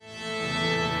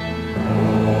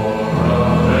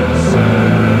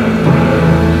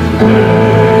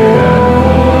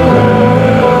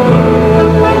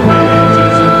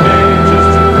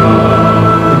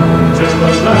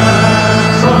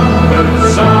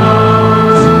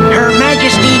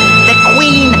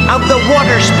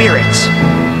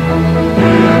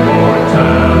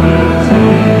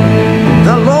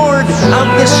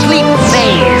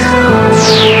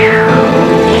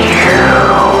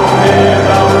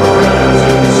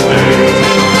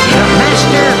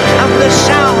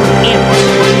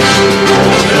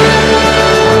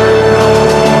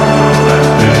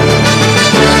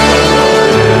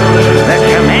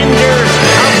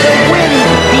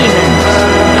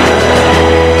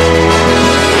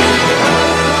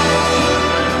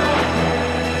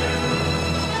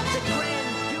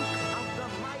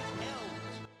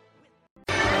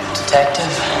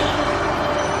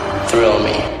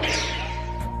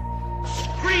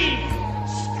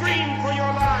Scream for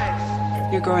your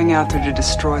lives. You're going out there to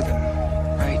destroy them,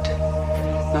 right?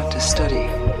 Not to study,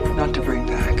 not to bring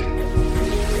back.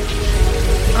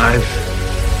 I've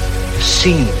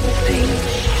seen things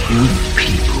you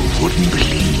people wouldn't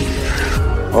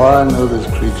believe. Oh, I know this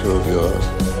creature of yours.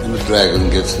 When the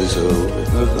dragon gets this old,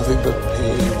 it knows nothing but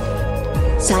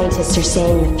pain. Scientists are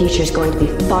saying the future is going to be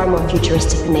far more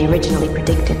futuristic than they originally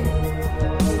predicted.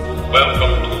 Welcome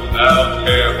to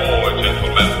Altair,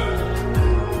 gentlemen.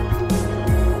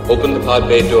 Open the pod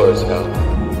bay doors, Hal.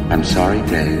 I'm sorry,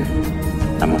 Dave.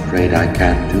 I'm afraid I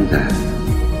can't do that.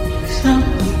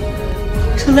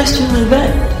 Celestial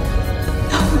event.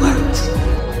 That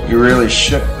works. You really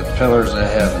shook the pillars of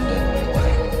heaven, didn't you,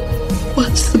 Wayne?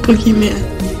 What's the boogeyman?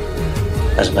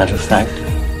 As a matter of fact,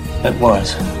 it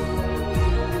was.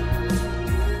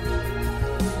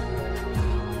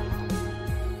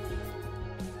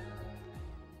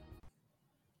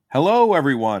 Hello,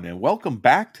 everyone, and welcome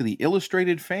back to the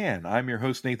Illustrated Fan. I'm your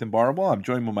host, Nathan Barwell. I'm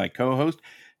joined by my co-host,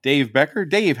 Dave Becker.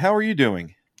 Dave, how are you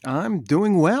doing? I'm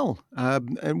doing well.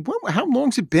 And how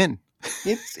long's it been?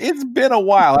 It's been a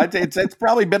while. I'd say it's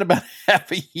probably been about half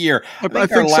a year. I think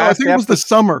so. I think it was the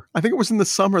summer. I think it was in the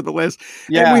summer. The last.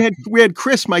 Yeah. And we had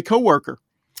Chris, my coworker.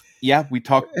 Yeah, we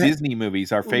talked Disney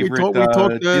movies, our favorite. We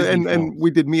talked Disney and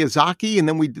we did Miyazaki, and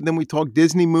then we talked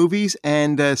Disney movies.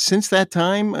 And since that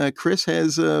time, Chris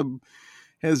has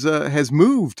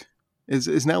moved.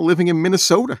 Is now living in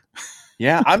Minnesota.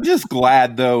 Yeah, I'm just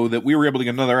glad though that we were able to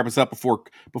get another episode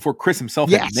before Chris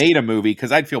himself had made a movie,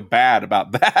 because I'd feel bad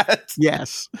about that.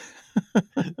 Yes.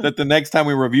 That the next time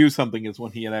we review something is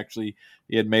when he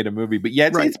had made a movie. But yeah,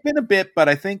 it's been a bit, but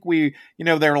I think there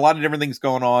are a lot of different things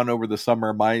going on over the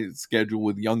summer. My schedule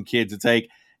with young kids, it's like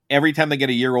every time they get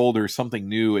a year older, something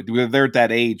new. They're at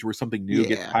that age where something new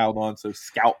gets piled on. So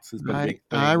Scouts has been a big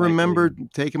thing. I remember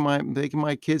taking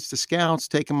my kids to Scouts,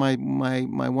 taking my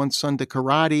one son to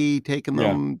karate, taking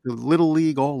them to Little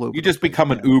League, all over. You just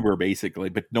become an Uber basically,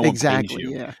 but no one pays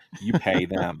you. Yeah. You pay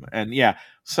them, and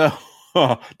so.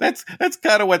 That's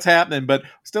kind of what's happening, but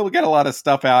still we got a lot of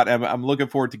stuff out. I'm looking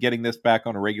forward to getting this back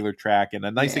on a regular track. And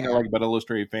a nice thing I like about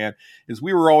Illustrated Fan is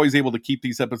we were always able to keep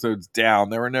these episodes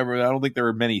down. I don't think there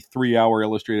were many 3-hour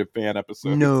Illustrated Fan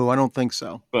episodes. No, I don't think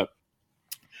so. But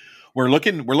we're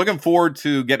looking forward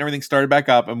to getting everything started back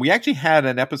up. And we actually had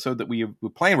an episode that we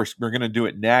planned. We're going to do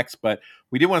it next, but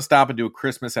we did want to stop and do a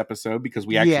Christmas episode because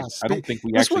we actually, I don't think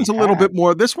we this actually one's a little bit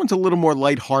more. This one's a little more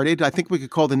lighthearted. I think we could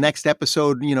call the next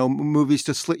episode, movies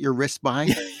to slit your wrist by.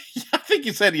 I think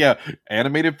you said,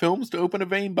 animated films to open a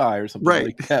vein by or something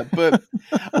like that. But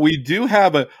we do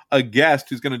have a guest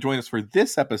who's going to join us for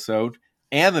this episode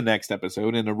and the next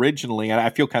episode. And originally, and I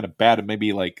feel kind of bad at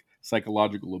maybe like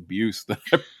psychological abuse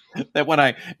that when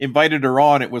I invited her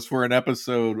on, it was for an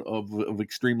episode of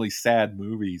extremely sad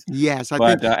movies. Yes, I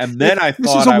think. And then I thought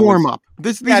this is a warm up.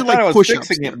 These are like I was push-ups.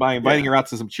 fixing it by inviting her out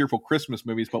to some cheerful Christmas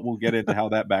movies, but we'll get into how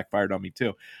that backfired on me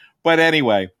too. But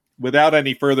anyway, without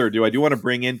any further ado, I do want to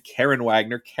bring in Karen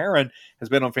Wagner. Karen has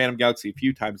been on Phantom Galaxy a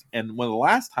few times, and one of the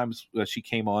last times she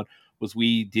came on was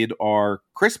we did our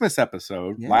Christmas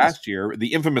episode last year,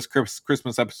 the infamous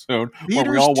Christmas episode where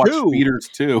we all watched Feeders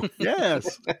 2.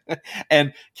 Yes.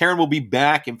 And Karen will be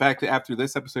back. In fact, after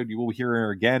this episode, you will hear her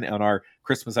again on our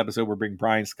Christmas episode. We're bringing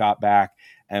Brian Scott back,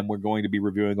 and we're going to be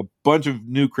reviewing a bunch of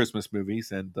new Christmas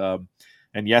movies and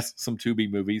yes, some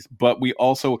Tubi movies. But we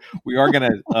are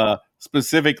going to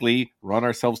specifically run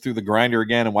ourselves through the grinder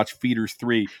again and watch Feeders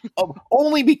 3,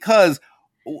 only because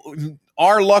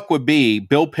our luck would be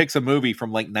Bill picks a movie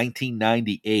from like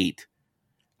 1998,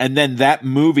 and then that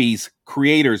movie's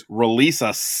creators release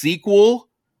a sequel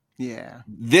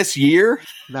this year.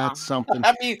 That's something.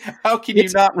 I mean, how can you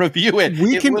not review it?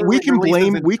 We can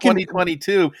blame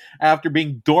 2022 after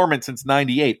being dormant since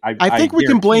 98. I think we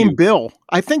can blame Bill.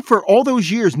 I think for all those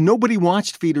years nobody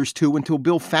watched Feeders 2 until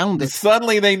Bill found it.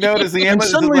 Suddenly they noticed the and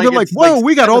suddenly they're like, "Whoa,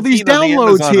 we got all these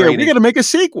downloads here. We got to make a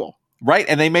sequel." Right,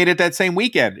 and they made it that same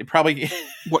weekend. It probably,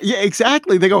 well, yeah,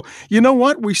 exactly. They go, you know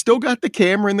what? We still got the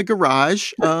camera in the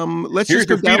garage. Let's just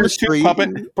go down the street.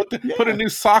 Puppet. Put a new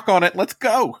sock on it. Let's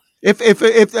go. If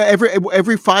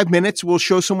every 5 minutes we'll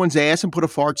show someone's ass and put a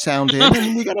fart sound in,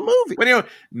 and we got a movie. But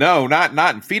no,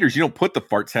 not in Feeders. You don't put the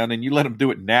fart sound in. You let them do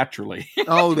it naturally.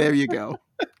 Oh, there you go.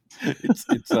 It's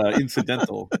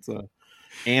incidental. It's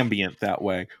ambient that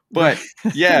way. But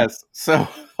yes, so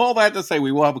all that to say,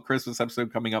 we will have a Christmas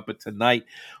episode coming up, but tonight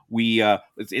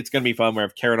it's going to be fun. We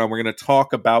have Karen on. We're going to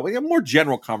talk about a more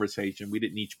general conversation. We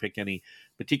didn't each pick any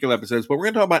particular episodes, but we're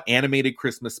going to talk about animated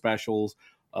Christmas specials,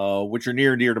 which are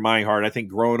near and dear to my heart. I think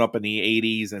growing up in the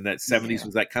 80s and that 70s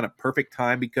was that kind of perfect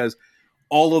time because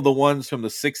all of the ones from the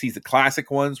 60s, the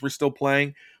classic ones, were still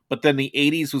playing. But then the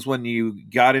 80s was when you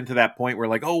got into that point where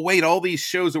like, oh, wait, all these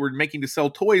shows that we're making to sell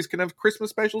toys can have Christmas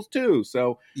specials too.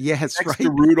 So yes, next right.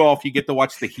 to Rudolph, you get to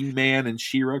watch the He-Man and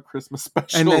She-Ra Christmas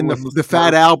special. And then the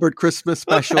Fat Albert Christmas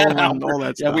special and all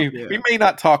that stuff. We may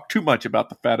not talk too much about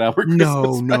the Fat Albert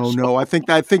Christmas special. No. I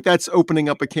think that's opening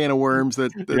up a can of worms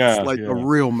that's a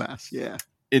real mess. Yeah.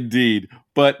 Indeed.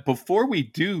 But before we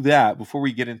do that, before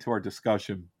we get into our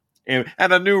discussion, and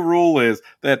a new rule is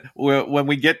that when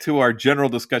we get to our general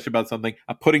discussion about something,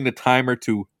 I'm putting the timer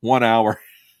to 1 hour.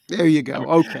 There you go.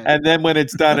 Okay. And then when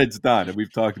it's done, it's done. And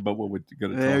we've talked about what we're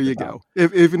going to talk about. There you go.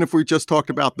 Even if we just talked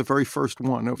about the very first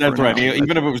one. That's right.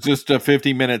 Even if it was just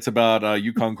 50 minutes about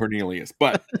Yukon Cornelius.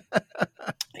 But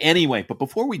anyway, but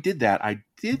before we did that, I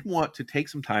did want to take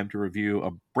some time to review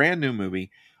a brand new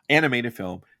movie, animated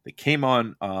film, that came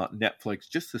on Netflix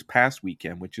just this past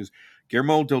weekend, which is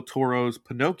Guillermo del Toro's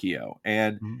Pinocchio.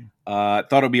 And I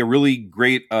thought it would be a really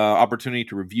great opportunity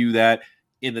to review that.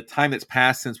 In the time that's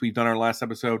passed since we've done our last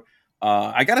episode,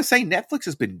 I got to say Netflix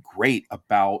has been great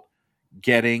about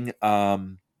getting,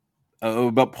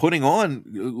 about putting on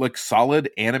like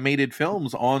solid animated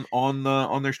films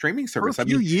on their streaming service. For a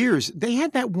few years, they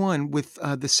had that one with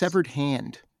the severed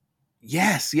hand.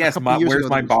 Yes. Where's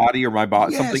my body or my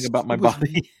body? Yes, something about my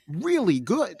body. Really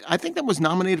good. I think that was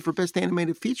nominated for Best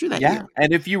Animated Feature that year.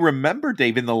 And if you remember,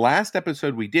 Dave, in the last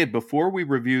episode we did, before we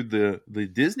reviewed the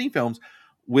Disney films,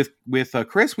 with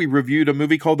Chris, we reviewed a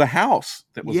movie called The House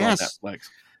that was on Netflix.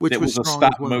 Which was a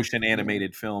stop-motion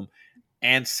animated film.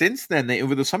 And since then,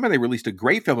 over the summer, they released a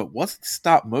great film. It wasn't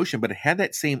stop motion, but it had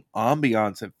that same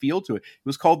ambiance and feel to it. It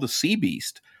was called The Sea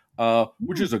Beast,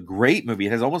 which is a great movie.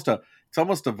 It has almost a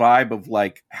vibe of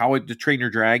like How to Train Your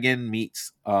Dragon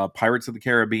meets Pirates of the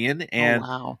Caribbean, and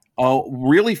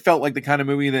really felt like the kind of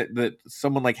movie that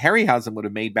someone like Harryhausen would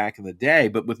have made back in the day,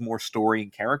 but with more story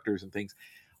and characters and things.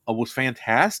 Was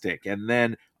fantastic. And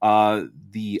then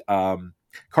the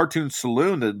Cartoon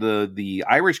Saloon, the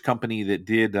Irish company that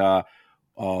did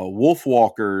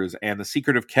Wolfwalkers and The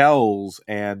Secret of Kells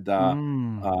and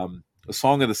The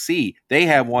Song of the Sea, they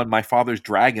have one, My Father's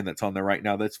Dragon, that's on there right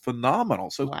now. That's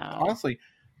phenomenal. So honestly,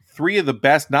 three of the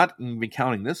best, not even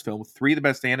counting this film, three of the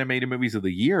best animated movies of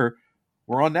the year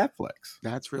were on Netflix.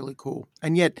 That's really cool.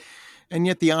 And yet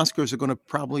the Oscars are going to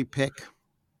probably pick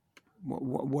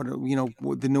what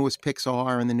the newest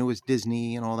Pixar and the newest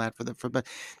Disney and all that but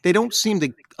they don't seem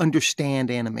to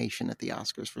understand animation at the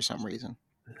Oscars for some reason.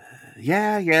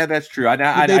 Yeah, that's true.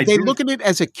 They look at it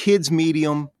as a kid's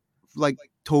medium, like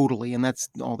totally, and that's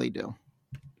all they do.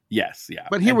 Yes, yeah.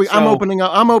 But here I'm opening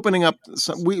up.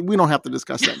 We don't have to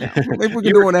discuss that now. Maybe we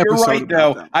can do an episode. Right,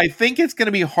 though. I think it's going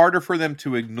to be harder for them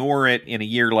to ignore it in a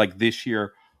year like this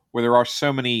year, where there are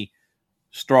so many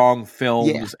strong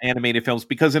films, animated films,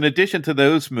 because in addition to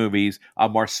those movies,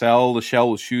 Marcel the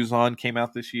Shell with Shoes On came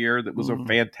out this year. That was a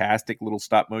fantastic little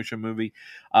stop motion movie.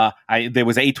 There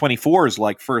was A24's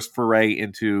like first foray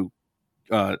into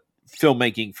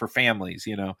filmmaking for families,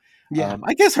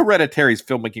 I guess Hereditary's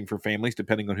filmmaking for families,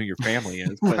 depending on who your family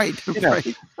is. But,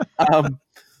 right.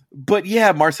 But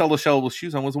yeah, Marcel the Shell with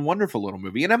Shoes On was a wonderful little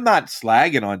movie. And I'm not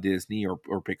slagging on Disney or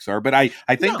Pixar, but I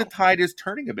think the tide is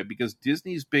turning a bit, because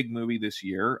Disney's big movie this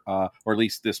year, or at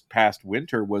least this past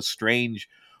winter, was Strange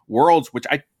Worlds, which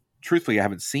I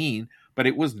haven't seen, but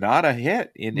it was not a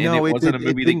hit. And it wasn't a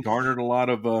movie that garnered a lot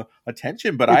of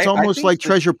attention. But it's almost like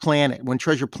Treasure Planet, when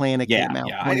Treasure Planet came out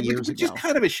 20 years ago. Which is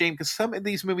kind of a shame, because some of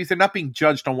these movies, they're not being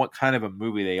judged on what kind of a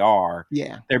movie they are.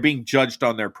 Yeah. They're being judged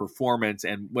on their performance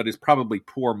and what is probably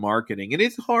poor marketing. And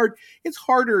it's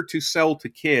harder to sell to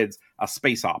kids a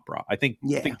space opera. I think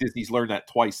Disney's learned that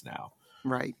twice now.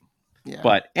 Right. Yeah.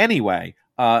 But anyway,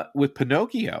 with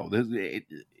Pinocchio, it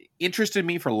interested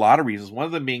me for a lot of reasons. One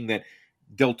of them being that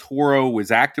Del Toro was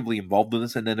actively involved in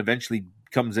this, and then eventually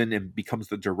comes in and becomes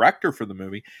the director for the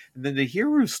movie. And then the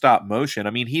hero stop motion.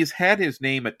 I mean, he's had his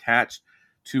name attached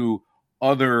to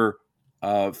other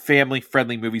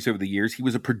family-friendly movies over the years. He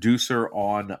was a producer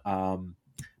on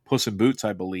Puss in Boots,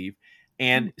 I believe.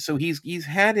 And so he's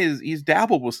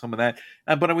dabbled with some of that.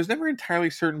 But I was never entirely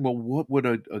certain, well, what would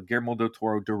a Guillermo del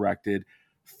Toro directed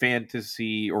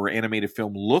fantasy or animated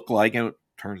film look like? And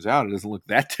turns out it doesn't look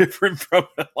that different from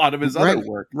a lot of his other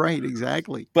work. Right,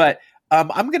 exactly. But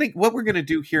what we're gonna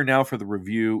do here now for the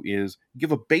review is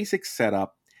give a basic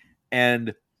setup,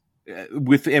 and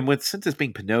since it's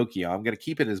being Pinocchio, I'm gonna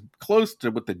keep it as close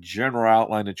to what the general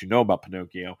outline that you know about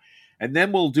Pinocchio, and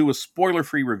then we'll do a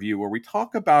spoiler-free review where we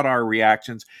talk about our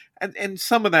reactions, and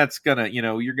some of that's gonna,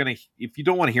 you're gonna, if you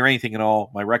don't want to hear anything at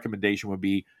all, my recommendation would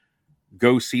be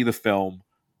go see the film.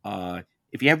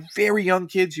 if you have very young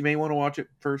kids, you may want to watch it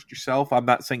first yourself. I'm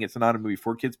not saying it's not a movie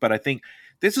for kids, but I think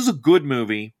this is a good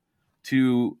movie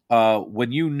to,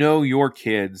 when you know your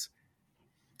kids,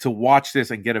 to watch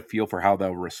this and get a feel for how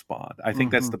they'll respond. I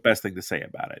think that's the best thing to say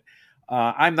about it.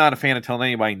 I'm not a fan of telling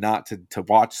anybody not to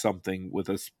watch something with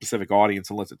a specific audience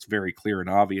unless it's very clear and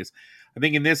obvious. I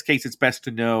think in this case, it's best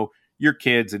to know your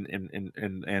kids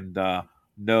and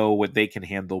know what they can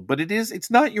handle. But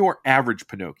it's not your average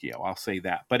Pinocchio, I'll say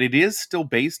that. But it is still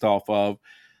based off of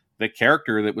the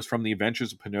character that was from The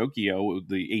Adventures of Pinocchio,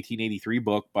 the 1883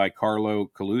 book by Carlo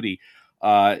Collodi.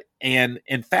 And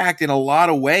in fact, in a lot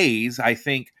of ways, I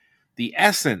think the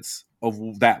essence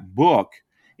of that book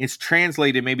is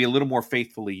translated maybe a little more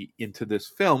faithfully into this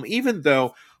film, even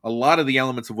though a lot of the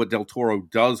elements of what Del Toro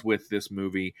does with this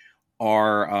movie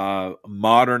are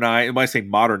modernized. When I say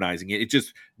modernizing it, it's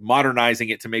just modernizing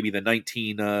it to maybe the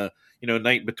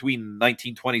between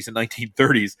 1920s and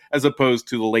 1930s, as opposed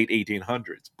to the late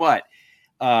 1800s. But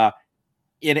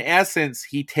in essence,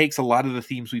 he takes a lot of the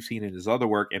themes we've seen in his other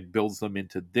work and builds them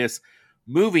into this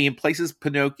movie and places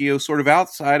Pinocchio sort of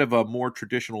outside of a more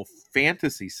traditional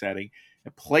fantasy setting.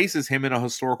 It places him in a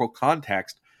historical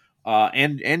context,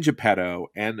 and Geppetto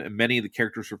and many of the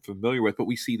characters we're familiar with, but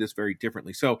we see this very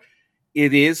differently. So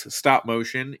it is stop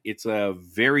motion. It's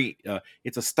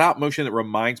it's a stop motion that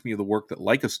reminds me of the work that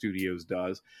Leica Studios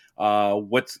does.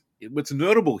 What's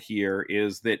notable here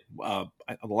is that on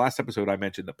the last episode I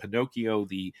mentioned that Pinocchio,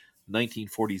 the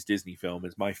 1940s Disney film,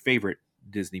 is my favorite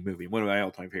Disney movie, one of my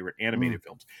all-time favorite animated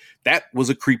films. That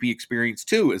was a creepy experience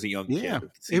too as a young kid.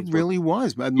 It really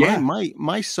was.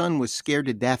 My son was scared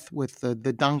to death with the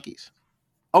donkeys.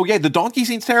 Oh yeah, the donkey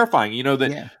scene's terrifying. You know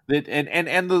that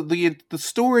the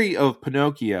story of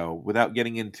Pinocchio, without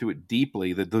getting into it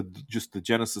deeply, just the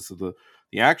genesis of the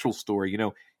actual story. You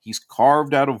know, he's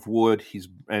carved out of wood. He's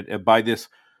by this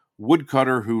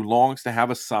woodcutter who longs to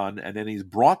have a son, and then he's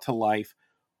brought to life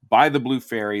by the Blue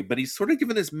Fairy. But he's sort of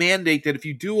given this mandate that if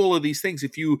you do all of these things,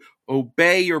 if you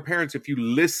obey your parents, if you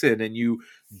listen and you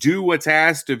do what's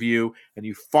asked of you, and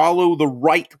you follow the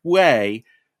right way,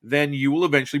 then you will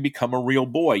eventually become a real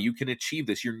boy. You can achieve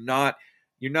this. You're not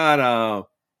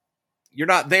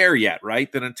there yet,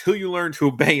 right? Then until you learn to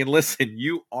obey and listen,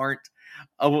 you aren't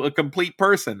a complete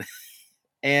person.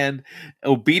 And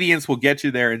obedience will get you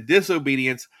there, and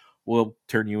disobedience will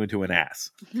turn you into an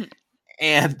ass.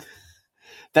 And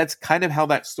that's kind of how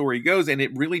that story goes, and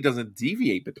it really doesn't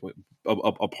deviate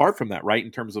apart from that, right?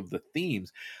 In terms of the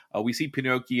themes, we see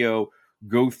Pinocchio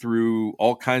go through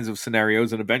all kinds of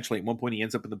scenarios, and eventually at one point he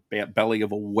ends up in the belly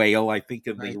of a whale. I think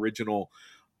in the original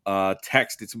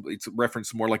text it's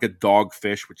referenced more like a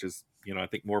dogfish, which is, I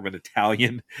think more of an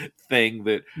Italian thing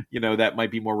that, that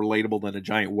might be more relatable than a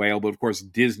giant whale. But of course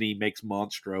Disney makes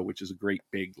Monstro, which is a great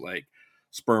big like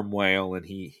sperm whale, and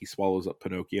he swallows up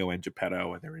Pinocchio and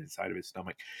Geppetto, and they're inside of his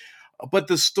stomach. But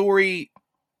the story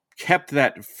kept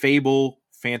that fable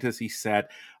fantasy set.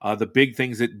 The big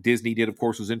things that Disney did, of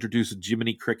course, was introduce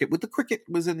Jiminy Cricket. The cricket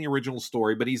was in the original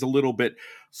story, but he's a little bit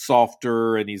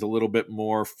softer and he's a little bit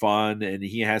more fun, and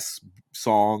he has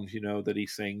songs, that he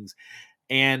sings.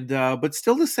 And but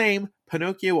still the same,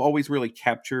 Pinocchio always really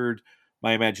captured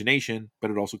my imagination,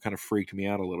 but it also kind of freaked me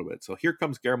out a little bit. So here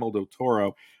comes Guillermo del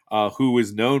Toro, who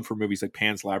is known for movies like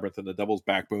Pan's Labyrinth and The Devil's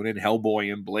Backbone and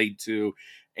Hellboy and Blade 2,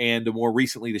 and more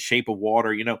recently The Shape of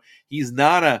Water. He's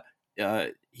not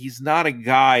a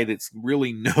guy that's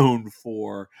really known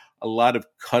for a lot of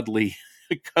cuddly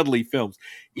films.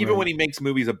 Even when he makes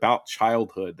movies about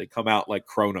childhood, they come out like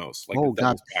Kronos, like The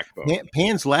Devil's Backbone.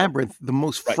 Pan's Labyrinth, the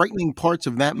most frightening parts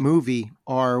of that movie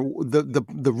are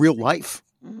the real life.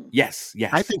 Yes.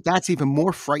 I think that's even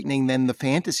more frightening than the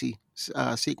fantasy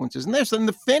sequences. And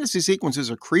the fantasy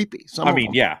sequences are creepy.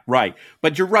 Yeah, right.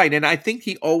 But you're right. And I think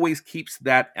he always keeps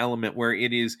that element where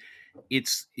it's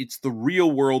the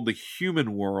real world, the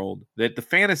human world, that the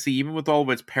fantasy, even with all of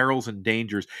its perils and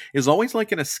dangers, is always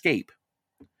like an escape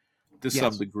to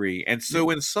some degree. And so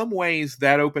in some ways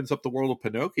that opens up the world of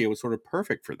Pinocchio. Is sort of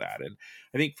perfect for that. And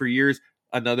I think for years,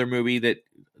 another movie that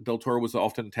Del Toro was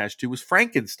often attached to was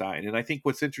Frankenstein. And I think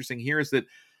what's interesting here is that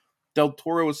Del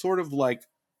Toro is sort of like,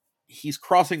 he's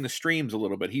crossing the streams a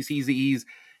little bit. He's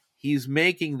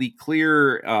making the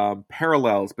clear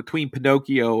parallels between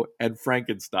Pinocchio and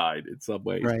Frankenstein in some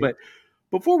ways. Right. But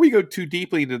before we go too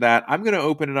deeply into that, I'm going to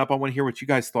open it up. I want to hear what you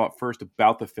guys thought first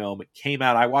about the film. It came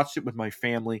out. I watched it with my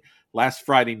family last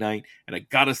Friday night, and I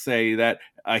got to say that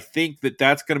I think that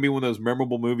that's going to be one of those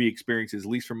memorable movie experiences, at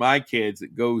least for my kids,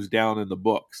 that goes down in the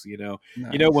books. Nice.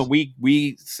 When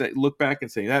we look back and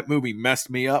say that movie messed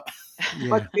me up,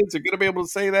 my kids are going to be able to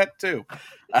say that too.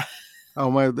 Oh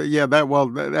my, yeah,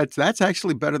 that's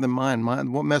actually better than mine.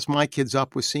 What messed my kids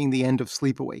up was seeing the end of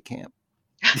Sleepaway Camp.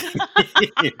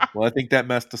 Well, I think that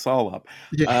messed us all up.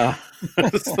 Yeah.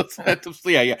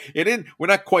 Yeah. It didn't. We're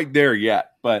not quite there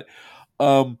yet, but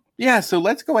yeah. So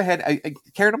let's go ahead.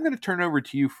 Karen, I'm going to turn over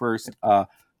to you first to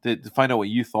find out what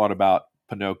you thought about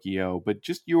Pinocchio. But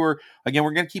just we're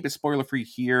going to keep it spoiler free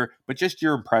here, but just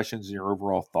your impressions and your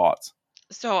overall thoughts.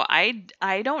 So I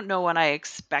don't know what I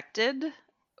expected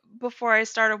before I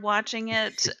started watching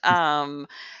it.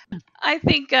 I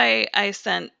think I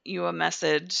sent you a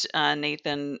message,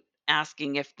 Nathan,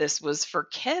 asking if this was for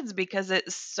kids because it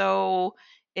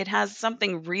has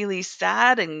something really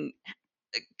sad and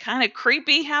kind of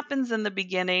creepy happens in the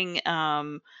beginning.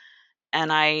 And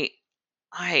the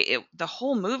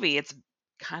whole movie, it's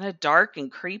kind of dark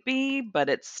and creepy, but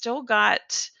it's still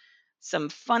got some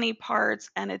funny parts,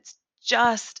 and it's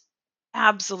just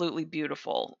absolutely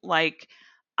beautiful. Like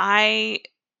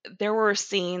there were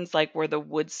scenes like where the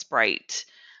wood sprite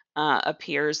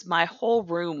appears. My whole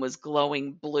room was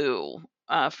glowing blue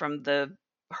from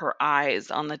her eyes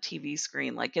on the TV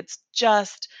screen. Like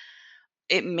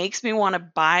it makes me want to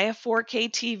buy a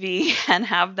 4K TV and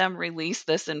have them release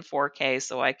this in 4K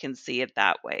so I can see it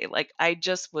that way. Like I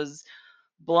just was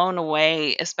blown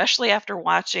away, especially after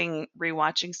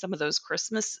rewatching some of those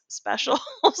Christmas specials,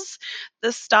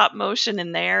 the stop motion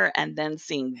in there, and then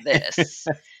seeing this.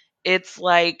 It's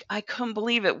like I couldn't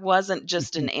believe it wasn't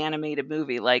just an animated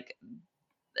movie. Like,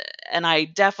 and I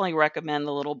definitely recommend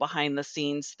the little behind the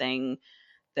scenes thing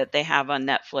that they have on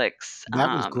Netflix.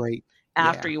 That was great.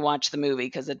 After you watch the movie,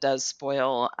 because it does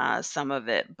spoil some of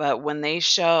it. But when they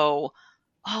show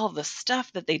all the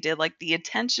stuff that they did, like the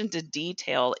attention to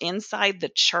detail inside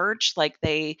the church, like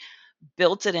they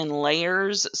built it in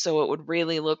layers so it would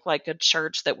really look like a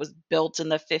church that was built in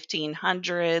the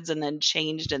 1500s and then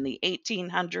changed in the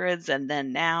 1800s and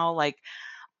then now. Like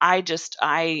I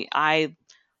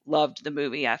loved the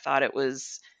movie. I thought it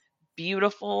was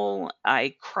beautiful.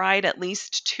 I cried at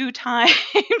least 2 times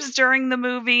during the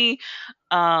movie.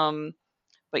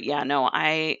 But yeah, no,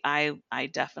 I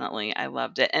definitely I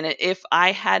loved it. And if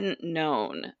I hadn't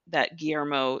known that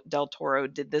Guillermo del Toro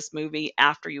did this movie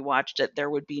after you watched it, there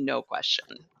would be no question.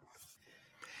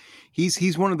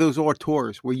 He's one of those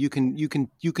auteurs where you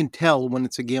can tell when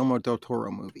it's a Guillermo del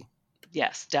Toro movie.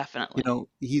 Yes, definitely. You know,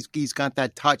 he's got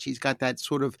that touch. He's got that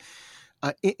sort of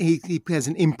he has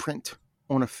an imprint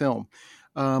on a film.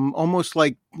 Almost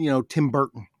like, Tim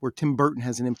Burton, where Tim Burton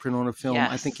has an imprint on a film.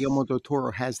 Yes. I think Guillermo del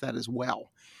Toro has that as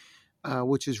well,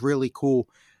 which is really cool.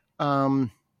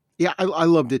 Yeah, I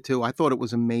loved it too. I thought it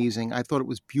was amazing. I thought it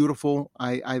was beautiful.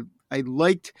 I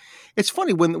liked. It's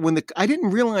funny when I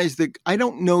didn't realize that I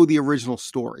don't know the original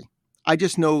story. I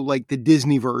just know like the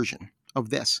Disney version of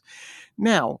this.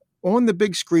 Now on the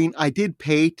big screen, I did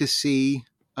pay to see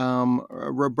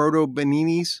Roberto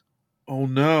Benigni's. Oh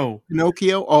no,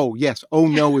 Pinocchio. Oh yes. Oh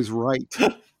no is right.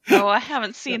 Oh, I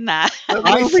haven't seen that.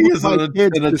 I think it's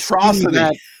an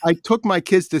atrocity. I took my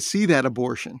kids to see that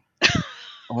abortion.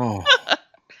 Oh,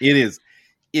 it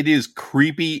is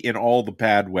creepy in all the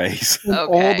bad ways. In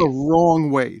all the wrong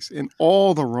ways. In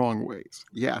all the wrong ways.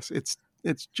 Yes, it's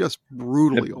just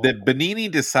brutally awful. That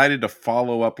Benigni decided to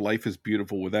follow up Life is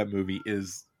Beautiful with that movie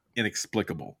is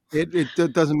inexplicable.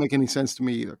 It doesn't make any sense to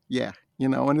me either. Yeah,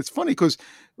 and it's funny because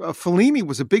Fellini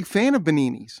was a big fan of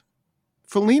Benigni's.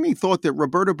 Fellini thought that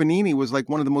Roberto Benigni was like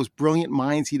one of the most brilliant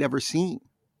minds he'd ever seen.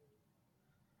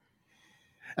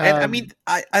 And I mean,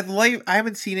 I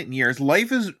haven't seen it in years.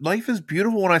 Life is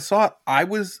Beautiful. When I saw it, I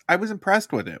was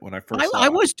impressed with it when I first saw it. I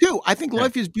was too. I think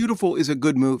Life is Beautiful is a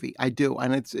good movie. I do,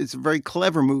 and it's a very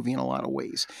clever movie in a lot of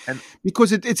ways. And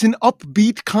because it's an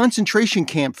upbeat concentration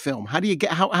camp film. How do you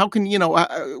get? How can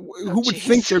who would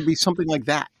think there'd be something like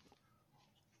that?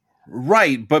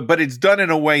 Right, but it's done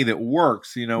in a way that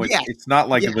works. It's not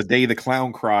like The Day the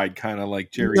Clown Cried, kind of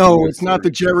like Jerry. No, Lewis it's not the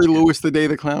Jerry Lewis The Day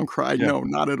the Clown Cried. Yeah. No,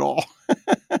 not at all.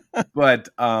 But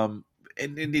because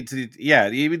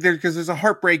there's a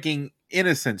heartbreaking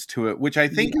innocence to it, which I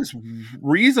think is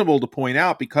reasonable to point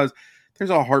out because there's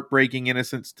a heartbreaking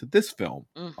innocence to this film.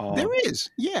 There is,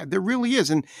 there really is,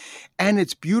 and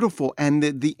it's beautiful, and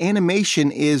the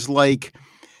animation is like.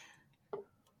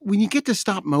 When you get to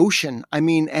stop motion, I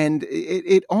mean, and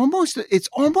it's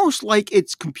almost like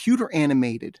it's computer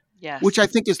animated, yes. Which I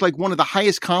think is like one of the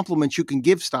highest compliments you can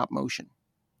give stop motion.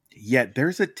 Yet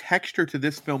there's a texture to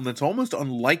this film that's almost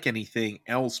unlike anything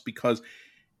else because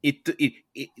the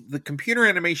computer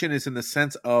animation is in the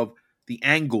sense of the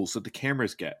angles that the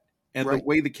cameras get and the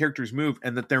way the characters move,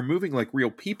 and that they're moving like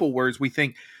real people. Whereas we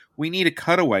think we need a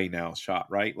cutaway now shot,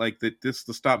 right? Like the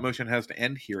stop motion has to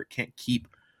end here; it can't keep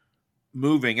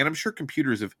moving, and I'm sure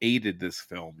computers have aided this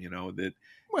film. You know that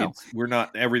we're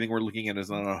not everything we're looking at is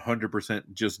not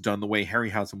 100% just done the way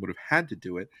Harryhausen would have had to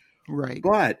do it, right?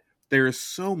 But there is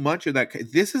so much of that.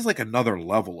 This is like another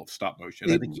level of stop motion.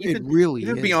 I think it really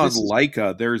even is. Beyond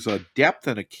Laika, there's a depth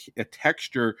and a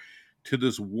texture to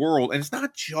this world, and it's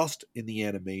not just in the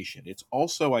animation. It's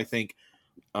also, I think,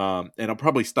 and I'll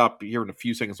probably stop here in a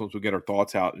few seconds once we get our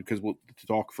thoughts out because we'll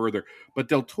talk further. But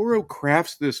Del Toro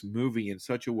crafts this movie in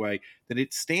such a way that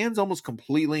it stands almost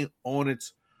completely on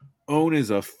its own as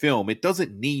a film. It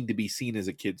doesn't need to be seen as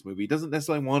a kid's movie. It doesn't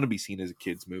necessarily want to be seen as a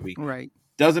kid's movie. Right.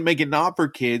 Doesn't make it not for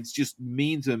kids. Just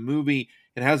means a movie.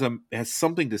 It has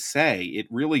something to say. It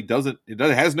really doesn't. It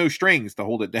has no strings to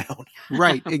hold it down.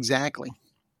 Right. Exactly.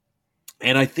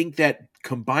 And I think that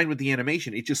combined with the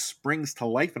animation, it just springs to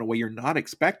life in a way you're not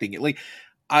expecting it. Like,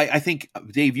 I think,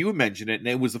 Dave, you mentioned it, and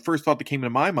it was the first thought that came into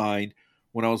my mind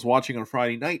when I was watching on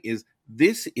Friday night, is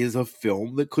this is a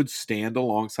film that could stand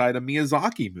alongside a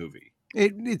Miyazaki movie.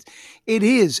 It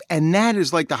is, and that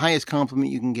is like the highest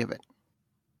compliment you can give it.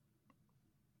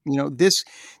 You know,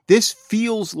 this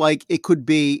feels like it could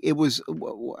be, it was,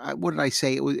 what did I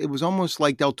say? It was almost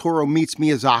like Del Toro meets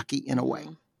Miyazaki in a way.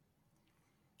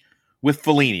 With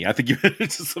Fellini, I think you.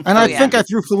 And I think I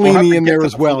threw Fellini in there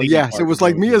as well. Yes, it was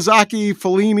like Miyazaki,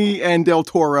 Fellini, and Del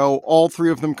Toro, all three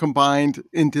of them combined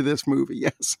into this movie.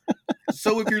 Yes.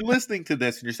 So if you're listening to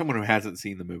this and you're someone who hasn't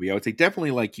seen the movie, I would say definitely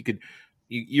like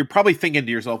you're probably thinking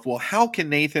to yourself, well, how can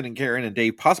Nathan and Karen and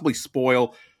Dave possibly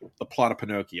spoil the plot of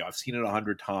Pinocchio? I've seen it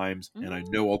 100 times and I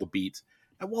know all the beats.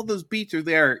 And while those beats are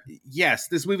there, yes,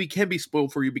 this movie can be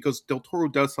spoiled for you because Del Toro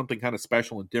does something kind of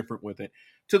special and different with it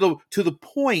to the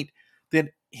point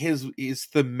that his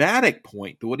thematic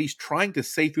point, what he's trying to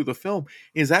say through the film,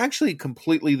 is actually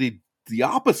completely the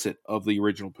opposite of the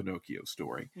original Pinocchio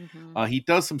story. Mm-hmm. He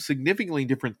does some significantly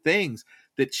different things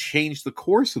that change the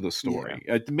course of the story.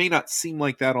 Yeah. It may not seem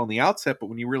like that on the outset, but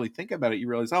when you really think about it, you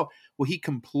realize, oh, well, he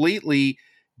completely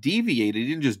deviated. He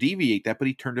didn't just deviate that, but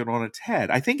he turned it on its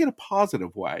head. I think in a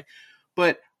positive way.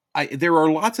 But there are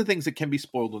lots of things that can be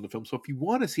spoiled in the film. So if you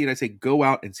want to see it, I say go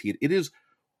out and see it. It is,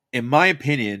 in my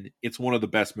opinion, it's one of the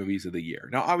best movies of the year.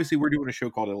 Now, obviously, we're doing a show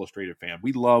called Illustrated Fan.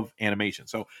 We love animation.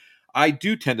 So I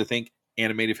do tend to think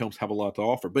animated films have a lot to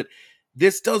offer. But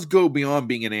this does go beyond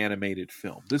being an animated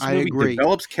film. This movie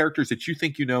develops characters that you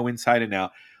think you know inside and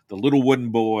out. The little wooden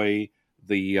boy,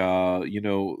 the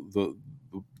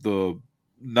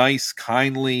nice,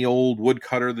 kindly old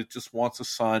woodcutter that just wants a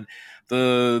son,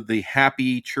 the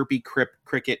happy, chirpy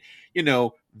cricket,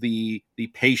 the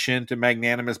patient and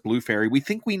magnanimous blue fairy. We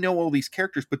think we know all these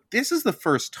characters, but this is the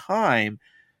first time,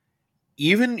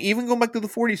 even going back to the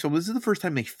 40s film, this is the first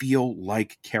time they feel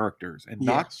like characters and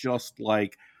not just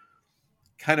like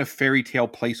kind of fairy tale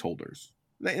placeholders.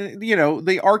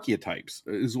 The archetypes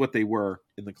is what they were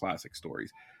in the classic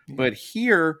stories. Yeah. But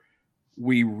here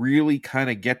we really kind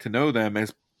of get to know them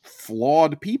as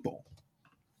flawed people.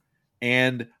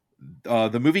 And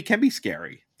the movie can be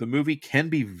scary. The movie can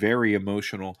be very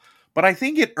emotional, but I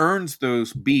think it earns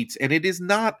those beats, and it is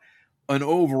not an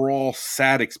overall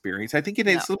sad experience. I think it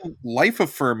has a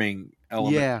life-affirming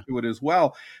element to it as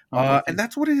well. And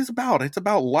that's what it is about. It's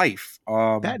about life.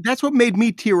 That's what made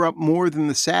me tear up more than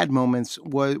the sad moments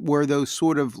were those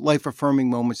sort of life-affirming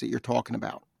moments that you're talking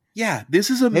about. Yeah, this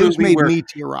is a movie where me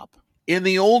tear up. In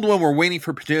the old one, we're waiting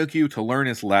for Pinocchio to learn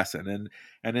his lesson.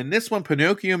 And in this one,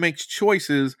 Pinocchio makes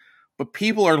choices, but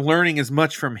people are learning as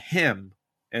much from him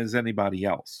as anybody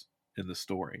else in the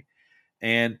story.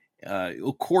 And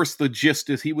of course, the gist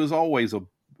is he always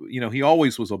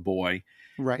was a boy.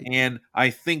 Right. And I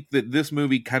think that this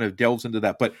movie kind of delves into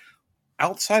that. But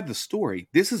outside the story,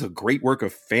 this is a great work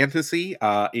of fantasy.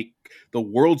 The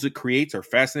worlds it creates are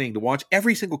fascinating to watch.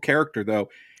 Every single character, though,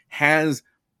 has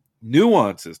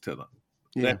nuances to them.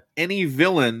 Yeah. That any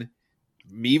villain,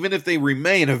 even if they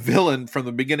remain a villain from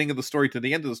the beginning of the story to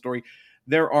the end of the story,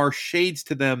 there are shades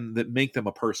to them that make them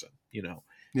a person,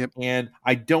 Yep. And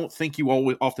I don't think you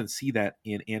often see that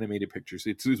in animated pictures.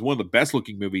 It's one of the best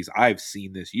looking movies I've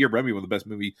seen this year. Probably one of the best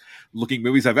looking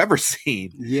movies I've ever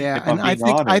seen. Yeah, and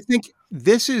I think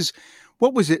this is,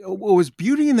 what was it? What was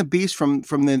Beauty and the Beast from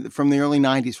the early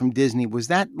 90s from Disney? Was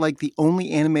that like the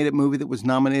only animated movie that was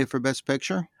nominated for Best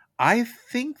Picture? I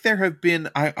think there have been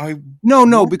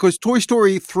No, because Toy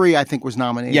Story 3 I think was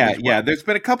nominated. Yeah. There's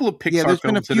been a couple of Pixar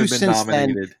films that have been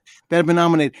nominated. That have been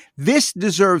nominated. This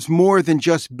deserves more than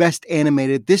just Best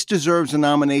Animated. This deserves a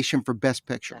nomination for Best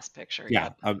Picture. Best Picture. Yeah.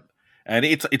 And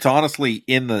it's honestly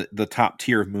in the top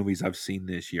tier of movies I've seen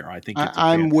this year. I think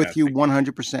I'm with you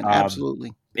 100%.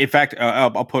 Absolutely. In fact,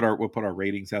 we'll put our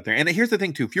ratings out there. And here's the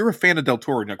thing too: if you're a fan of Del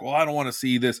Toro, and you're like, well, I don't want to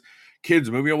see this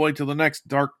kids movie, I'll wait till the next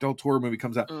Dark Del Toro movie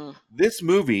comes out. This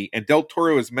movie, and Del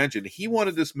Toro has mentioned, he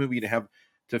wanted this movie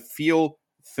to feel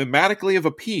thematically of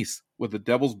a piece with The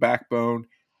Devil's Backbone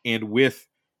and with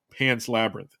Pan's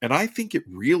Labyrinth. And I think it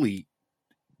really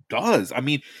does. I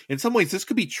mean, in some ways, this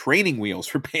could be training wheels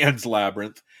for Pan's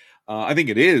Labyrinth. I think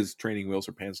it is training wheels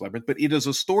for Pan's Labyrinth, but it is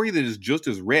a story that is just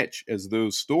as rich as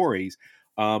those stories.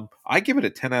 I give it a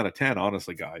 10 out of 10,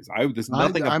 honestly, guys. There's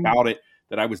nothing about it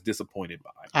that I was disappointed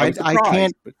by.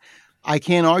 I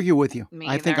can't argue with you. Me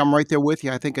I think either. I'm right there with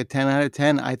you. I think a 10 out of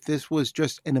 10. This was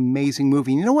just an amazing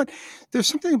movie. And you know what? There's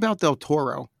something about Del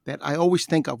Toro that I always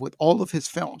think of with all of his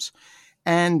films.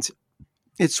 And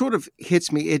it sort of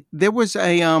hits me. There was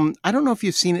a, I don't know if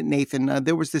you've seen it, Nathan.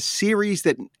 There was this series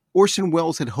that Orson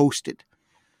Welles had hosted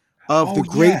of the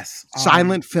great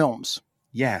silent films.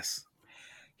 Yes.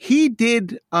 He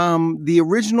did the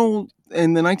original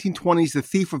in the 1920s, The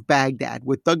Thief of Baghdad,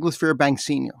 with Douglas Fairbanks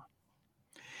Sr.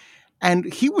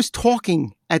 And he was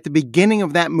talking at the beginning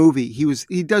of that movie.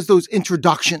 He does those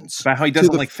introductions about how he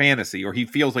doesn't like fantasy, or he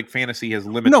feels like fantasy has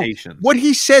limitations. No, what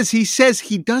he says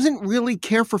he doesn't really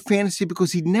care for fantasy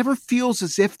because he never feels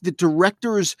as if the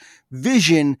director's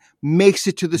vision makes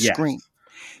it to the screen.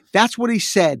 That's what he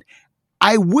said.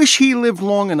 I wish he lived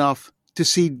long enough to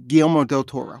see Guillermo del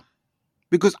Toro,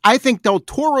 because I think Del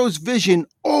Toro's vision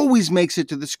always makes it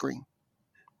to the screen.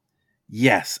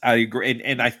 Yes, I agree.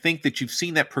 And I think that you've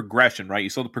seen that progression, right? You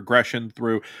saw the progression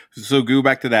through. So go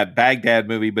back to that Baghdad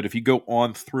movie, but if you go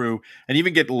on through and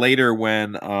even get later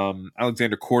when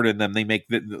Alexander Korda and them, they make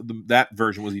that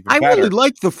version was even better. I really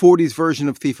liked the 40s version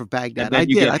of Thief of Baghdad. I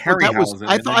did.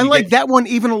 I liked that one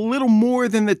even a little more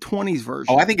than the 20s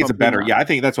version. Oh, I think it's a better. Yeah, I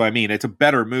think that's what I mean. It's a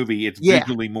better movie. It's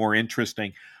visually more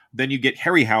interesting. Then you get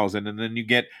Harryhausen, and then you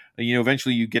get,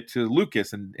 eventually you get to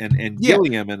Lucas and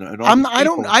Gilliam and all.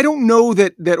 I don't know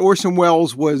that Orson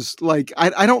Welles was like,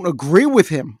 I don't agree with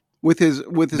him with his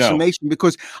summation,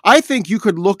 because I think you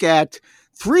could look at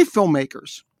 3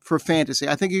 filmmakers for fantasy.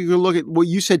 I think you could look at what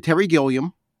you said, Terry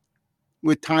Gilliam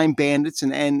with Time Bandits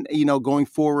and going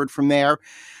forward from there,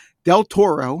 Del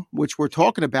Toro, which we're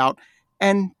talking about,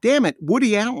 and damn it,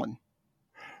 Woody Allen.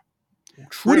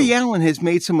 True. Woody Allen has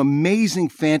made some amazing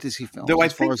fantasy films. Though I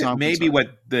think that maybe what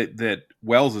that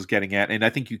Wells is getting at, and I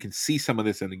think you can see some of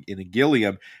this in a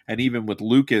Gilliam and even with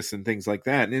Lucas and things like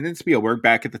that, and in Spielberg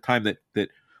back at the time that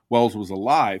Wells was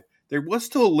alive, there was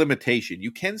still a limitation.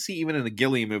 You can see even in a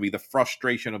Gilliam movie the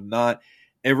frustration of not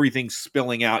everything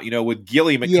spilling out. With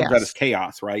Gilliam, it comes out as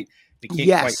chaos, right? You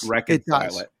can't quite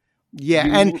reconcile it.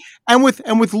 Yeah, and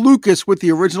with Lucas, with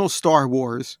the original Star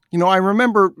Wars, I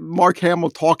remember Mark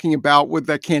Hamill talking about with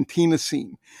that cantina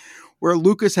scene where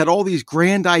Lucas had all these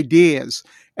grand ideas,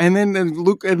 and then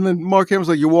Mark Hamill's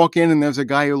like, you walk in and there's a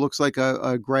guy who looks like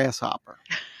a grasshopper.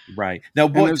 Right. Now,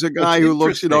 there's a guy who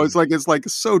looks, it's like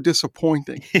so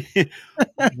disappointing.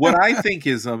 What I think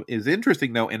is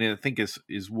interesting though, and I think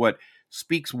is what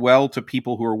speaks well to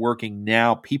people who are working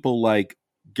now, people like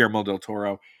Guillermo del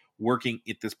Toro, working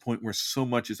at this point where so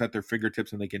much is at their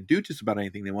fingertips and they can do just about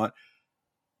anything they want.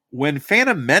 When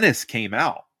Phantom Menace came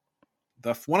out,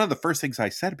 one of the first things I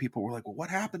said to people were like, well,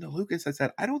 what happened to Lucas? I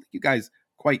said, I don't think you guys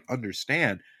quite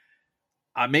understand.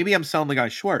 Maybe I'm selling the guy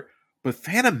short, but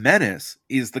Phantom Menace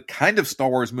is the kind of Star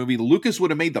Wars movie Lucas would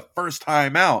have made the first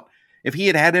time out if he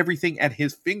had everything at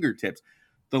his fingertips.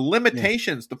 The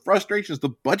limitations, the frustrations, the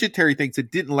budgetary things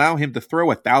that didn't allow him to throw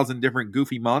 1,000 different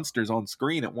goofy monsters on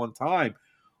screen at one time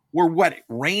were what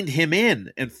reined him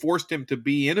in and forced him to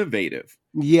be innovative.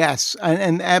 Yes,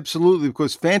 and absolutely,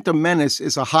 because Phantom Menace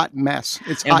is a hot mess.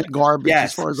 It's hot garbage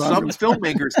as far as some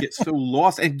filmmakers get so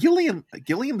lost. And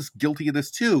Gilliam's guilty of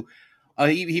this too.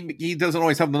 He doesn't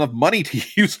always have enough money to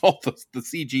use all the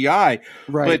CGI.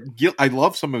 Right. But I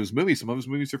love some of his movies. Some of his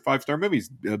movies are 5-star movies.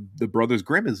 The Brothers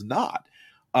Grimm is not.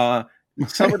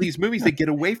 Some of these movies, they get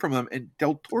away from them, and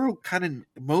Del Toro kind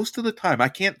of most of the time, I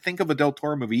can't think of a Del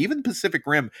Toro movie, even Pacific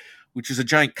Rim, which is a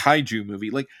giant kaiju movie,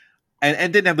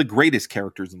 and didn't have the greatest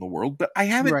characters in the world, but I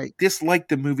haven't disliked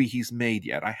the movie he's made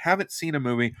yet. I haven't seen a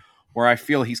movie where I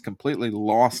feel he's completely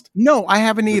lost. No, I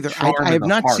haven't either. I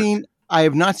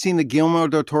have not seen the Guillermo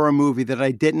del Toro movie that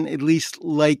I didn't at least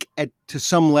like to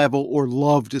some level or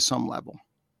love to some level.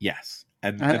 Yes,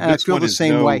 and I feel the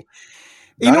same way.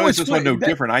 It's this one no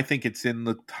different. I think it's in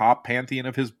the top pantheon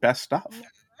of his best stuff.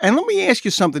 And let me ask you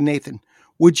something, Nathan.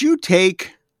 Would you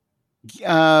take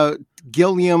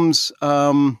Gilliam's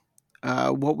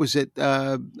what was it?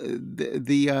 The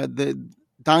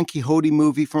Don Quixote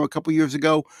movie from a couple years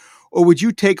ago, or would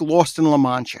you take Lost in La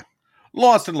Mancha?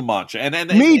 Lost in La Mancha, and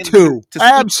me too.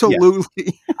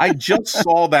 Absolutely. I just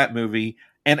saw that movie,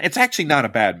 And it's actually not a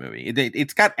bad movie.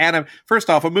 It's got first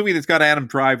off, a movie that's got Adam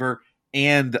Driver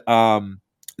and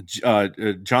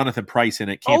Jonathan Pryce in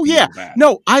it. Can't be bad.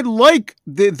 No, I like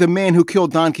the Man Who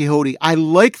Killed Don Quixote. I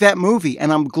like that movie,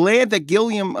 and I'm glad that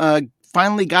Gilliam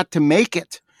finally got to make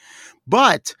it.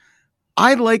 But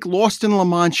I like Lost in La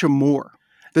Mancha more.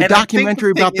 The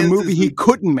documentary about the movie he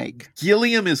couldn't make.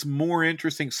 Gilliam is more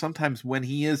interesting sometimes when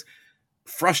he is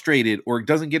frustrated or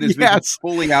doesn't get his vision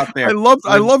fully out there. I love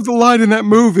the line in that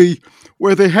movie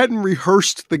where they hadn't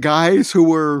rehearsed the guys who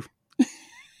were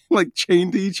like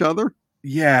chained to each other.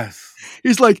 Yes.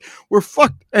 He's like, we're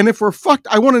fucked. And if we're fucked,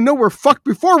 I want to know we're fucked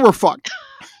before we're fucked.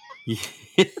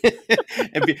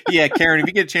 Yeah, Karen, if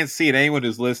you get a chance to see it, anyone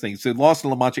who's listening, so Lost in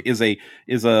La Mancha is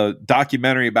a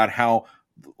documentary about how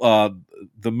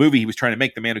the movie he was trying to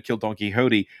make, The Man Who Killed Don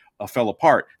Quixote, fell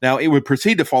apart. Now, it would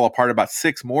proceed to fall apart about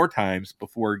 6 more times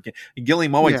before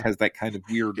Gilliam always has that kind of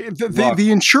weird the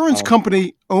insurance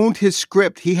company owned his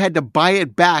script. He had to buy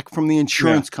it back from the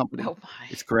insurance company. Oh my.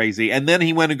 It's crazy. And then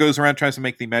he went and goes around tries to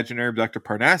make the imaginary abductor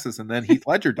Parnassus, and then Heath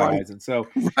Ledger dies. And so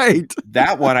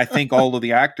that one, I think all of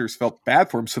the actors felt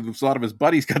bad for him. So a lot of his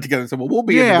buddies got together and said, well, we'll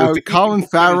be in the movie. Colin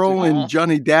Farrell and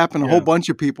Johnny Depp and a whole bunch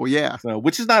of people. Yeah. So,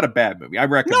 which is not a bad movie. I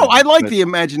recommend No, I like the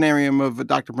Imaginarium of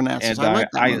Dr. Parnassus. I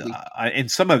like that movie.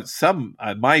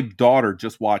 And my daughter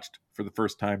just watched for the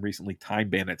first time recently Time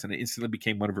Bandits, and it instantly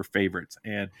became one of her favorites.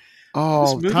 And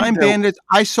Time Bandits!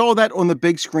 I saw that on the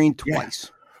big screen twice.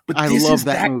 But I this love is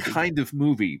that movie. Kind of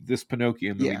movie. This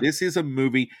Pinocchio movie. Yeah. This is a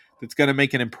movie that's going to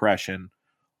make an impression.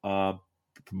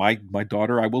 My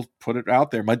daughter, I will put it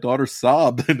out there. My daughter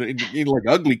sobbed and like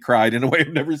ugly cried in a way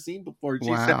I've never seen before.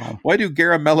 She said, "Why do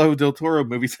Guillermo del Toro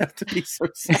movies have to be so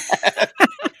sad?"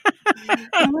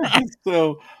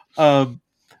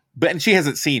 But she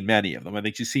hasn't seen many of them. I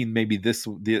think she's seen maybe this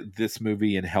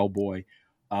movie and Hellboy.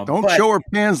 Don't show her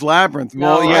Pan's Labyrinth.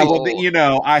 Well,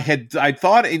 I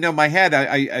thought, in my head,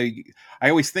 I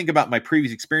always think about my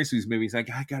previous experience with these movies. I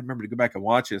got to remember to go back and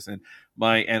watch this. And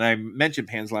I mentioned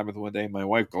Pan's Labyrinth one day. And my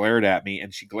wife glared at me,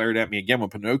 and she glared at me again when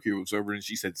Pinocchio was over. And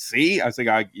she said, "See," I was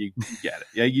like, "You get it.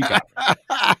 Yeah, you got me.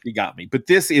 You got me." But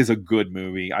this is a good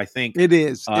movie. I think it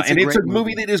is, it's a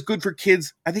movie that is good for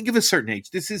kids. I think of a certain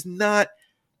age. This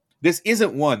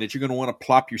isn't one that you're going to want to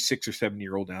plop your 6 or 7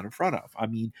 year old down in front of. I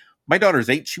mean, my daughter's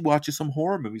 8. She watches some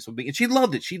horror movies, and she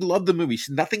loved it. She loved the movie.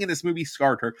 Nothing in this movie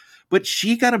scarred her, but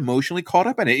she got emotionally caught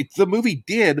up in it. The movie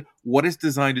did what it's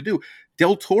designed to do.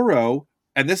 Del Toro,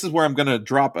 and this is where I'm going to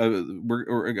drop. I'm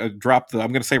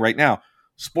going to say right now,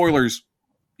 spoilers.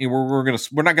 We're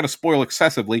not going to spoil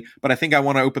excessively, but I think I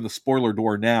want to open the spoiler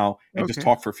door now and just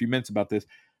talk for a few minutes about this.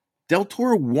 Del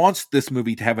Toro wants this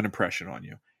movie to have an impression on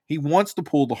you. He wants to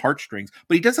pull the heartstrings,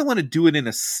 but he doesn't want to do it in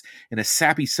a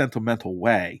sappy, sentimental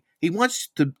way. He wants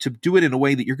to do it in a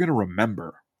way that you're going to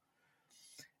remember.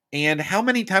 And how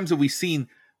many times have we seen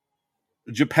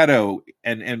Geppetto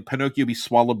and Pinocchio be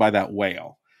swallowed by that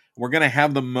whale? We're going to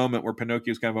have the moment where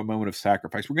Pinocchio's going to have a moment of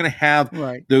sacrifice. We're going to have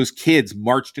those kids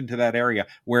marched into that area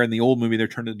where in the old movie they're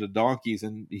turned into donkeys,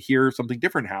 and here something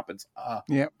different happens.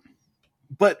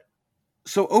 But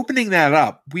so opening that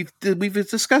up, we've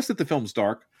discussed that the film's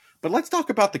dark. But let's talk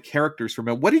about the characters for a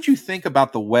minute. What did you think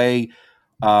about the way?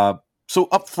 So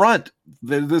up front,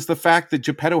 there's the fact that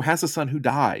Geppetto has a son who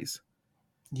dies.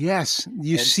 Yes,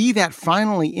 you see that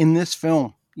finally in this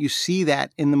film. You see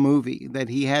that in the movie, that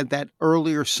he had that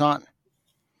earlier son.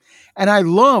 And I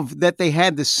love that they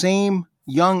had the same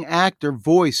young actor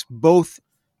voice both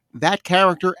that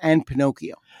character and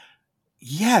Pinocchio.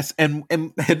 Yes, and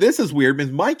this is weird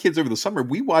because my kids over the summer,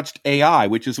 we watched AI,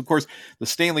 which is, of course, the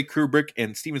Stanley Kubrick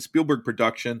and Steven Spielberg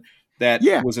production that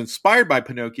was inspired by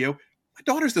Pinocchio. My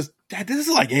daughter says, "Dad, this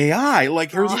is like AI."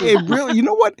 Like, it really, you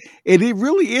know what? It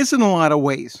really is in a lot of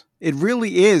ways. It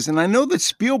really is. And I know that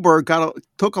Spielberg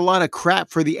took a lot of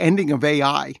crap for the ending of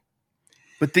AI.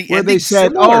 But where they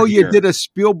said, you did a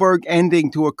Spielberg ending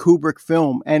to a Kubrick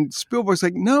film. And Spielberg's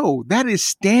like, no, that is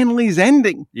Stanley's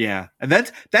ending. Yeah. And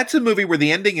that's a movie where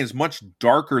the ending is much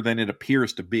darker than it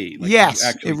appears to be. Like,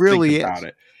 yes, it really is. About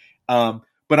it.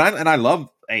 But I love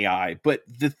AI. But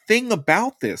the thing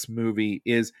about this movie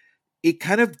is it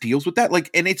kind of deals with that.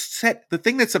 Like, and it's set, the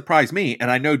thing that surprised me,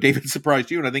 and I know David surprised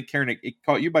you, and I think Karen, it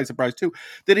caught you by surprise too,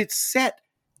 that it's set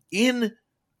in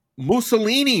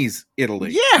Mussolini's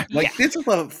Italy. Yeah. Like this is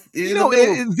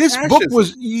this book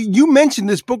was, you mentioned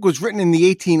this book was written in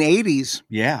the 1880s.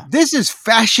 Yeah. This is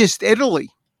fascist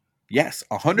Italy. Yes,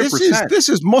 100%. This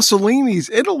is Mussolini's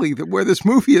Italy where this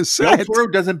movie is set. Del Toro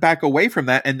doesn't back away from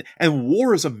that. And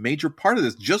war is a major part of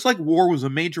this, just like war was a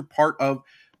major part of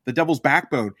The Devil's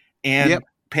Backbone. And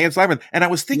Pan's Labyrinth. And I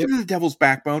was thinking of The Devil's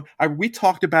Backbone. We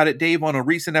talked about it, Dave, on a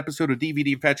recent episode of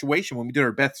DVD Infatuation when we did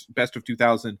our best of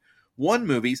 2001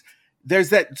 movies. There's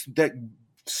that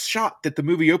shot that the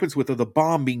movie opens with of the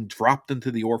bomb being dropped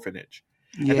into the orphanage.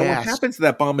 And then what happens to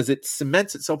that bomb is it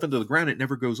cements itself into the ground. It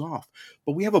never goes off.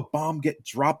 But we have a bomb get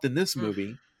dropped in this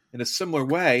movie in a similar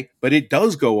way, but it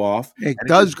does go off. It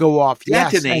does go off,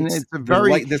 yes. Detonates. And it's a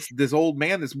very... this old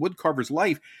man, this woodcarver's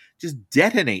life just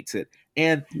detonates it.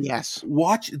 And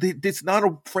it's not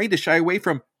afraid to shy away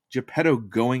from Geppetto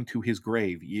going to his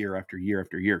grave year after year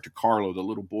after year, to Carlo, the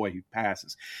little boy who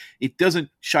passes. It doesn't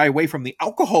shy away from the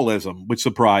alcoholism, which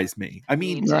surprised me. I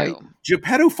mean,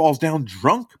 Geppetto falls down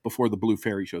drunk before the Blue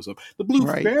Fairy shows up. The Blue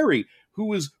Fairy,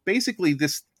 who is basically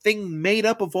this thing made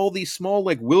up of all these small,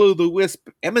 like will-o'-the-wisp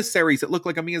emissaries that look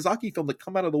like a Miyazaki film that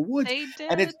come out of the woods. They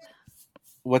did. And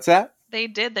what's that? They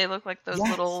did. They look like those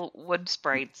little wood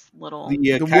sprites.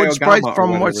 The wood sprites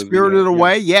from what Spirited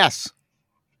Away? Yes.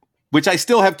 Which I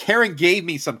still have. Karen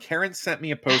sent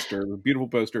me a poster, a beautiful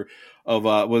poster of,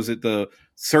 was it The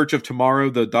Search of Tomorrow,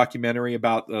 the documentary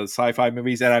about sci-fi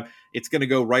movies? And it's going to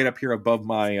go right up here above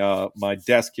my my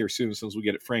desk here soon, as soon as we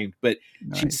get it framed. But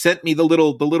she sent me the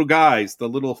little guys, the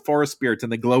little forest spirits,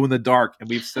 and they glow in the dark, and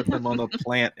we've set them on a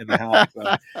plant in the house.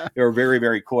 They're very,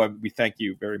 very cool. And we thank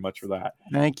you very much for that.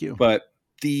 Thank you. But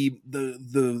the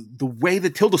way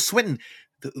that Tilda Swinton,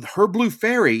 her Blue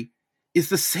Fairy, is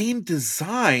the same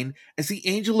design as the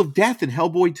Angel of Death in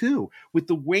Hellboy 2, with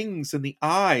the wings and the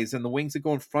eyes and the wings that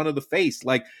go in front of the face,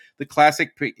 like the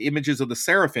classic images of the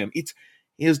Seraphim.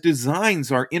 His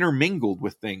designs are intermingled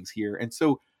with things here. And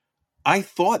so I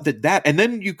thought that, and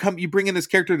then you bring in this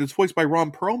character that's voiced by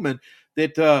Ron Perlman,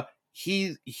 that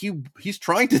he's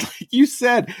trying to, like you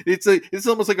said, it's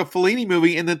almost like a Fellini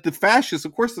movie, and that the fascists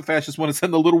want to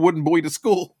send the little wooden boy to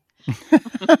school.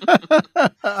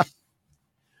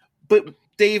 But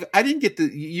Dave, I didn't get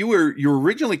you were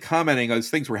originally commenting as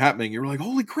things were happening. You were like,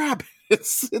 "Holy crap,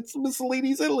 it's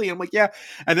Mussolini's Italy." I'm like, "Yeah,"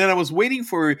 and then I was waiting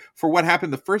for what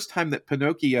happened the first time that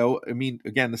Pinocchio. I mean,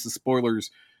 again, this is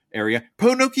spoilers area.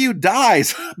 Pinocchio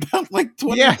dies about like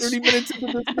 30 minutes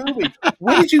into this movie.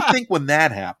 What did you think when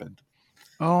that happened?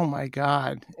 Oh my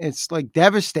God, it's like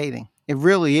devastating. It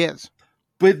really is.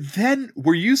 But then,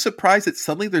 were you surprised that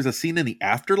suddenly there's a scene in the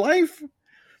afterlife?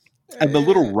 And the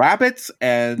little rabbits,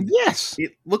 and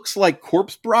it looks like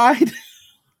Corpse Bride.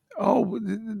 Oh,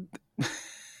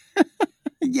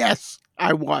 yes,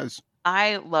 I was.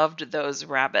 I loved those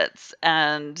rabbits,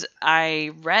 and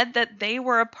I read that they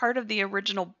were a part of the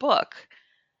original book,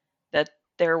 that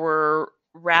there were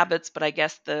rabbits, but I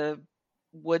guess the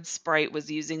wood sprite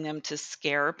was using them to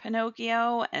scare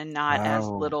Pinocchio and not as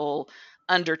little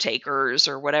undertakers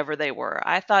or whatever they were.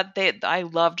 I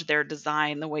loved their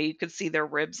design, the way you could see their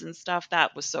ribs and stuff.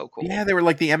 That was so cool. Yeah, they were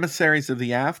like the emissaries of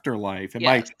the afterlife. And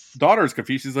my daughter's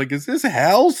confused. She's like, "Is this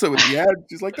hell?" So yeah,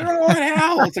 she's like, "They're not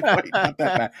hell." It's like, wait, not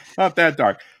that bad, not that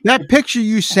dark. That picture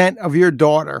you sent of your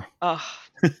daughter,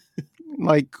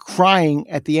 like crying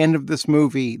at the end of this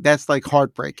movie, that's like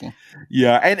heartbreaking.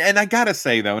 Yeah, and I gotta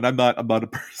say though, and I'm not a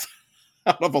person.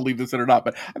 I don't know if I'll leave this in or not,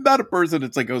 but I'm not a person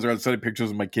that's like goes around sending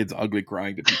pictures of my kids ugly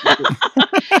crying to people.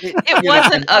 It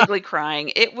wasn't ugly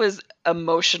crying; it was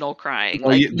emotional crying.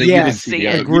 Well, you didn't see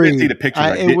it. You didn't see the picture.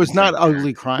 It was not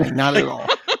ugly crying, not at all.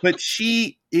 But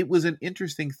it was an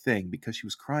interesting thing because she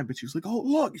was crying, but she was like, "Oh,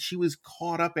 look!" She was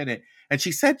caught up in it, and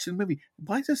she said to the movie,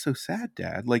 "Why is this so sad,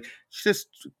 Dad?" Like she just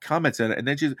comments on it, and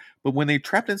then but when they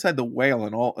trapped inside the whale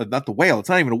and all, not the whale. It's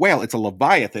not even a whale. It's a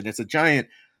leviathan. It's a giant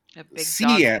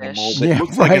sea animal that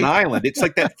looks like an island. It's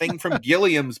like that thing from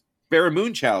Gilliam's Baron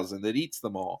Munchausen that eats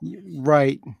them all.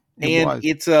 Right.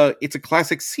 It's a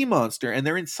classic sea monster, and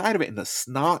they're inside of it in the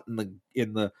snot and the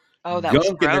gunk,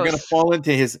 and they're going to fall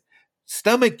into his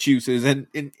stomach juices, and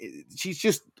she's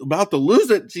just about to lose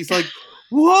it. She's like,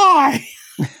 "Why?"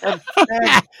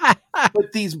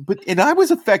 and I was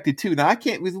affected too. Now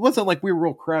it wasn't like we were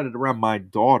real crowded around my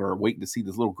daughter waiting to see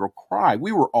this little girl cry.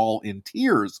 We were all in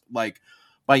tears, like,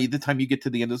 by the time you get to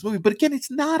the end of this movie. But again,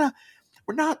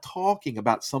 we're not talking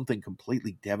about something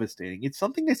completely devastating. It's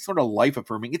something that's sort of life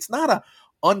affirming. It's not a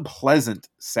unpleasant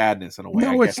sadness in a way.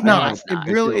 No, it's not.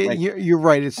 It really, you're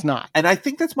right. It's not. And I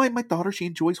think that's why my daughter, she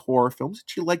enjoys horror films.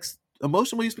 She likes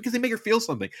emotional movies because they make her feel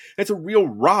something. It's a real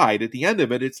ride. At the end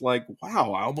of it, it's like,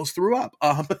 wow, I almost threw up.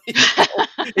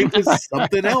 It was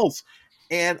something else.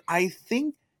 And I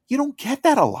think you don't get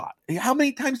that a lot. How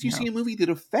many times do you see a movie that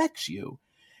affects you?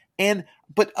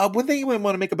 But one thing I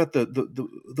want to make about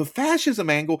the fascism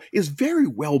angle is very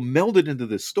well melded into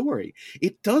this story.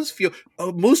 It does feel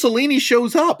Mussolini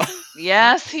shows up.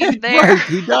 Yes, he's there. Right,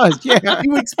 he does. Yeah,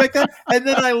 you expect that, and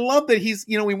then I love that he's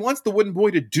he wants the wooden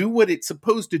boy to do what it's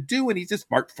supposed to do, and he's just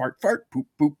fart, poop,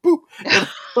 poop, poop.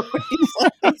 He's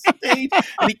on stage,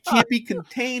 and he can't be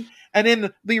contained. And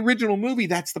in the original movie,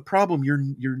 that's the problem.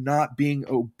 You're not being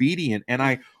obedient.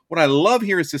 And what I love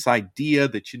here is this idea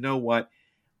that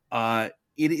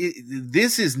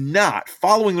this is not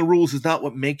following the rules is not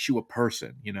what makes you a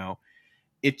person.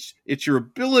 It's your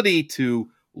ability to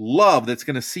love that's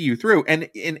going to see you through. And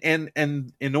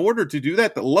in order to do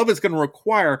that, the love is going to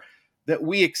require that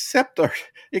we accept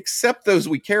those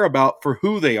we care about for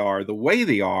who they are, the way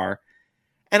they are.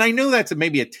 And I know that's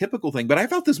maybe a typical thing, but I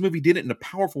felt this movie did it in a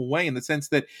powerful way in the sense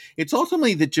that it's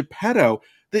ultimately that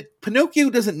that Pinocchio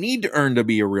doesn't need to earn to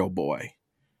be a real boy.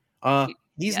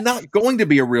 He's not going to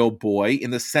be a real boy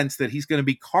in the sense that he's going to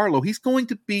be Carlo. He's going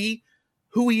to be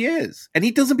who he is, and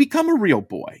he doesn't become a real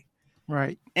boy.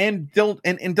 Right. And Del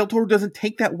Toro doesn't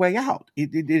take that way out.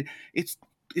 It's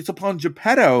upon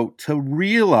Geppetto to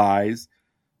realize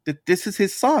that this is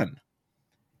his son.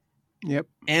 Yep.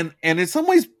 And in some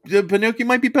ways, Pinocchio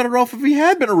might be better off if he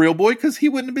had been a real boy because he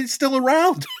wouldn't have been still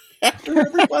around after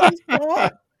everybody's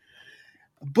gone.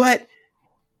 But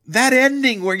that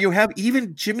ending where you have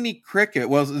even Jiminy Cricket,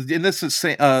 and this is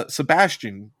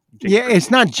Sebastian. Yeah, it's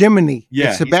not Jiminy. Yeah,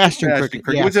 it's Sebastian Cricket.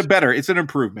 Yes. It's an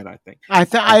improvement, I think.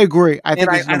 I agree. I think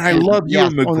I love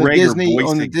Ewan McGregor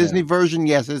on the Disney version.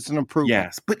 Yes, it's an improvement.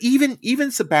 Yes, but even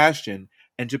Sebastian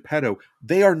and Geppetto,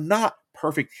 they are not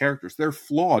perfect characters. They're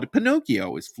flawed.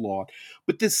 Pinocchio is flawed.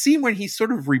 But this scene where he's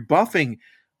sort of rebuffing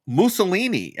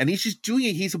Mussolini and he's just doing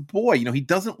it, he's a boy, he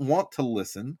doesn't want to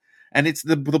listen. And it's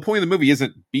the point of the movie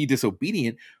isn't be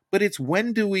disobedient, but it's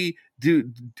when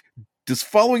does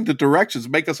following the directions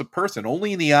make us a person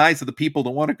only in the eyes of the people that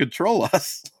want to control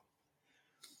us?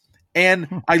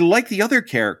 And I like the other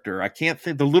character. I can't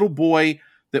think the little boy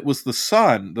that was the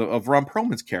son of Ron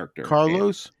Perlman's character.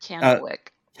 Carlos?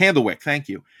 Candlewick, thank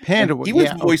you. Candlewick, he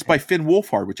was voiced by Finn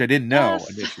Wolfhard, which I didn't know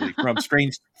initially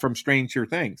from Stranger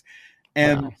Things.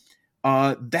 And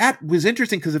that was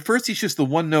interesting because at first he's just the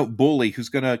one-note bully who's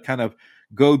going to kind of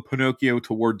goad Pinocchio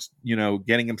towards,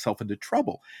 getting himself into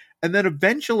trouble. And then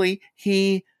eventually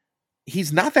he's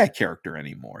not that character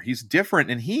anymore. He's different,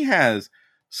 and he has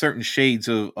certain shades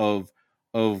of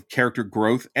character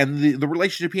growth. And the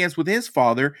relationship he has with his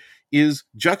father is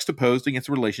juxtaposed against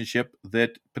the relationship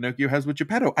that Pinocchio has with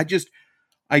Geppetto. I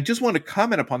just want to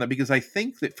comment upon that because I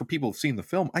think that for people who've seen the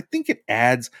film, I think it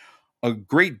adds a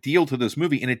great deal to this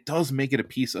movie, and it does make it a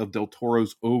piece of Del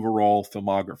Toro's overall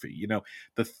filmography.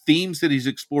 The themes that he's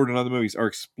explored in other movies are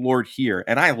explored here.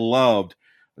 And I loved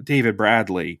David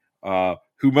Bradley,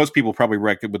 who most people probably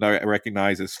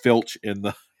recognize as Filch in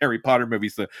the Harry Potter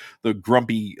movies, the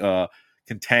grumpy,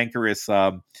 cantankerous,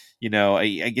 I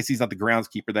guess he's not the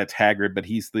groundskeeper, that's Hagrid, but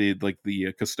he's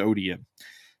the custodian.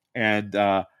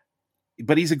 And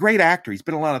but he's a great actor. He's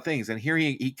been in a lot of things, and here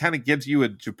he kind of gives you a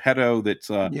Geppetto that's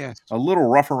a little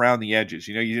rough around the edges.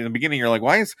 In the beginning, you're like,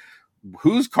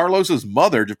 who's Carlos's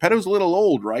mother? Geppetto's a little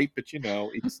old, right? But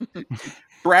it's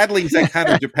Bradley's that kind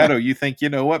of Geppetto. You think,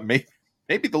 what?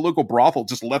 Maybe the local brothel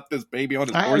just left this baby on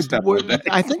his doorstep one day.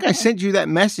 I think I sent you that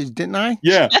message, didn't I?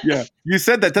 Yeah. You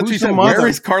said that. That's what you said. Where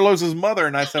is Carlos's mother?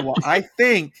 And I said, well, I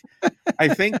think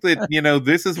that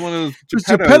this is one of those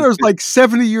Geppetto's like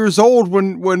 70 years old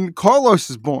when Carlos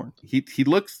is born. He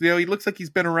looks he looks like he's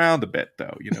been around a bit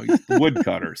though. He's the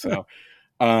woodcutter. So,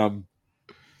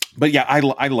 but yeah, I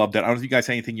loved it. I don't know if you guys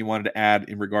had anything you wanted to add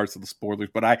in regards to the spoilers,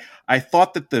 but I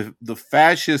thought that the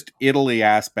fascist Italy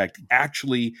aspect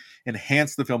actually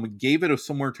enhanced the film and gave it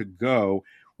somewhere to go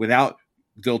without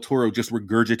Del Toro just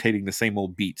regurgitating the same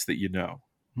old beats that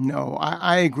No,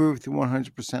 I agree with you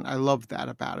 100%. I love that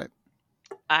about it.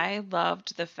 I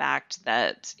loved the fact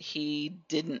that he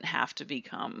didn't have to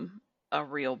become a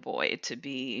real boy to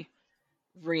be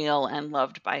real and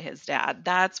loved by his dad.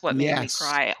 That's what made me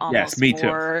cry almost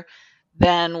more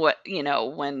than what,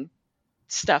 when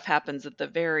stuff happens at the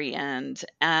very end.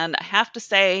 And I have to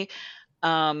say,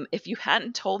 if you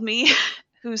hadn't told me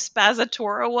who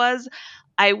Spazzatura was,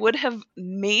 I would have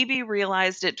maybe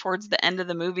realized it towards the end of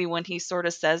the movie when he sort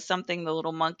of says something, the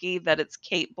little monkey, that it's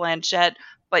Cate Blanchett,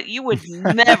 but you would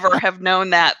never have known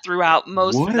that throughout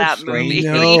most of that movie.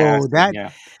 No,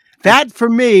 that for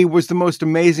me was the most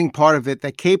amazing part of it,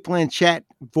 that Cate Blanchett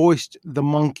voiced the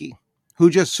monkey,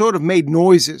 who just sort of made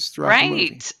noises throughout the movie.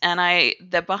 Right. And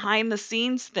the behind the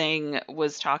scenes thing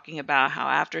was talking about how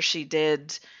after she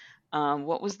did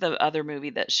What was the other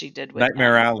movie that she did with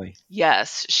Nightmare him? Alley.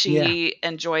 Yes, she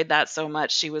enjoyed that so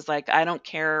much. She was like, I don't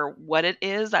care what it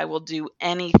is. I will do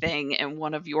anything in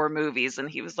one of your movies. And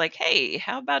he was like, hey,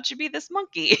 how about you be this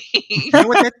monkey? You know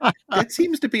what? That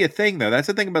seems to be a thing, though. That's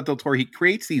the thing about Del Toro. He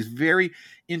creates these very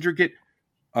intricate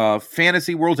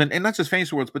fantasy worlds, and not just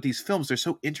fantasy worlds, but these films. They're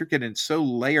so intricate and so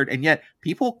layered, and yet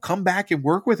people come back and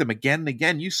work with him again and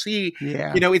again. You see,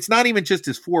 it's not even just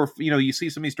his four. You see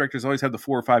some of these directors always have the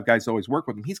 4 or 5 guys that always work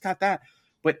with him. He's got that,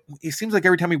 but it seems like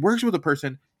every time he works with a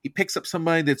person, he picks up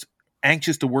somebody that's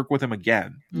anxious to work with him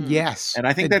again. Yes, and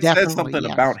I think that says something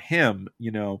about him.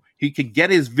 He can get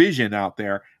his vision out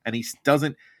there, and he's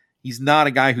not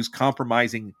a guy who's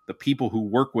compromising the people who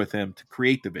work with him to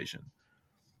create the vision.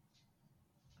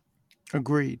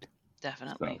 Agreed.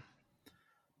 Definitely. So,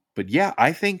 but yeah,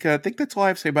 I think that's all I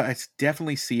have to say about it. I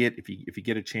definitely see it if you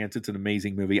get a chance. It's an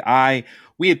amazing movie.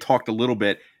 We had talked a little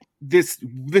bit. This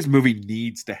movie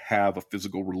needs to have a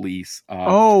physical release.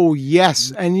 Oh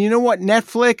yes, and you know what,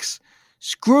 Netflix?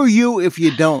 Screw you if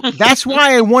you don't. That's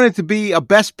why I want it to be a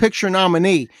Best Picture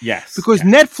nominee. Yes. Because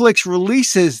Netflix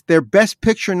releases their Best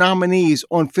Picture nominees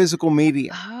on physical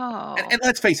media. Oh. And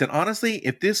let's face it, honestly,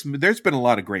 there's been a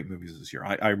lot of great movies this year.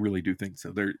 I really do think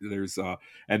so. There's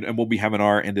and we'll be having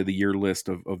our end of the year list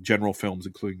of general films,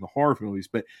 including the horror movies.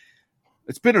 But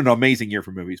it's been an amazing year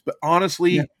for movies. But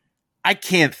honestly, I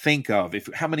can't think of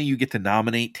how many you get to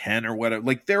nominate, 10 or whatever.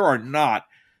 Like there are not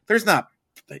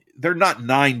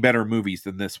 9 better movies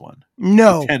than this one.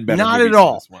 No, 10 better not movies at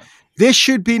all. than this one. This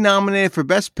should be nominated for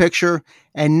Best Picture,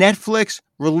 and Netflix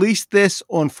released this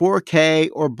on 4K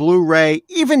or Blu-ray,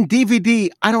 even DVD.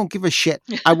 I don't give a shit.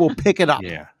 I will pick it up.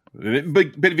 Yeah.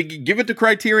 But if you give it to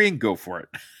Criterion, go for it.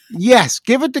 Yes,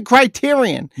 give it to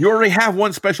Criterion. You already have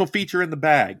one special feature in the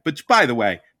bag. But by the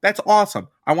way, that's awesome.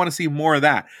 I want to see more of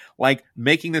that. Like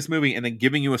making this movie and then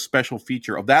giving you a special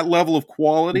feature of that level of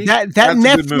quality. That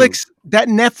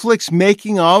Netflix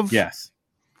making of. Yes.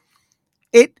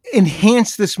 It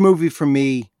enhanced this movie for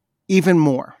me even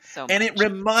more. And it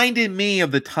reminded me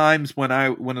of the times when I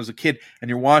was a kid and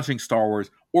you're watching Star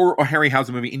Wars or a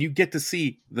Harryhausen movie and you get to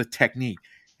see the technique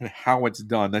and how it's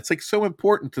done. That's like so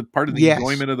important to part of the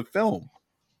enjoyment of the film.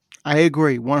 I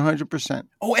agree 100%.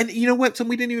 Oh, and you know what? Something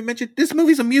we didn't even mention. This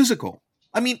movie's a musical.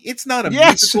 I mean, it's not a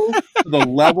musical to the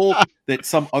level that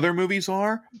some other movies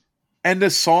are. And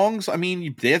the songs, I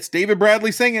mean, it's David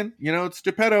Bradley singing. It's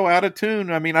Geppetto out of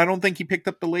tune. I mean, I don't think he picked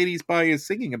up the ladies by his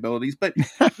singing abilities, but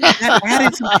that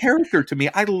added some character to me.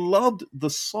 I loved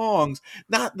the songs.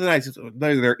 Not that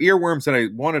they're earworms that I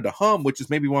wanted to hum, which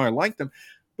is maybe why I liked them,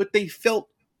 but they felt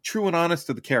true and honest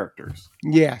to the characters.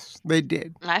 Yes, they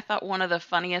did. I thought one of the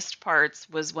funniest parts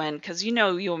was when, because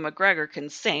Ewan McGregor can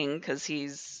sing because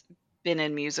he's been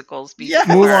in musicals before.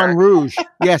 Yeah. Moulin Rouge.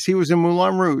 Yes, he was in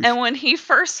Moulin Rouge. And when he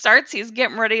first starts, he's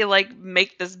getting ready to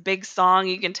make this big song.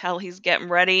 You can tell he's getting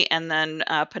ready, and then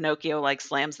Pinocchio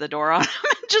slams the door on him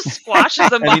and just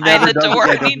squashes him behind the door.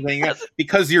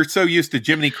 Because you're so used to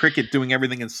Jiminy Cricket doing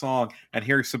everything in song, and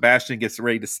here Sebastian gets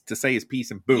ready to say his piece,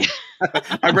 and boom!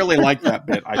 I really liked that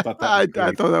bit. I thought that.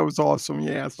 I thought that was awesome.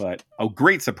 Yes, but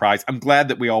great surprise! I'm glad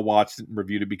that we all watched it and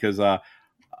reviewed it because,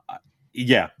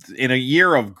 in a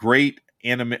year of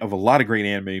a lot of great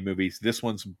anime movies, this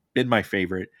one's been my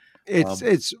favorite.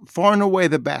 It's far and away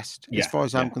the best as far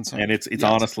as I'm concerned, and it's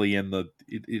honestly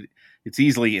it's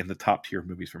easily in the top tier of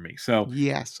movies for me. So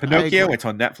yes, Pinocchio, it's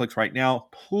on Netflix right now.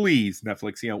 Please,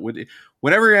 Netflix,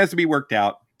 whatever it has to be worked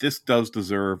out, this does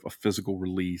deserve a physical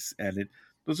release, and it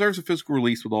deserves a physical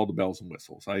release with all the bells and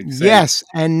whistles. Yes,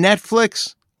 and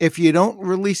Netflix, if you don't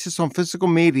release this on physical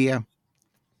media,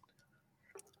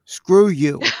 screw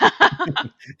you.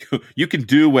 You can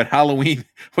do what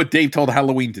Dave told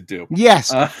Halloween to do.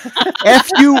 Yes. F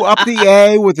you up the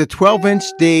A with a 12-inch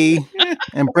D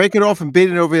and break it off and beat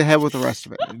it over the head with the rest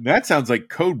of it. That sounds like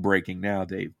code breaking now,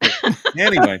 Dave. But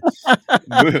anyway,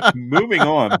 moving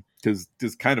on, because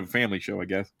this is kind of a family show, I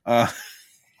guess. So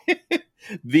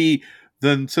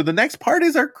the next part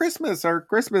is our Christmas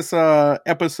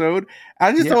episode.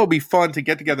 I just thought it would be fun to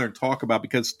get together and talk about,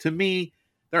 because to me,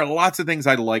 there are lots of things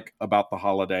I like about the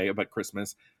holiday, about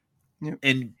Christmas. Yep.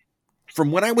 And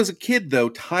from when I was a kid, though,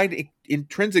 tied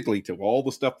intrinsically to all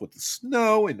the stuff with the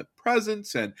snow and the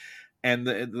presents and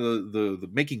the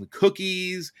making the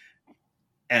cookies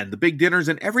and the big dinners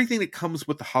and everything that comes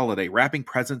with the holiday, wrapping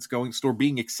presents, going to the store,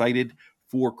 being excited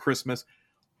for Christmas.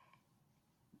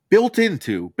 Baked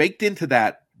into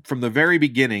that from the very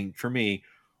beginning for me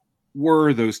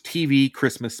were those TV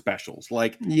Christmas specials.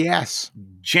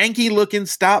 Janky looking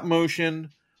stop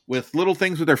motion with little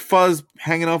things with their fuzz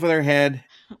hanging off of their head,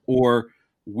 or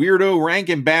weirdo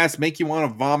Rankin Bass make you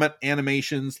want to vomit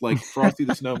animations like Frosty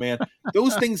the Snowman.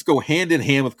 Those things go hand in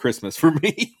hand with Christmas for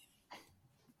me.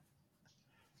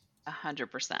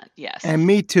 100%. Yes. And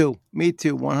me too.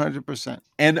 100%.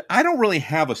 And I don't really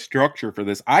have a structure for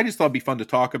this. I just thought it'd be fun to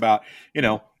talk about.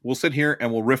 We'll sit here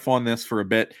and we'll riff on this for a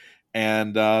bit.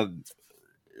 And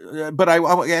but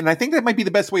I think that might be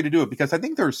the best way to do it, because I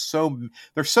think there's so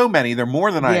many. There are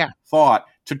more than I thought,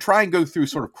 to try and go through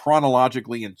sort of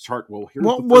chronologically and chart.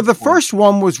 The first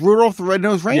one was Rudolph the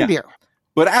Red-Nosed Reindeer. Yeah.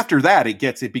 But after that,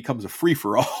 it becomes a free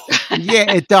for all.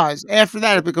 Yeah, it does. After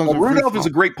that, it becomes. Rudolph is a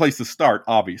great place to start,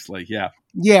 obviously. Yeah.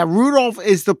 Yeah, Rudolph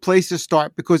is the place to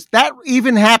start, because that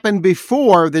even happened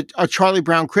before the Charlie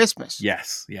Brown Christmas.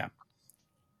 Yes. Yeah.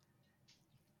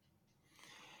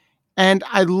 And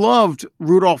I loved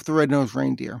Rudolph the Red-Nosed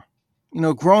Reindeer.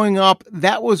 Growing up,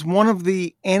 that was one of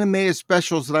the animated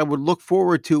specials that I would look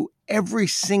forward to every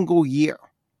single year.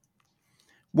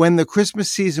 When the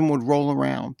Christmas season would roll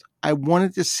around, I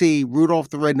wanted to see Rudolph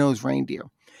the Red-Nosed Reindeer.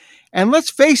 And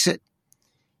let's face it,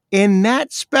 in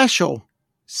that special,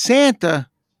 Santa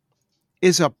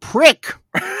is a prick.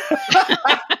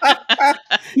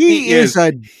 He is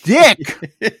a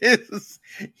dick.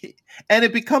 And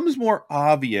it becomes more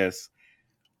obvious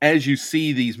as you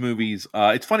see these movies.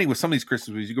 It's funny with some of these Christmas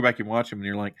movies, you go back and watch them and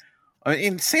you're like,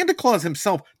 and Santa Claus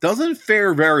himself doesn't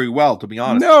fare very well, to be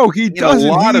honest. No, he doesn't.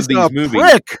 A lot he's of these movies,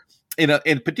 prick.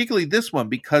 And particularly this one,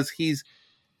 because he's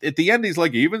at the end, he's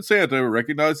like, even Santa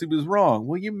recognized he was wrong.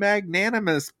 Well, you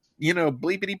magnanimous,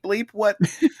 bleepity bleep. What?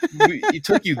 It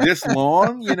took you this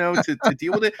long, to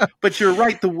deal with it. But you're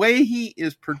right. The way he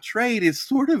is portrayed is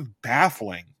sort of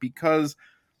baffling, because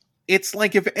it's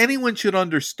like, if anyone should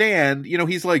understand,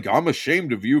 he's like, I'm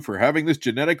ashamed of you for having this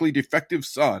genetically defective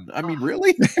son. I mean,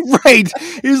 really? Right.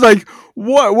 He's like,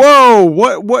 what? Whoa,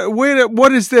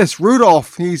 what is this?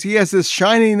 Rudolph, he has this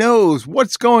shiny nose.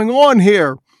 What's going on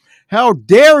here? How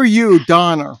dare you,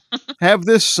 Donna, have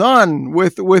this son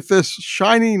with this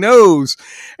shiny nose?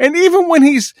 And even when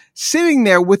he's sitting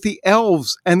there with the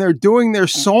elves and they're doing their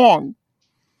song,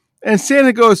 and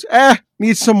Santa goes,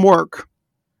 needs some work.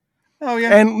 Oh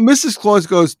yeah. And Mrs. Claus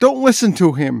goes, don't listen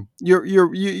to him.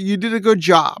 You did a good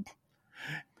job.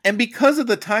 And because of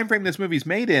the time frame this movie's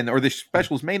made in, or this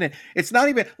special's made in, it's not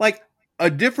even like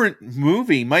a different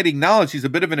movie might acknowledge he's a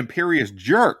bit of an imperious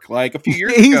jerk. Like a few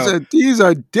years ago. He's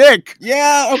a dick.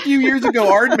 Yeah, a few years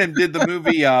ago, Aardman did the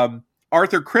movie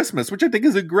Arthur Christmas, which I think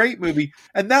is a great movie.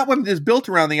 And that one is built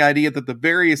around the idea that the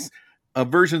various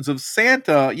versions of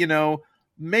Santa,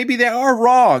 maybe they are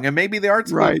wrong, and maybe they aren't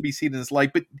supposed to be seen in this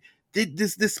light. But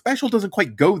this special doesn't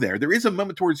quite go there. There is a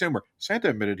moment towards the end where Santa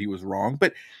admitted he was wrong,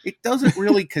 but it doesn't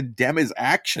really condemn his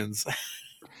actions.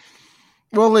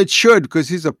 Well, it should, because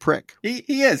he's a prick.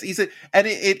 He is.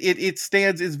 It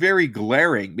stands is very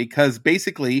glaring, because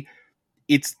basically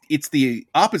it's the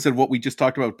opposite of what we just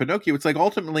talked about with Pinocchio. It's like,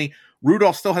 ultimately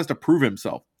Rudolph still has to prove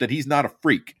himself that he's not a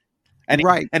freak, and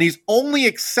and he's only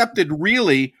accepted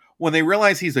really when they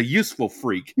realize he's a useful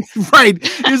freak. Right.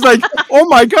 He's like, oh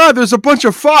my God, there's a bunch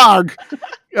of fog.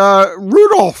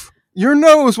 Rudolph, your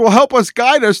nose will help us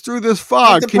guide us through this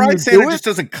fog. Can you Santa do it? just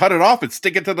doesn't cut it off and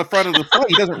stick it to the front of the foot.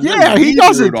 He doesn't. He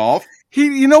doesn't. Rudolph.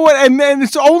 You know what? And then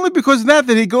it's only because of that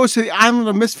he goes to the island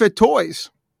of misfit toys.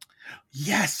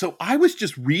 Yes. So I was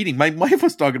just reading. My wife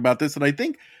was talking about this, and I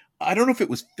don't know if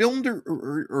it was filmed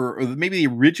or maybe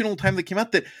the original time that came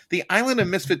out, that the island of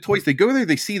misfit toys, they go there,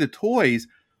 they see the toys,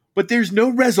 but there's no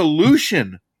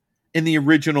resolution in the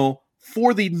original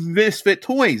for the misfit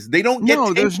toys. They don't get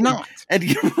taken. There's not.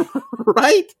 And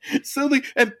right? So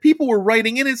and people were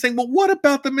writing in and saying, well, what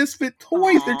about the misfit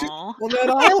toys? They're just on that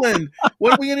island.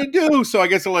 What are we going to do? So I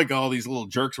guess they're like, these little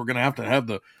jerks, we're going to have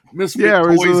the misfit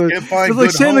toys. Can't find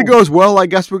like Santa goes, well, I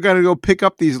guess we're going to go pick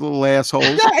up these little assholes.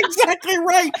 Yeah, exactly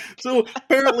right. So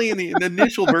apparently in the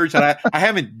initial version, I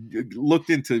haven't looked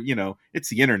into, it's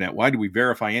the internet. Why do we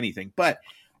verify anything? But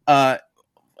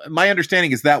my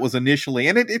understanding is that was initially,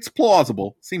 and it's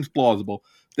plausible, seems plausible,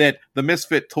 that the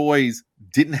misfit toys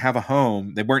didn't have a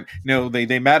home. They weren't,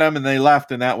 they met them and they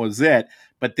left and that was it.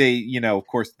 But they, of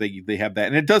course they have that.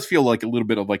 And it does feel like a little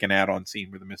bit of like an add-on scene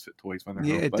with the misfit toys when they're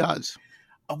home. It does.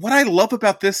 What I love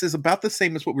about this is about the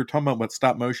same as what we were talking about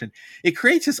stop motion. It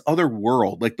creates this other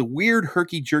world, like the weird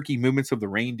herky-jerky movements of the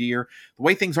reindeer, the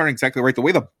way things aren't exactly right, the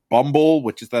way the Bumble,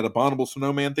 which is that abominable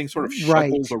snowman thing, sort of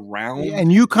shuffles around.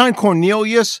 And Yukon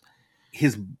Cornelius,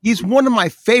 he's one of my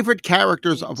favorite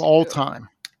characters of all time.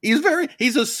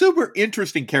 He's a super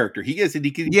interesting character. He is, and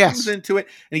he comes into it,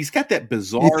 and he's got that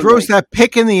bizarre. He throws that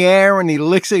pick in the air, and he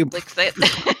licks it.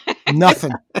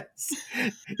 Nothing.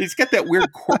 He's got that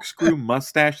weird corkscrew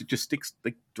mustache that just sticks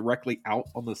like directly out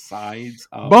on the sides.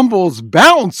 Bumbles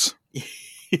bounce.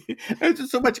 There's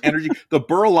just so much energy. The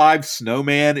Burl Ives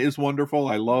Snowman is wonderful.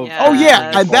 I love. Oh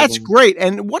yeah, and that's great.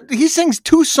 And what he sings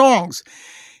 2 songs.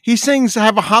 He sings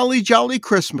 "Have a Holly Jolly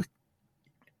Christmas,"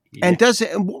 and does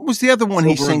it. And what was the other one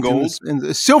he sings?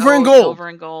 Silver and Gold. Silver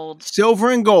and Gold.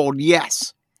 Silver and Gold.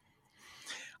 Yes.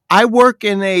 I work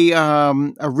in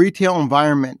a retail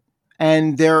environment,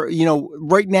 and there,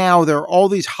 right now there are all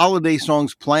these holiday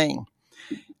songs playing.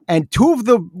 And 2 of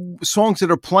the songs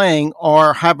that are playing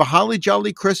are "Have a Holly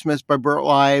Jolly Christmas" by Burl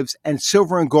Ives and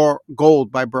 "Silver and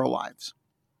Gold" by Burl Ives.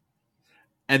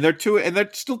 And they're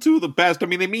still 2 of the best. I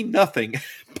mean, they mean nothing.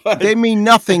 But they mean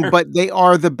nothing, but they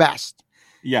are the best.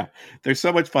 Yeah, they're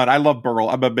so much fun. I love Burl.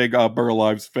 I'm a big Burl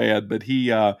Ives fan, but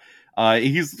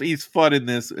he's fun in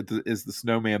this as the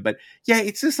Snowman. But yeah,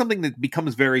 it's just something that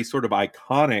becomes very sort of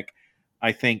iconic,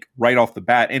 I think, right off the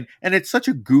bat. And it's such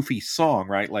a goofy song,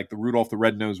 right? Like the Rudolph the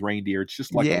Red-Nosed Reindeer. It's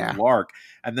just like a lark.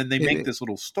 And then they make this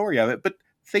little story of it. But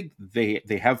they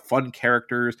have fun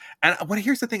characters. And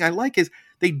here's the thing I like is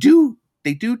they do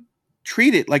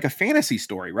treat it like a fantasy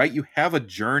story, right? You have a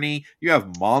journey, you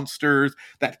have monsters,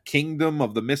 that kingdom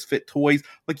of the misfit toys.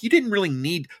 Like you didn't really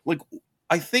need, like,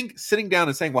 I think sitting down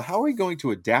and saying, well, how are we going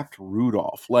to adapt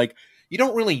Rudolph? Like, you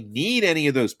don't really need any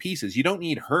of those pieces. You don't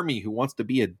need Hermie, who wants to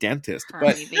be a dentist. Hermie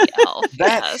but the elf,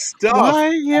 that stuff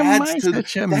adds to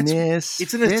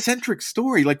it's an eccentric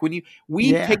story. Like when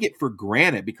we take it for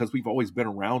granted because we've always been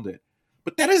around it.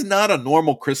 But that is not a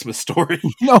normal Christmas story.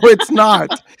 No, it's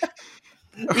not.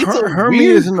 Hermie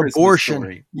is an Christmas abortion.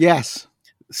 Story. Yes.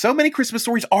 So many Christmas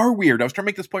stories are weird. I was trying to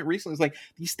make this point recently. It's like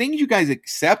these things you guys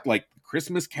accept, like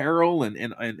Christmas Carol and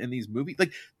these movies,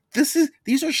 like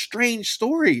these are strange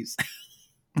stories.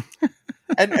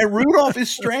 and Rudolph is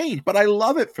strange, but I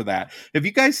love it for that. Have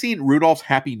you guys seen Rudolph's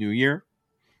Happy New Year?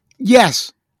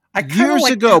 Yes. Years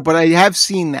like ago, but I have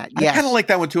seen that. Yes. I kind of like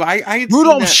that one too. I had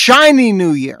Rudolph's Shiny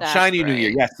New Year. Shiny New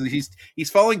Year. Yes, he's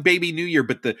following Baby New Year,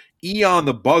 but the Eon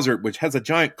the Buzzard, which has a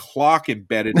giant clock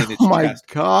embedded in its chest. Oh my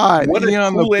God! What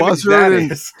Eon cool the Buzzard,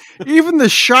 and even the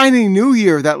Shiny New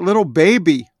Year, that little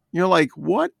baby. You're like,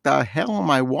 what the hell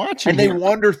am I watching? And they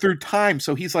wander through time,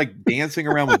 so he's like dancing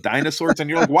around with dinosaurs, and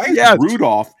you're like, why is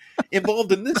Rudolph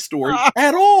involved in this story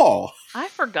at all? I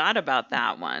forgot about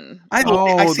that one. I grew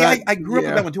up with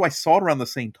that one too. I saw it around the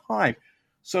same time,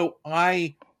 so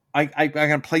I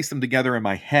can place them together in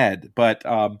my head. But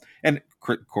and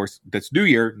of course that's New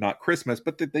Year, not Christmas,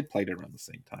 but they played it around the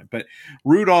same time. But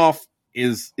Rudolph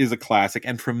is a classic,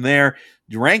 and from there,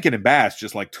 Rankin and Bass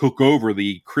just like took over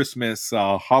the Christmas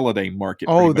holiday market.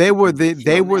 Oh, they were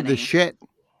the shit.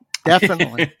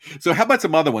 Definitely. So how about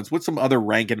some other ones? What's some other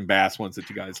Rankin and Bass ones that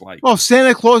you guys like? Well,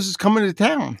 Santa Claus is coming to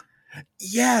town.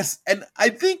 Yes, and I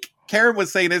think Karen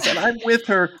was saying this, and I'm with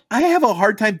her. I have a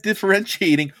hard time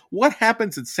differentiating what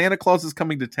happens in Santa Claus is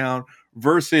coming to town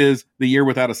versus The Year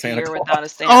Without a Santa Claus. Without a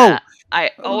Santa.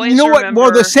 I always remember. What?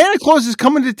 Well, the Santa Claus is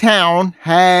coming to town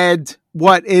had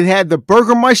what? It had the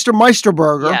Burgermeister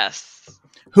Meisterburger. Yes.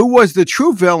 Who was the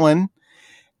true villain.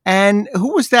 And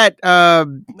who was that?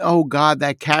 Oh God,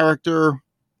 that character.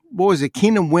 What was it?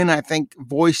 Keenan Wynn, I think,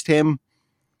 voiced him.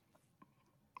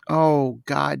 Oh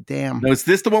God damn! Now, is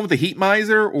this the one with the Heat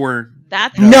Miser, or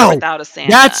that's Without a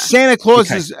Santa? That's Santa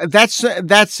Claus's. Okay. That's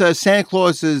Santa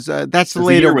Claus's. That's the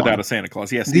later Year one. Without a Santa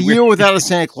Claus. Yes, The Year Without a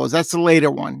Santa Claus. That's the later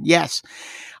one. Yes,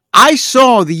 I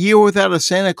saw The Year Without a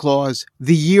Santa Claus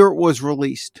the year it was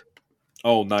released.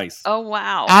 Oh, nice. Oh,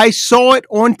 wow. I saw it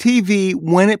on TV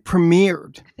when it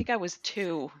premiered. I think I was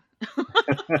 2.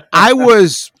 I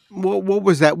was, what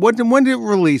was that? When did it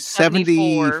release?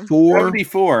 74.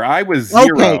 74. I was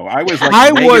 0. Okay. I was like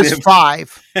I was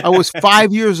 5. I was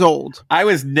 5 years old. I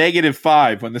was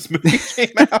 -5 when this movie came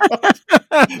out.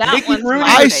 That one's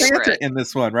my favorite. In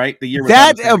this one, right? The Year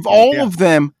Without a Santa Claus. All of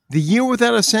them, The Year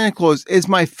Without a Santa Claus is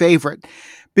my favorite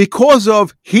because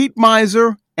of Heat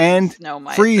Miser and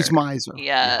Freeze Miser.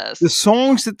 Yes. The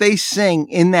songs that they sing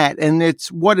in that, and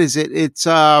it's, what is it? It's,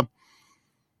 oh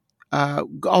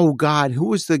God, who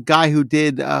was the guy who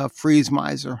did Freeze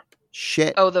Miser?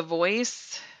 Shit. Oh, the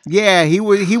voice? Yeah, he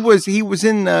was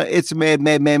in It's a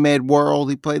Mad World.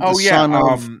 He played the son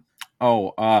of...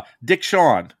 Dick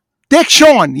Shawn. Dick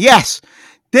Shawn, yes.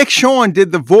 Dick Shawn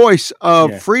did the voice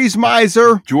of Freeze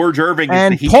Miser. George Irving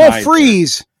and is the Heat Paul Miser.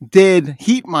 Freeze did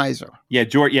Heat Miser. Yeah,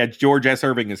 George S.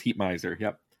 Irving is Heat Miser.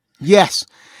 Yep. Yes.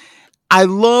 I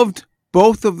loved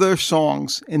both of their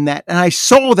songs in that, and I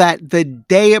saw that the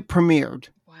day it premiered.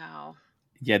 Wow.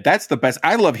 Yeah, that's the best.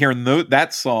 I love hearing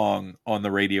that song on the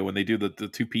radio when they do the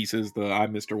two pieces, the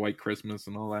I'm Mr. White Christmas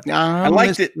and all that. I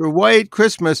liked Mr. White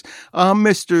Christmas. I'm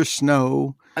Mr.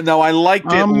 Snow. No, I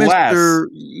liked it less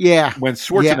Yeah. when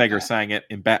Schwarzenegger sang it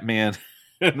in Batman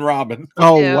and Robin.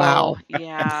 Oh, wow.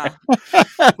 Yeah.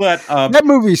 But that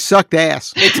movie sucked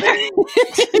ass.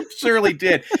 It surely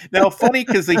did. Now, funny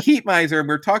because the Heat Miser, and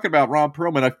we were talking about Ron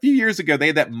Perlman a few years ago, they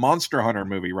had that Monster Hunter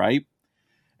movie, right?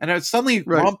 And suddenly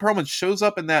Ron Perlman shows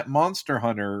up in that Monster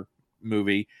Hunter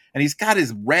movie, and he's got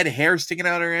his red hair sticking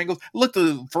out at angles. Looked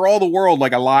for all the world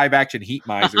like a live action Heat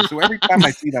Miser. So every time I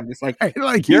see them, it's like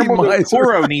Guillermo del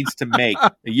Toro needs to make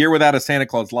A Year Without a Santa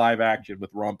Claus live action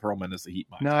with Ron Perlman as the Heat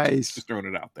Miser. Nice. Just throwing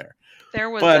it out there. There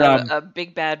was a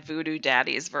Big Bad Voodoo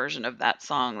Daddies version of that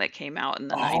song that came out in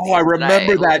the 90s. Oh, I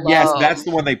remember that. Yes, that's the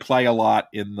one they play a lot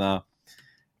in the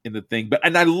thing.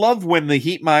 And I love when the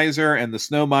Heat Miser and the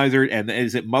Snow Miser, and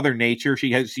is it Mother Nature?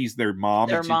 She's their mom.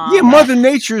 Yeah, Mother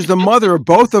Nature is the mother of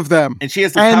both of them. And she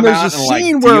has to come out there's a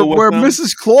scene where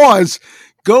Mrs. Claus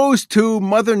goes to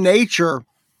Mother Nature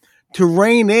to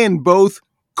rein in both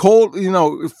cold,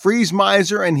 freeze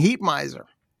miser and heat miser.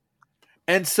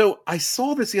 And so I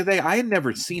saw this the other day. I had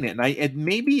never seen it, and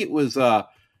maybe it was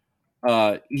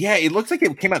it looks like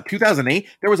it came out in 2008.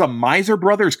 There was a Miser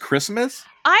Brothers Christmas.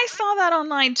 I saw that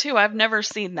online too. I've never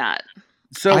seen that.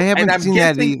 So I haven't seen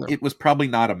that either. It was probably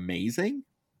not amazing.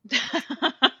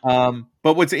 But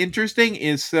what's interesting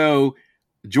is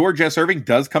George S. Irving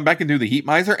does come back and do the Heat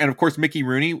Miser, and of course Mickey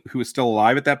Rooney, who is still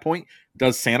alive at that point,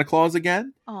 does Santa Claus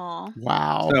again. Aww.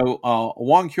 Wow. So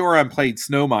Wong Kyo-ran played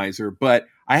Snow Miser, but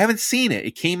I haven't seen it.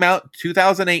 It came out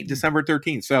 2008, December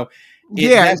 13th. So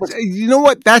you know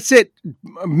what? That's it.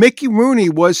 Mickey Rooney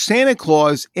was Santa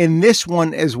Claus in this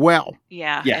one as well.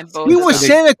 Yeah. Yes. He was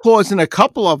Santa Claus in a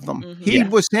couple of them. Mm-hmm. He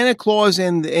was Santa Claus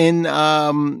in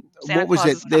what was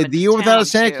it? The Year Without a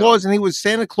Santa Claus, and he was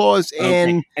Santa Claus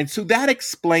in. And so that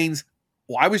explains.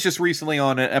 Well, I was just recently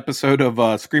on an episode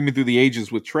of Screaming Through the Ages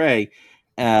with Trey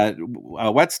at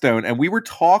Whetstone, and we were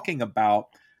talking about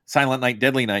Silent Night,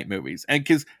 Deadly Night movies, and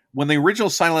because when the original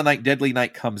Silent Night, Deadly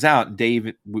Night comes out, and Dave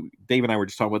and I were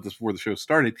just talking about this before the show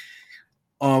started.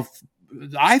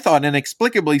 I thought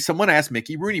inexplicably someone asked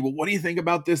Mickey Rooney, "Well, what do you think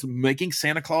about this making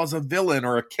Santa Claus a villain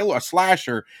or a killer, a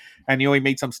slasher?" And he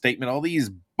made some statement, "All these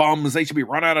bums, they should be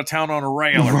run out of town on a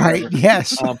rail." Right?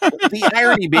 Yes. The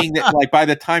irony being that, like, by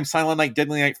the time Silent Night,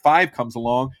 Deadly Night 5 comes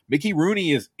along, Mickey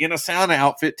Rooney is in a Santa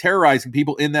outfit terrorizing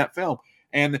people in that film.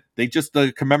 And they just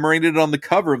commemorated it on the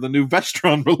cover of the new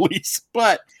Vestron release.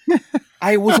 But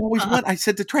I was always I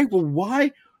said to Trey, well,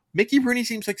 why? Mickey Rooney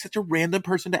seems like such a random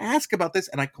person to ask about this.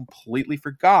 And I completely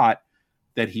forgot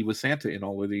that he was Santa in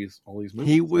all these movies.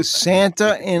 He was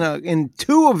Santa in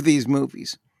two of these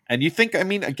movies. And you think, I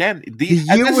mean, again, this is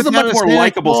a much more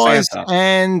likable Santa.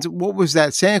 And what was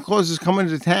that? Santa Claus is coming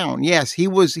to town. Yes, he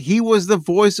was the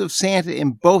voice of Santa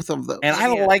in both of those. And I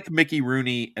like Mickey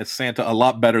Rooney as Santa a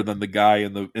lot better than the guy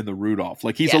in the Rudolph.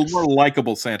 Like, he's a more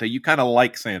likable Santa. You kind of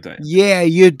like Santa. Yeah,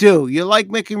 you do. You like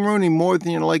Mickey Rooney more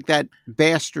than you like that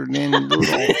bastard in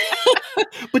Rudolph.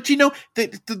 But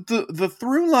the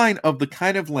through line of the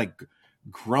kind of like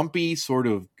grumpy sort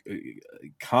of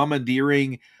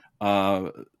commandeering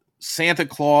Santa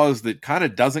Claus that kind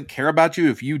of doesn't care about you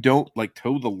if you don't like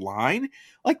toe the line,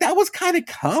 like that was kind of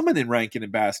common in Rankin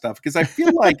and Bass stuff, because I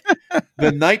feel like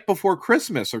The Night Before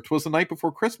Christmas, or 'Twas the Night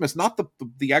Before Christmas, not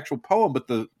the actual poem, but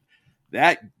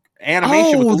that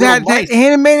animation with the that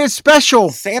animated special.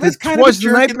 Santa's kind was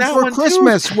The Night Before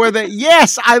Christmas, where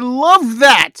I love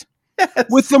that. Yes.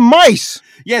 With the mice.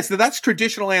 Yes, that's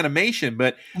traditional animation,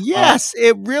 but yes,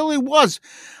 it really was.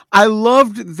 I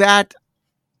loved that.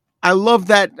 I love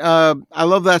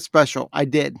that special. I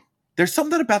did. There's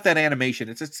something about that animation.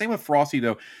 It's the same with Frosty,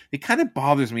 though. It kind of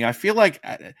bothers me. I feel like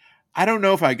I don't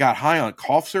know if I got high on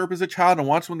cough syrup as a child and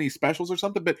watched one of these specials or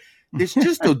something, but there's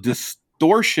just a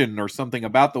distortion or something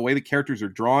about the way the characters are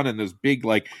drawn, and those big,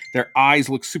 like, their eyes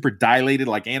look super dilated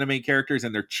like anime characters,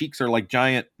 and their cheeks are like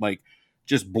giant, like,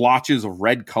 just blotches of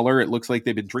red color. It looks like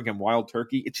they've been drinking wild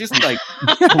turkey. It's just like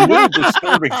a little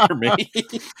disturbing for me.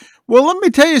 Well, let me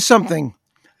tell you something.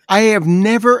 I have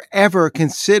never, ever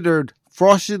considered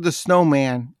Frosty the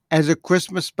Snowman as a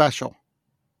Christmas special.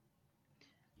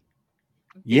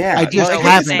 Yeah, I just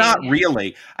haven't. It's not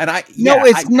really. And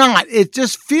it's not. It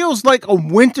just feels like a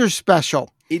winter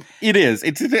special. It is.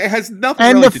 It has nothing.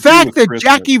 And really the to fact do with that Christmas.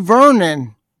 Jackie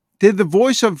Vernon did the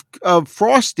voice of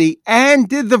Frosty and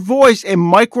did the voice in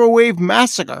Microwave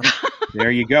Massacre. There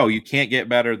you go. You can't get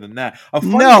better than that. A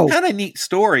funny, kind of neat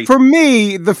story. For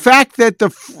me, the fact that the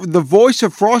voice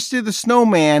of Frosty the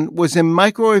Snowman was in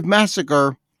Microwave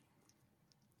Massacre,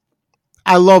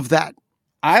 I love that.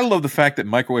 I love the fact that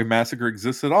Microwave Massacre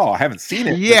exists at all. I haven't seen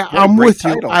it. Yeah, I'm with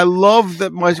you. I love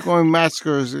that Microwave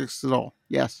Massacre exists at all.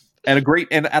 Yes. And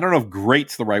I don't know if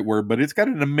great's the right word, but it's got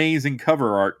an amazing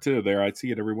cover art too there. I see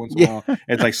it every once in a while.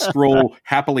 It's like scroll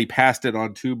happily past it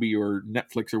on Tubi or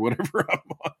Netflix or whatever I'm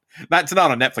on. It's not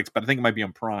on Netflix, but I think it might be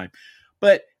on Prime.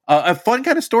 But a fun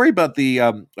kind of story about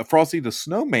the Frosty the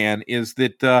Snowman is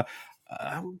that it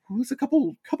was a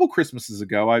couple Christmases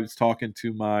ago. I was talking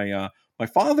to my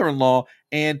father-in-law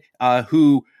and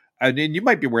you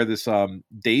might be aware of this,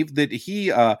 Dave, that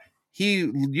he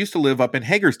used to live up in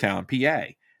Hagerstown, PA.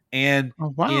 And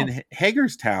in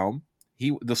Hagerstown,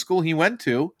 the school he went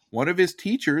to, one of his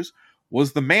teachers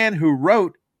was the man who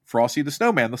wrote Frosty the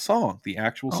Snowman, the song, the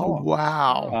actual song. Oh,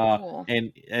 wow.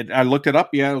 And I looked it up.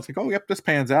 Yeah, I was like, oh, yep, this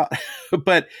pans out.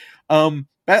 But I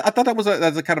thought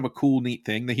that's a kind of a cool, neat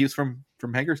thing that he's from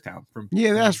Hagerstown.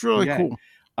 That's really cool.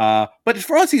 But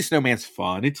Frosty the Snowman's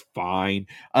fun. It's fine.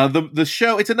 The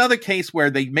show, it's another case where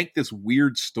they make this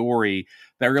weird story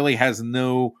that really has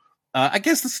no... I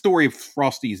guess the story of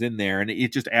Frosty's in there, and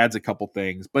it just adds a couple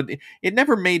things, but it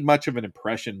never made much of an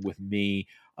impression with me.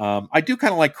 I do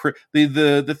kind of like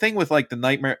the thing with like the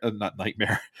nightmare, not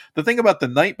nightmare. The thing about The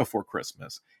Night Before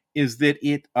Christmas is that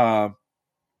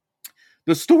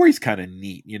the story's kind of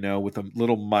neat, with the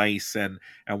little mice and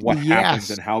what happens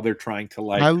and how they're trying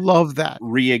to I love that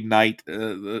reignite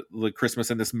the Christmas,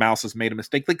 and this mouse has made a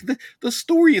mistake. Like the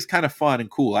story is kind of fun and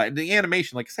cool. The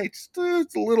animation, like I say,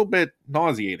 it's a little bit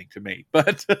nauseating to me,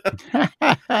 but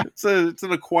it's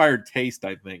an acquired taste,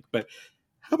 I think. But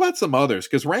how about some others?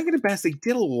 Because Rankin and Bass, they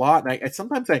did a lot, and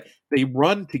sometimes they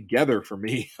run together for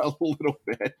me a little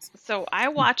bit. So I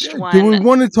watched one. Do we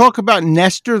want to talk about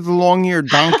Nestor, the long-eared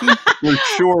donkey? We're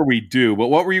sure we do. But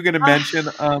what were you going to mention,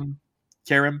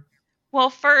 Karen? Well,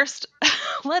 first,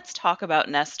 let's talk about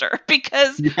Nestor,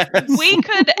 because we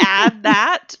could add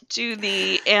that to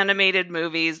the animated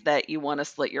movies that you want to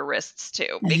slit your wrists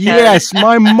to. Yes,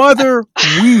 my mother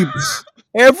weeps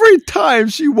every time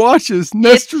she watches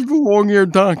Nestor the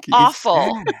Long-Eared Donkey.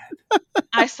 Awful.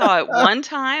 I saw it one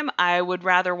time. I would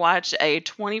rather watch a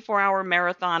 24-hour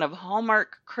marathon of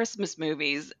Hallmark Christmas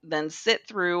movies than sit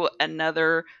through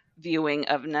another viewing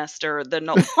of Nestor the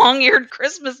Long-Eared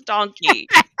Christmas Donkey.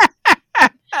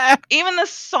 Even the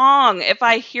song, if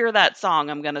I hear that song,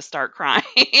 I'm going to start crying.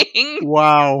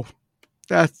 Wow.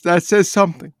 That says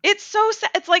something. It's so sad.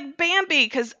 It's like Bambi,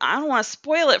 because I don't want to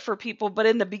spoil it for people, but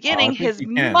in the beginning, his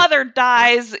mother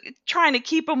dies trying to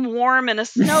keep him warm in a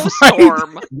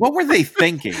snowstorm. Right. What were they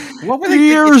thinking?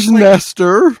 Here's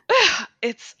Nestor.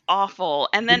 It's awful.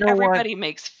 And then everybody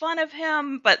makes fun of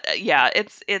him. But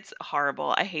it's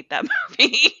horrible. I hate that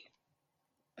movie.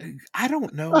 I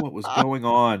don't know what was going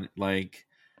on,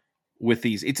 with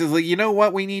these. It's just like, you know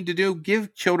what we need to do?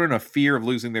 Give children a fear of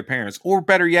losing their parents. Or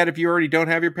better yet, if you already don't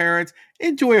have your parents,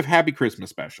 enjoy a Happy Christmas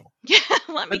special. Yeah,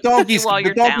 let me the donkey's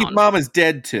mom is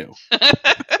dead too.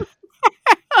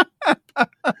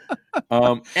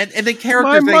 And the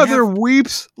characters. My mother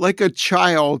weeps like a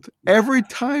child every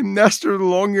time Nestor the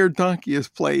Long-Eared Donkey is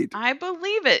played. I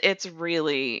believe it. It's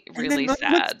really, really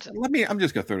sad. I'm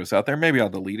just gonna throw this out there. Maybe I'll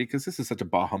delete it because this is such a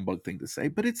bah humbug thing to say.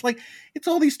 But it's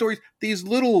all these stories, these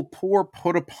little poor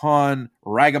put upon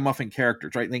ragamuffin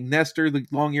characters, right? Like Nestor the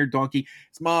Long-Eared Donkey,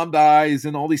 his mom dies,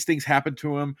 and all these things happen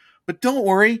to him. But don't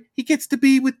worry, he gets to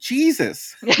be with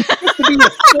Jesus. He gets to be a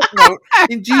footnote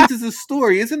in Jesus'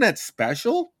 story. Isn't that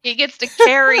special? He gets to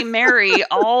carry Mary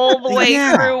all the way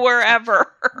through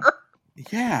wherever.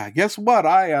 Yeah, guess what?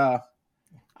 I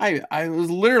was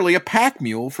literally a pack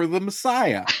mule for the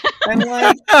Messiah. And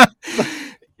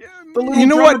you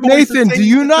know what, Nathan? Do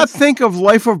you not think of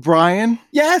Life of Brian?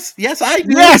 Yes, I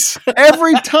do. Yes,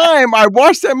 every time I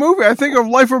watch that movie, I think of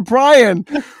Life of Brian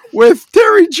with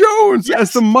Terry Jones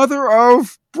as the mother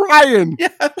of Brian.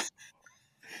 Yes.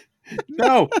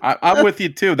 No, I'm with you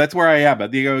too. That's where I am.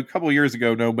 A couple of years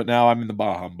ago, no, but now I'm in the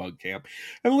bah humbug camp.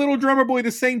 And Little Drummer Boy,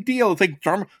 the same deal. It's like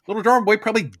Little Drummer Boy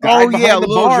probably died behind the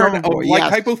barn of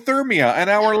hypothermia an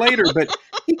hour later, but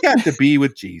he got to be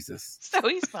with Jesus. So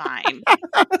he's fine.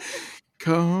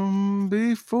 Come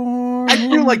before. I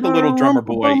do like the Little Drummer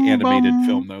Boy animated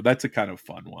film, though. That's a kind of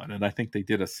fun one, and I think they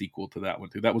did a sequel to that one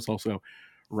too. That was also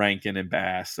Rankin and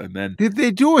Bass, and then did they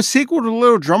do a sequel to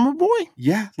Little Drummer Boy?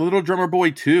 Yeah, Little Drummer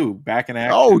Boy 2, Back in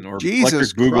Action. Oh,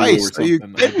 Jesus Christ! Are you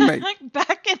kidding me?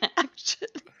 Back in Action.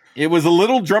 It was a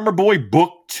Little Drummer Boy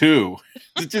Book 2.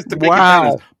 Just to make it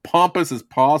as pompous as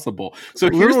possible. So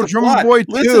here's the Drummer plot. Boy 2.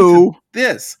 Listen to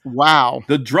this. Wow.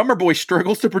 The drummer boy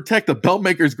struggles to protect the bell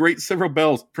maker's great several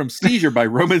bells from seizure by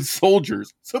Roman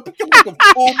soldiers. So it becomes like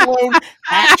a full-blown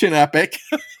action epic.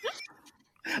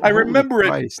 I remember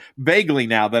Christ. it vaguely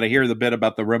now that I hear the bit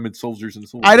about the Roman soldiers and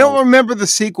so on. I don't remember the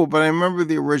sequel, but I remember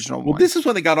the original Well, one. this is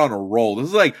when they got on a roll. This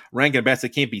is like Rankin Bass that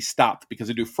can't be stopped because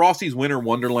they do Frosty's Winter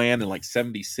Wonderland in like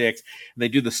 76. And they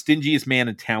do The Stingiest Man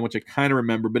in Town, which I kind of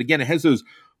remember. But again, it has those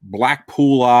black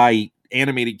pool eye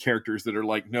animated characters that are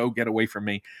like, no, get away from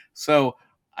me. So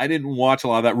I didn't watch a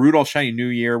lot of that. Rudolph Shiny New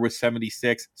Year was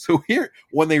 76. So here,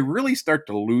 when they really start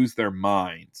to lose their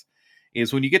minds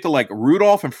is when you get to like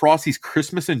Rudolph and Frosty's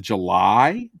Christmas in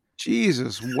July.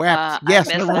 Jesus wept. Yes,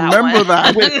 I remember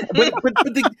that. But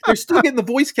they're still getting the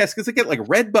voice cast because they get like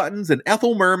Red Buttons and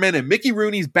Ethel Merman and Mickey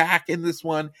Rooney's back in this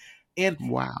one. And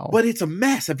wow, but it's a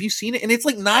mess. Have you seen it? And it's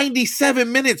like 97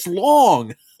 minutes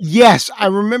long. Yes, I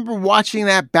remember watching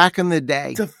that back in the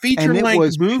day. It's a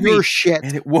feature-length movie, pure shit,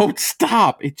 and it won't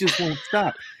stop. It just won't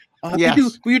stop.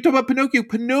 Yes. We were talking about Pinocchio.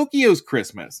 Pinocchio's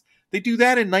Christmas. They do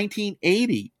that in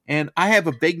 1980, and I have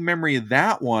a vague memory of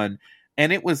that one.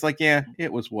 And it was like, yeah,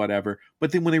 it was whatever.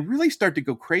 But then when they really start to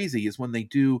go crazy is when they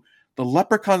do the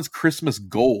Leprechaun's Christmas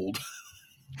Gold.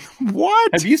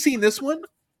 What? Have you seen this one?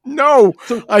 No,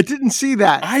 so I didn't see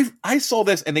that. I saw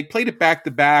this, and they played it back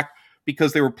to back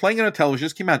because they were playing it on television. It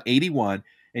just came out in 81,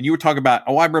 and you were talking about,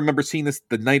 I remember seeing this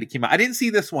the night it came out. I didn't see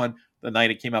this one the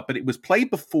night it came out, but it was played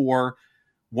before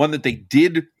one that they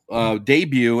did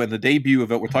debut, and the debut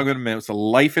of it, we're talking about in a minute, it's The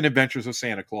Life and Adventures of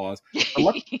Santa Claus.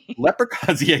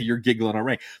 Leprechauns, yeah, you're giggling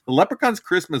already. The Leprechaun's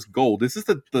Christmas Gold. This is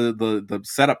the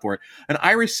setup for it. An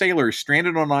Irish sailor is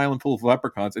stranded on an island full of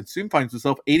leprechauns and soon finds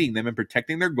himself aiding them and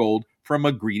protecting their gold from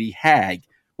a greedy hag.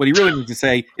 What he really means to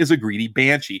say is a greedy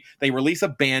banshee. They release a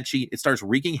banshee. It starts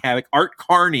wreaking havoc. Art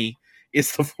Carney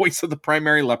is the voice of the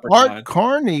primary leprechaun. Art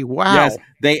Carney, wow.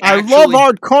 Yes, I love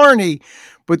Art Carney,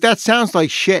 but that sounds like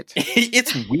shit.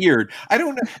 It's weird. I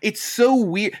don't know. It's so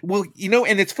weird. Well,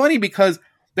 and it's funny because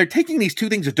they're taking these two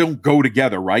things that don't go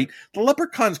together, right? The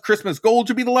Leprechaun's Christmas Gold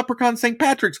should be the Leprechaun St.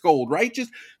 Patrick's Gold, right?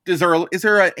 Just is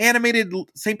there an animated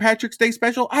St. Patrick's Day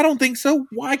special? I don't think so.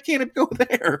 Why can't it go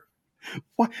there?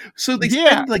 Why? So they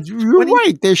spend like 20... You're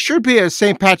right. There should be a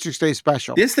St. Patrick's Day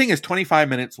special. This thing is 25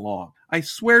 minutes long. I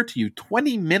swear to you,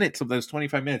 20 minutes of those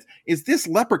 25 minutes is this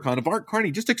leprechaun of Art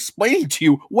Carney just explaining to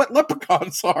you what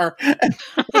leprechauns are and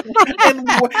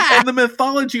the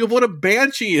mythology of what a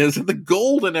banshee is and the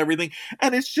gold and everything.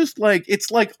 And it's just like,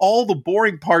 all the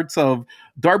boring parts of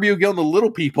Darby O'Gill and the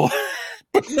Little People,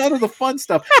 but none of the fun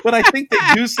stuff. But I think they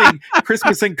do sing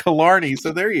Christmas in Killarney.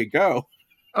 So there you go.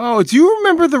 Oh, do you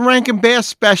remember the Rankin Bass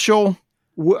special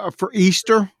for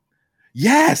Easter?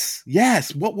 Yes.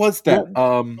 What was that?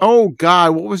 Oh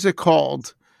God, what was it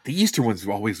called? The Easter ones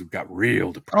always got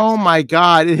real depressing. Oh my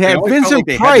God, it had Vincent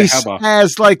Price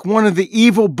as like one of the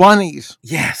evil bunnies.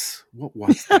 Yes. What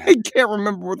was that? I can't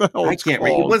remember what the hell it's called.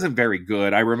 It wasn't very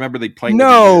good. I remember they played.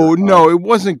 No, it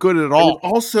wasn't good at all.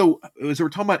 Also, as we're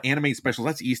talking about animated specials,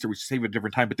 that's Easter, which is saved at a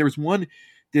different time. But there was one,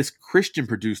 this Christian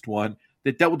produced one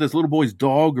that dealt with this little boy's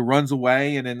dog who runs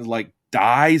away and then like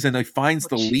dies, and he finds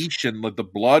the leash and the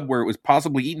blood where it was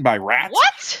possibly eaten by rats.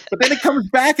 What? But then it comes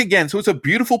back again, so it's a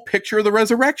beautiful picture of the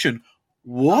resurrection.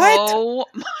 What? Oh,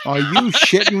 are you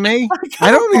shitting me?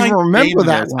 I don't even remember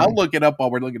that one. I'll look it up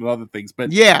while we're looking at other things.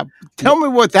 But yeah, tell me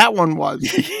what that one was.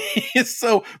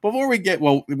 So before we get,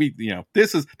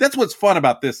 that's what's fun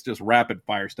about this, just rapid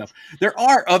fire stuff. There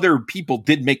are other people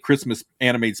did make Christmas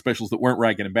animated specials that weren't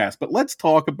Rankin and Bass, but let's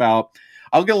talk about.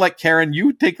 I'm going to let Karen,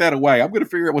 you take that away. I'm going to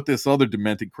figure out what this other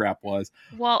demented crap was.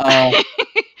 Well,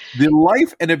 The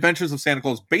Life and Adventures of Santa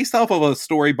Claus, based off of a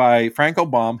story by Frank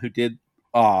Baum, who did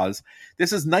Oz.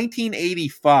 This is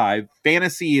 1985.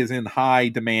 Fantasy is in high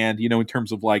demand, in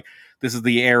terms of like, this is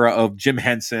the era of Jim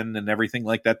Henson and everything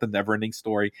like that, the never-ending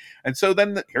story. And so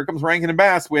then here comes Rankin and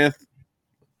Bass with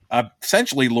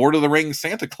essentially Lord of the Rings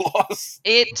Santa Claus.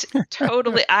 It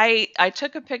totally. I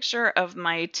took a picture of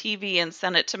my TV and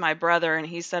sent it to my brother, and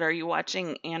he said, "Are you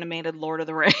watching animated Lord of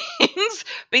the Rings?"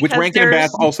 Which Rankin and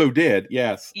Bass also did.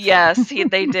 Yes. Yes,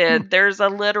 they did. There's a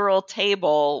literal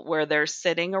table where they're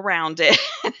sitting around it,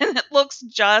 and it looks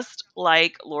just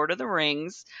like Lord of the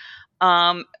Rings.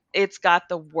 It's got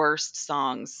the worst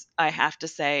songs, I have to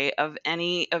say, of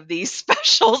any of these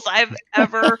specials I've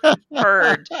ever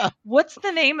heard. What's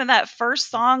the name of that first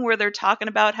song where they're talking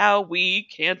about how we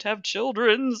can't have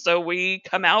children, so we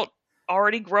come out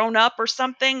already grown up or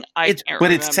something. I can't but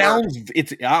remember. it sounds.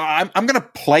 I'm gonna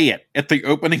play it at the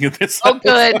opening of this. Oh,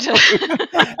 good.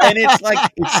 And it's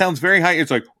like it sounds very high.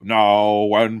 It's like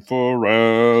now and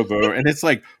forever, and it's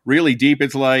like really deep.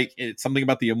 It's like it's something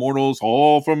about the immortals,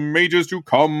 all from ages to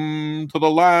come to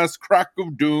the last crack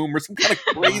of doom, or some kind of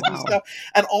crazy stuff.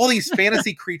 And all these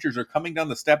fantasy creatures are coming down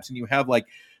the steps, and you have like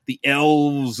the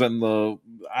elves and the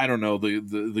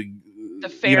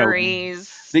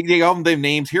fairies. They all have their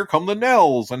names. Here come the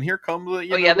Nells, and here come the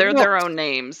they're their own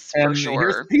names for sure.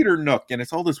 Here's Peter Nook, and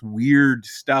it's all this weird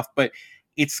stuff, but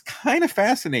it's kind of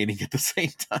fascinating at the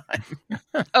same time.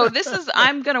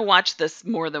 I'm gonna watch this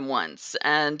more than once,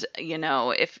 and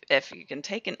if you can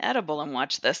take an edible and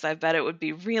watch this, I bet it would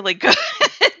be really good.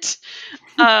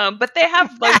 But they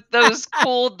have like those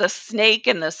cool, the snake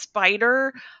and the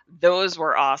spider. Those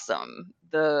were awesome.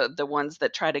 The ones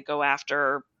that try to go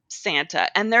after Santa,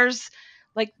 and there's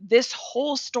like this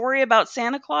whole story about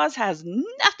Santa Claus has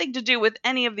nothing to do with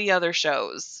any of the other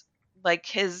shows. Like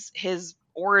his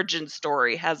origin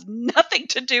story has nothing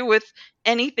to do with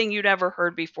anything you'd ever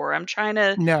heard before. I'm trying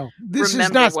to this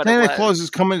is not Santa Claus is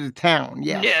coming to town.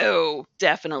 Yeah, no,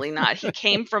 definitely not. He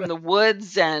came from the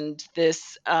woods, and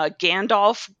this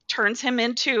Gandalf turns him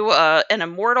into an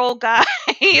immortal guy.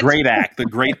 The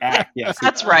great act. Yes,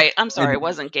 that's right. I'm sorry, it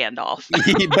wasn't Gandalf,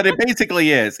 but it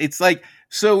basically is. It's like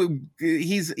so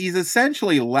he's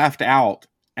essentially left out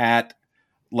at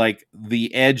like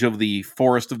the edge of the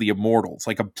forest of the immortals.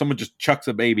 Like someone just chucks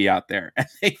a baby out there, and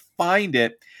they find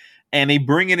it, and they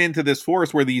bring it into this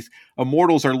forest where these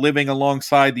immortals are living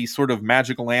alongside these sort of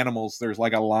magical animals. There's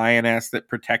like a lioness that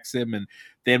protects him, and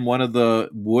then one of the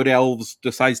wood elves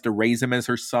decides to raise him as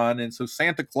her son. And so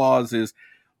Santa Claus is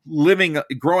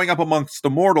growing up amongst the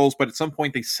mortals, but at some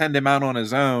point they send him out on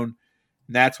his own.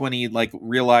 And that's when he like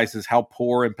realizes how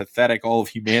poor and pathetic all of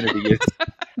humanity is.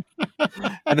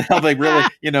 And how they really,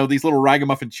 these little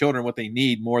ragamuffin children, what they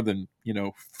need more than,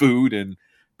 food and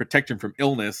protection from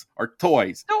illness are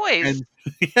toys. And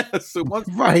so once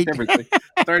everything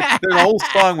there's a whole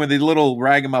song where the little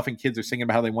ragamuffin kids are singing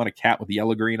about how they want a cat with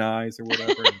yellow green eyes or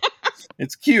whatever.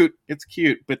 It's cute.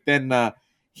 But then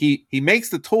he makes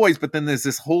the toys, but then there's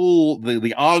this whole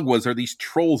the Aguas are these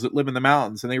trolls that live in the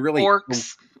mountains, and they really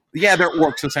orcs. Yeah, they're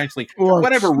orcs essentially. For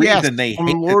whatever reason, they hate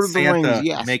that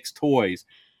Santa makes toys.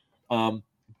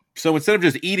 So instead of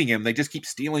just eating him, they just keep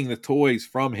stealing the toys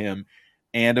from him.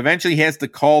 And eventually he has to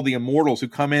call the immortals, who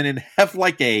come in and have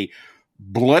like a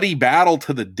bloody battle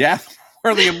to the death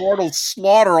where the immortals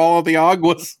slaughter all of the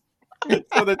Aguas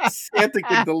so that Santa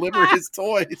can deliver his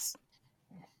toys.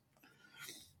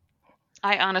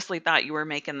 I honestly thought you were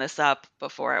making this up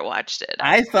before I watched it.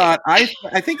 I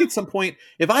think at some point,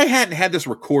 if I hadn't had this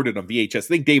recorded on VHS, I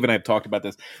think Dave and I have talked about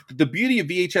this. The beauty of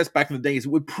VHS back in the day is it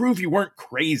would prove you weren't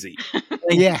crazy.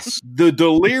 Yes. The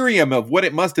delirium of what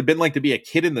it must have been like to be a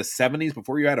kid in the 70s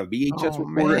before you had a VHS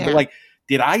recorder. But like,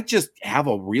 did I just have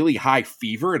a really high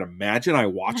fever and imagine I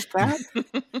watched that?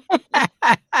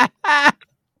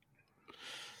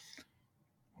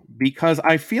 Because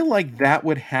I feel like that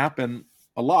would happen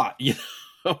a lot.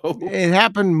 It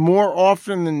happened more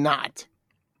often than not.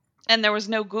 And there was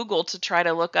no Google to try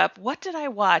to look up, what did I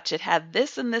watch? It had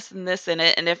this and this and this in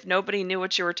it. And if nobody knew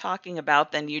what you were talking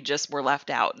about, then you just were left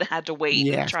out and had to wait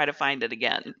and try to find it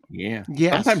again. Yeah.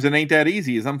 Yes. Sometimes it ain't that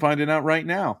easy, as I'm finding out right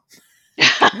now.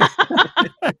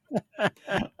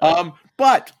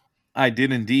 But I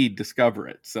did indeed discover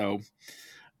it. So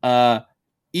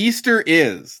Easter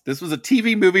Is. This was a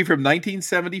TV movie from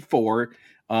 1974.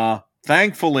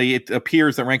 Thankfully, it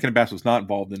appears that Rankin and Bass was not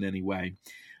involved in any way.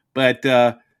 But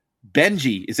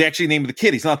Benji is actually the name of the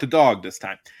kid. He's not the dog this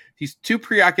time. He's too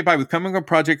preoccupied with coming up a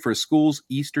project for his school's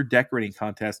Easter decorating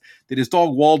contest that his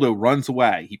dog Waldo runs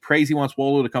away. He prays he wants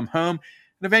Waldo to come home,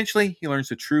 and eventually he learns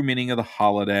the true meaning of the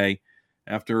holiday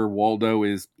after Waldo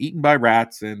is eaten by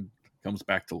rats and comes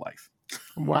back to life.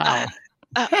 Wow.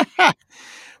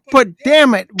 But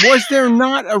damn it, was there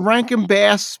not a Rankin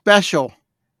Bass special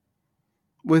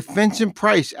with Vincent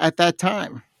Price at that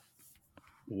time?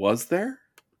 Was there?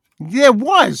 There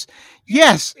was.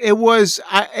 Yes, it was.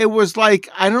 It was like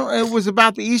it was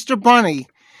about the Easter Bunny,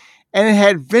 and it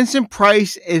had Vincent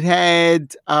Price. It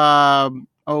had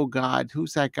oh God,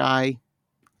 who's that guy?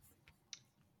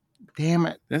 Damn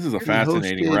it! This is a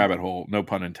fascinating rabbit hole. No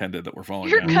pun intended that we're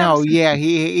following. No, yeah,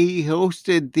 he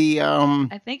hosted the.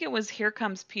 I think it was Here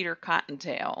Comes Peter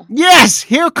Cottontail. Yes,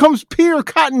 Here Comes Peter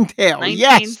Cottontail.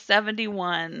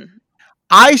 1971. Yes.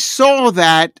 I saw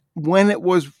that when it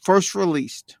was first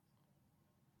released.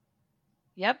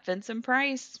 Yep, Vincent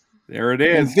Price. There it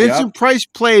And is. Vincent Price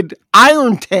played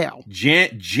Irontail.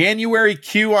 January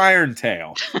Q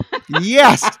Irontail.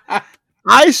 Yes.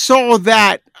 I saw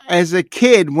that as a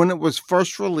kid when it was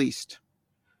first released.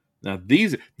 Now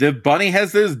the bunny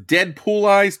has those Deadpool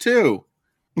eyes too.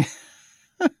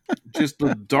 Just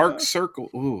the dark circle.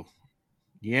 Ooh.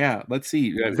 Yeah, let's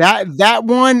see. That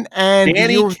one and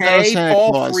Danny Kaye,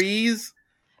 Paul Claus. Frees.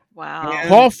 Wow.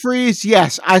 Paul Frees,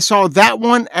 yes. I saw that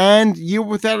one and Year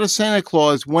Without a Santa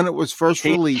Claus when it was first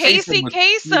released. Casey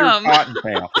Kasem.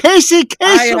 Casey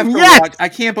Kasem, yes. I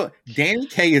can't believe Danny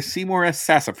Kaye is Seymour S.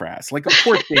 Sassafras. Like, of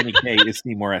course Danny Kaye is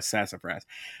Seymour S. Sassafras.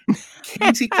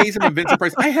 Casey Kasem and Vincent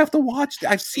Price. I have to watch.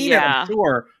 I've seen it, I'm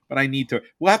sure, but I need to.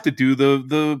 We'll have to do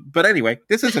the but anyway,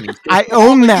 this isn't Easter. I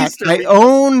own that. I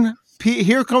own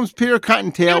Here Comes Peter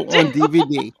Cottontail on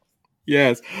DVD.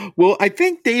 Yes. Well, I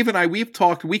think Dave and I, we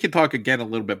can talk again a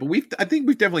little bit, but I think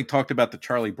we've definitely talked about the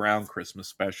Charlie Brown Christmas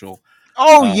special.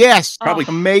 Oh, yes. Probably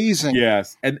amazing.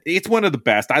 Yes. And it's one of the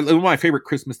best. One of my favorite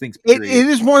Christmas things. It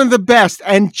is one of the best.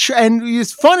 And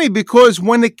it's funny because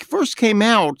when it first came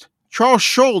out, Charles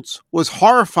Schultz was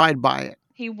horrified by it.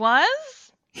 He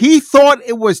was? He thought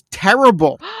it was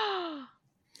terrible.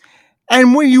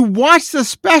 And when you watch the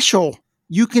special,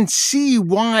 you can see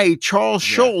why Charles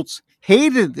Schultz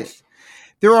hated it.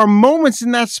 There are moments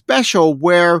in that special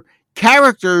where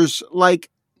characters,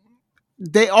 like,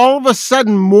 they all of a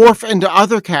sudden morph into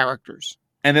other characters.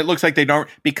 And it looks like they don't,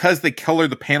 because they color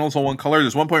the panels on one color.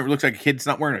 There's one point where it looks like a kid's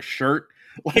not wearing a shirt.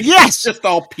 Like, yes. It's just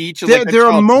all peach. There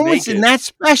are moments in that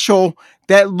special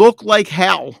that look like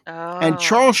hell. Oh. And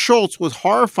Charles Schultz was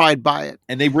horrified by it.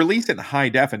 And they released it in high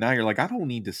def, and now you're like, I don't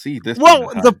need to see this.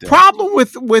 Well, the problem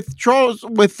with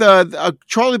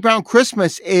Charlie Brown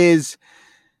Christmas is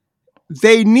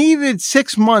they needed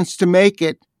 6 months to make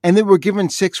it, and they were given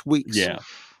 6 weeks. Yeah.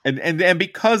 And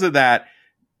because of that,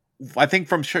 I think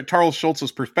from Charles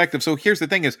Schultz's perspective, so here's the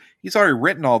thing is, he's already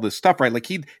written all this stuff, right? Like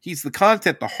he's the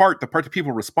content, the heart, the part that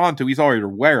people respond to, he's already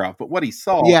aware of. But what he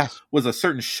saw was a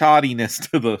certain shoddiness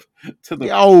to the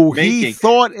making. He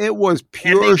thought it was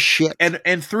pure shit.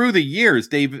 And through the years,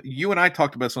 Dave, you and I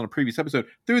talked about this on a previous episode.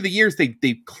 Through the years,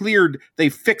 they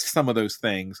fixed some of those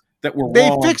things that were wrong. They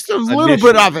fixed a little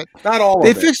bit of it. Not all of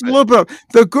it. They fixed a little bit of it.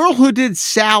 The girl who did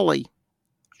Sally,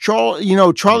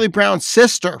 Charlie Brown's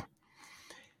sister,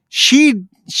 she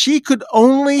could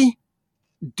only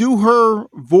do her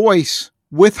voice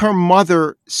with her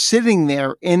mother sitting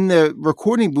there in the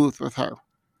recording booth with her,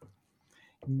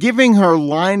 giving her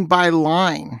line by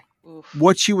line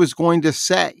what she was going to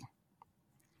say.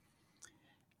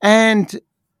 And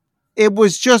it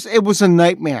was a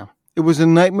nightmare. It was a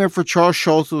nightmare for Charles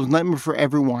Schultz. It was a nightmare for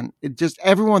everyone.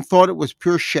 Everyone thought it was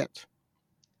pure shit.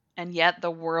 And yet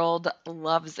the world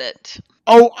loves it.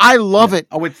 Oh, I love it.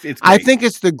 Oh, it's great. I think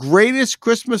it's the greatest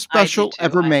Christmas special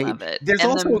ever made. Love it. There's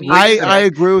and also I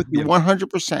agree with you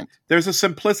 100%. There's a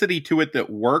simplicity to it that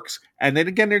works. And then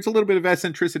again, there's a little bit of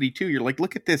eccentricity too. You're like,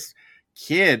 look at this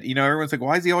kid. Everyone's like,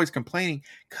 why is he always complaining?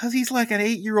 Because he's like an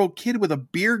 8-year-old kid with a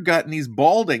beer gut and he's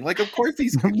balding. Like, of course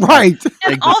he's right.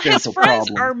 And all his friends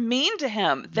are mean to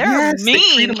him. They're mean. They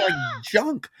treat him like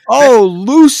junk. Oh,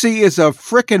 Lucy is a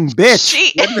frickin' bitch.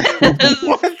 She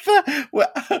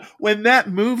when that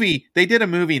movie, they did a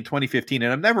movie in 2015,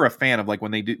 and I'm never a fan of like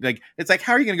when they do like, it's like,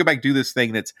 how are you going to go back and do this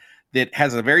thing that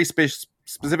has a very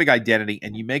specific identity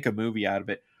and you make a movie out of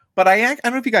it? But I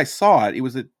don't know if you guys saw it. It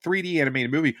was a 3D animated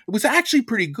movie. It was actually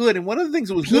pretty good. And one of the things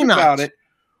that was good about it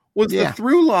was the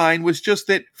through line was just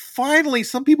that finally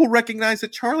some people recognize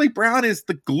that Charlie Brown is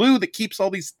the glue that keeps all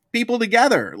these people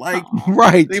together. Like,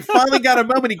 right. They finally got a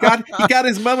moment. He got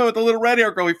his moment with the little red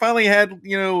hair girl. He finally had,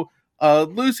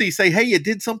 Lucy say, hey, you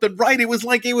did something right. It was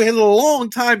like it was a long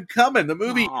time coming. The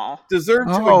movie deserved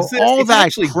to exist. All it's that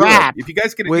actually crap. Good. If you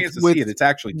guys get a chance to see it, it's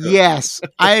actually good. Yes,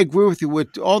 I agree with you.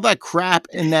 With all that crap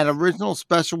in that original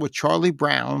special with Charlie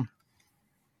Brown,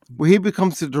 where he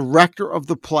becomes the director of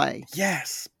the play.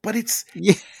 Yes, but he's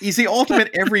the ultimate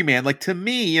everyman. Like, to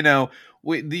me,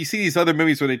 you see these other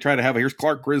movies where they try to have, here's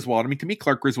Clark Griswold. I mean, to me,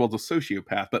 Clark Griswold's a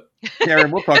sociopath, but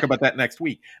Karen, we'll talk about that next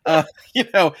week.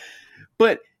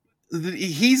 But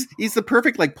he's the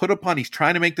perfect, like, put upon. He's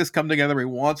trying to make this come together. He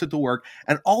wants it to work.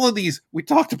 And all of these, we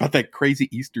talked about that crazy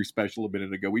Easter special a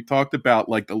minute ago. We talked about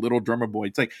like the Little Drummer Boy.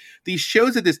 It's like these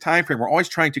shows at this time frame, we're always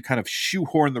trying to kind of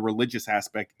shoehorn the religious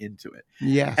aspect into it.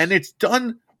 Yes. And it's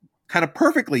done kind of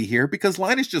perfectly here because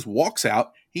Linus just walks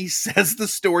out. He says the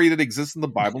story that exists in the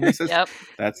Bible. And he says,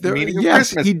 that's the meaning of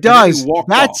Christmas. He does.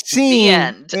 That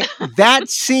scene,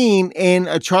 scene in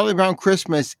A Charlie Brown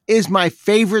Christmas is my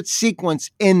favorite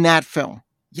sequence in that film.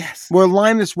 Yes. Where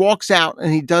Linus walks out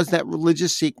and he does that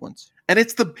religious sequence. And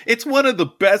it's one of the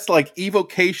best like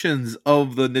evocations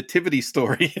of the nativity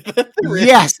story.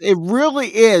 Yes, it really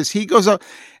is. He goes up,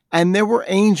 and there were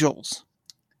angels,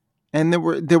 and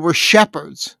there were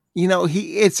shepherds. You know,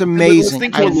 it's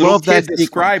amazing. I love that.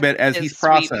 Describe sequence. it as he's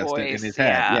processed it in his head.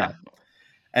 Yeah.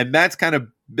 And that's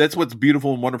what's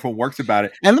beautiful and wonderful and works about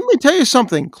it. And let me tell you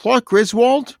something, Clark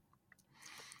Griswold.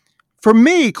 For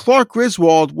me, Clark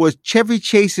Griswold was Chevy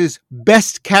Chase's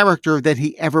best character that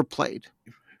he ever played.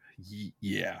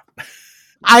 Yeah.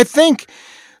 I think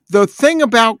the thing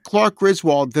about Clark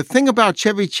Griswold, the thing about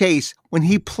Chevy Chase, when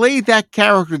he played that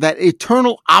character, that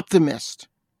eternal optimist,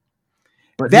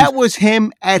 that was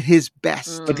him at his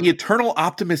best. But the eternal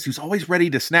optimist who's always ready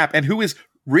to snap and who is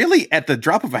really at the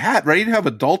drop of a hat ready to have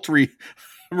adulterous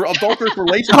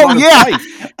relations. Oh, yeah.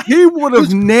 He would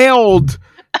have nailed...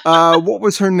 what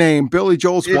was her name? Billy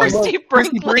Joel's wife.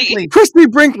 Christy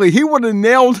Brinkley. He would have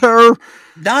nailed her.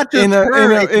 Not just in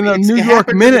a New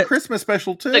York minute. Christmas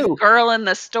special too. The girl in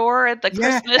the store at the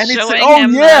Christmas showing. Oh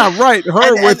yeah, right.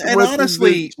 Her and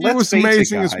honestly, she was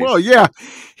amazing as well. Yeah,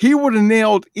 he would have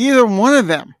nailed either one of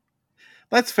them.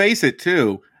 Let's face it,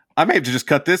 too. I may have to just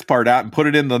cut this part out and put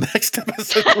it in the next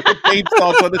episode.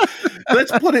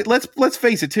 Let's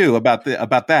face it too about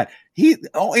that.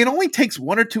 It only takes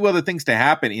one or two other things to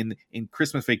happen in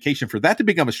Christmas Vacation for that to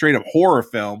become a straight up horror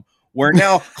film. Where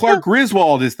now Clark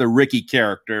Griswold is the Ricky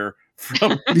character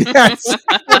from Silent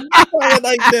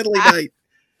Night, Deadly Night.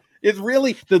 It's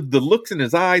really the looks in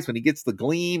his eyes when he gets the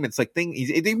gleam. It's like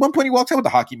at one point he walks out with the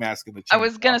hockey mask and the. I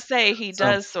was gonna say he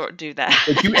does sort of do that.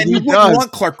 You wouldn't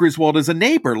want Clark Griswold as a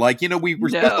neighbor. Like we were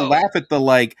supposed to laugh at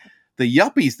the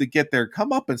yuppies that get their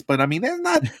comeuppance, but I mean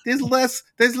there's less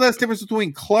difference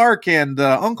between Clark and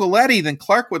Uncle Eddie than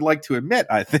Clark would like to admit.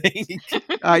 I think.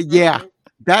 Yeah.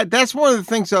 That's one of the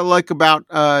things I like about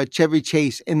Chevy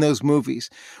Chase in those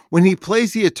movies. When he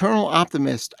plays the eternal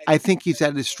optimist, I think he's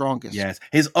at his strongest. Yes.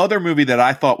 His other movie that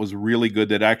I thought was really good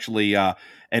that actually, and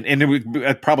it was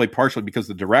probably partially because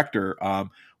the director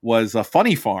was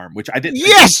Funny Farm, which I didn't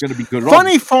think was going to be good at all.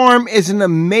 Funny Farm is an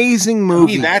amazing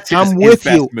movie. I'm with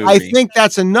you. Movie. I think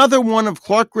that's another one of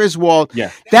Clark Griswold. Yeah.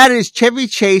 That is Chevy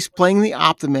Chase playing the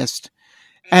optimist.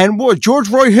 And George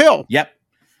Roy Hill. Yep.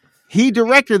 He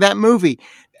directed that movie.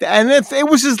 And it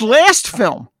was his last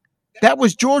film. That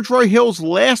was George Roy Hill's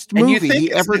last movie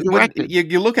he ever directed.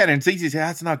 You look at it and it's easy to say,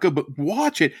 that's not good, but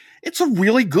watch it. It's a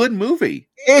really good movie.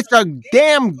 It's a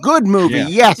damn good movie,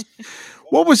 yes.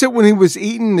 What was it when he was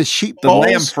eating the sheep balls?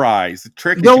 The lamb fries. The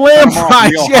trick is the lamb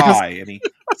fries, real high, and he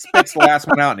spits the last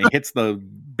one out and he hits the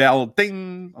bell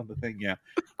ding on the thing. Yeah,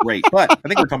 great. But I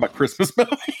think we're talking about Christmas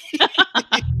movie.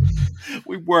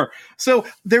 We were. So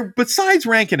there, besides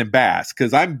Rankin and Bass,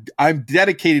 because I'm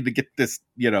dedicated to get this,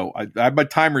 I have my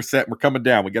timer set and we're coming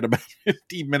down. We got about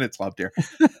 15 minutes left here.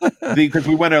 Because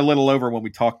we went a little over when we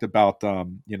talked about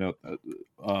Pinocchio,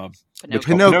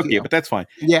 but that's fine.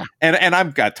 Yeah. And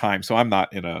I've got time, so I'm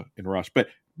not in a rush. But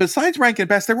besides Rankin and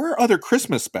Bass, there were other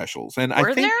Christmas specials. And I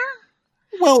think there?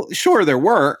 Well, sure, there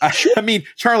were. I mean,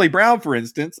 Charlie Brown, for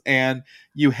instance, and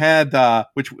you had,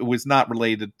 which was not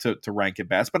related to Rankin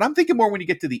Bass, but I'm thinking more when you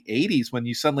get to the 80s, when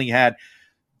you suddenly had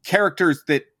characters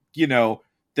that,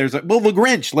 there's the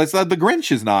Grinch. The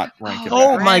Grinch is not Rankin Bass.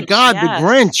 Oh, my God, yes. The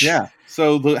Grinch. Yeah.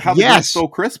 So How the Grinch Stole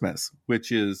Christmas,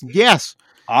 which is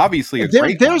obviously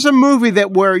there's a movie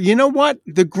that where, you know what?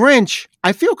 The Grinch,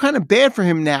 I feel kind of bad for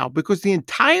him now because the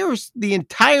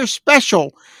entire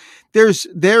special, There's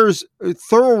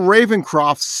Thurl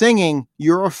Ravencroft singing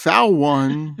 "You're a Foul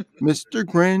One, Mr.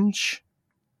 Grinch."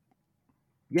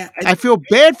 Yeah, I feel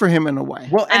bad for him in a way.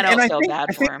 Well, I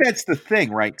think that's the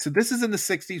thing, right? So this is in the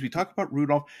 60s. We talk about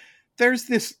Rudolph. There's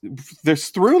this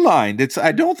through line.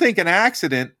 I don't think an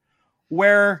accident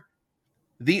where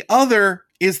the other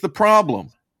is the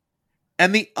problem,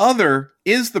 and the other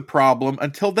is the problem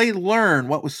until they learn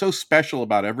what was so special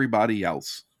about everybody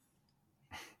else.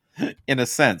 In a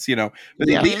sense, but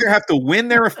they either have to win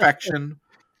their affection,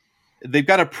 they've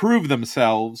got to prove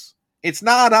themselves. It's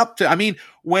not up to, and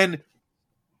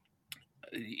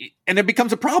it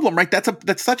becomes a problem, right?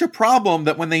 That's such a problem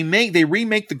that when they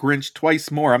remake the Grinch twice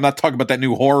more, I'm not talking about that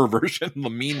new horror version, the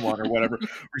mean one or whatever,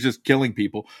 or just killing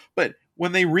people, but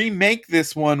when they remake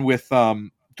this one with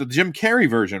the Jim Carrey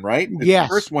version, right? It's the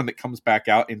first one that comes back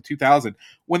out in 2000.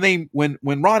 When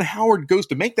Ron Howard goes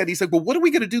to make that, he's like, well, what are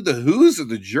we going to do? The Who's or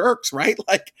the Jerks, right?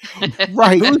 Like,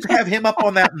 Who's have him up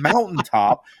on that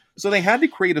mountaintop. So they had to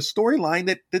create a storyline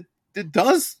that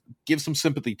does give some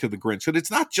sympathy to the Grinch. So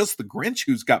it's not just the Grinch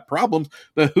who's got problems.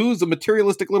 The Who's, the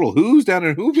materialistic little Who's down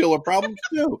in Whoville, are problems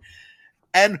too.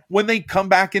 And when they come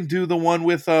back and do the one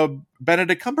with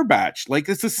Benedict Cumberbatch, like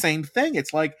it's the same thing.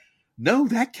 It's like, no,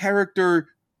 that character,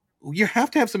 you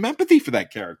have to have some empathy for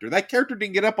that character. That character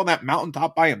didn't get up on that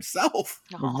mountaintop by himself.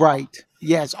 Aw. Right.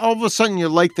 Yes. All of a sudden, you're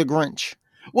like the Grinch.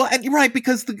 Well, and you're right,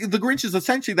 because the Grinch is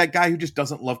essentially that guy who just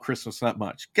doesn't love Christmas that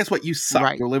much. Guess what? You suck.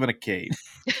 Right. You live in a cave.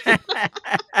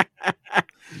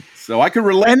 So I could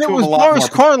relate And to it him was a lot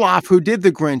Boris more. Karloff who did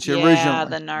the Grinch Yeah, originally.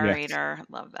 the narrator.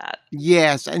 Love that.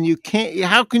 Yes, and you can't.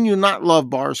 How can you not love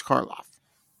Boris Karloff?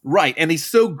 Right, and he's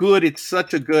so good. It's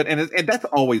such a good, and that's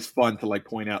always fun to like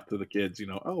point out to the kids. You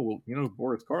know, oh well, you know who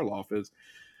Boris Karloff is.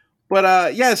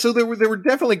 But yeah, so there were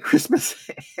definitely Christmas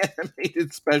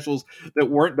animated specials that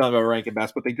weren't done by Rankin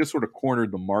Bass, but they just sort of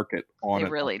cornered the market on it. They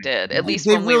really did. At least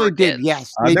They when we really were did. kids.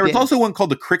 Yes, There was did. also one called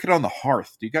The Cricket on the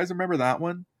Hearth. Do you guys remember that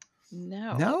one?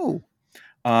 No. No.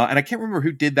 And I can't remember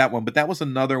who did that one, but that was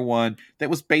another one that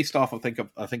was based off, I think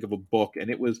of a book, and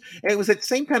it was that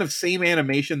same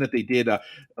animation that they did.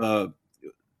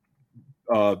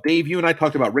 Dave, you and I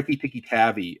talked about Ricky Tikki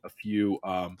Tavi a few.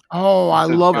 Oh, I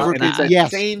love and Ricky. it's that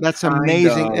Yes, same that's kind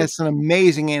amazing. of- That's an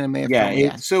amazing anime. Yeah. film,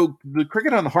 yes. So The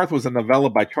Cricket on the Hearth was a novella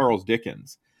by Charles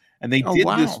Dickens, and they Oh, did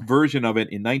wow. this version of it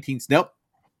in 19. Nope,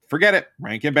 forget it.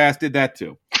 Rankin Bass did that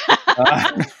too.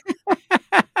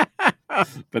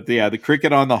 But The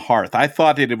Cricket on the Hearth. I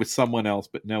thought it was someone else,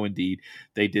 but no, indeed,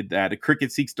 they did that. A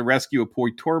cricket seeks to rescue a poor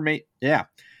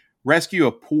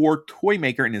toy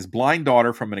maker and his blind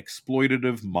daughter from an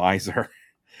exploitative miser.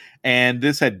 And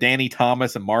this had Danny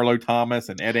Thomas and Marlo Thomas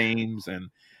and Ed Ames and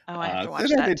Oh, I have to watch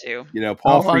then that it- too. you know,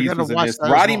 Paul Oh, I Frees gotta was in watch this. that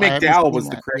as Roddy well. I haven't McDowell seen was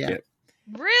the that, cricket.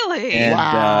 Really? And,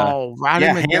 wow, Roddy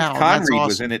Hans McDowell. Conried That's was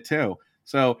awesome. in it too.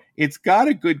 So it's got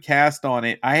a good cast on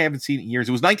it. I haven't seen it in years.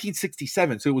 It was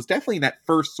 1967, so it was definitely in that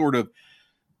first sort of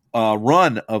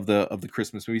run of the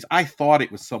Christmas movies. I thought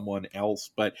it was someone else,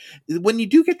 but when you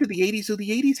do get to the 80s, so the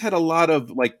 80s had a lot of,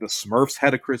 like, the Smurfs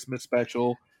had a Christmas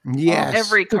special. Yes.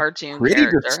 Every cartoon Pretty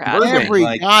character had disturbing. it. Every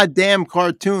like- goddamn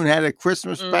cartoon had a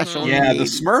Christmas special. in Yeah, the the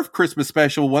 80s. Smurf Christmas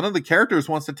special, one of the characters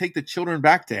wants to take the children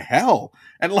back to hell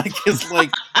and like is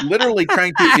like literally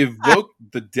trying to evoke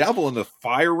the devil, and the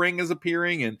fire ring is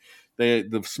appearing, and the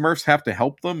Smurfs have to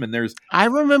help them, and there's I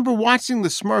remember watching the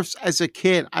Smurfs as a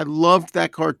kid. I loved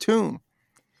that cartoon,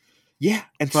 and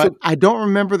but so I don't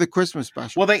remember the Christmas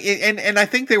special. well they and I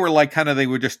think they were like kind of they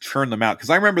would just churn them out, because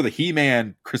I remember the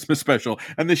He-Man Christmas special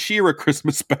and the She-Ra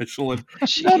Christmas special, and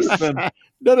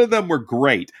none of them were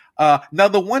great. Now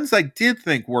the ones I did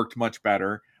think worked much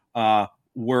better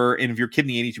were, and if you're a kid in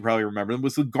the 80s, you probably remember them,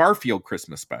 was the Garfield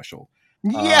Christmas special.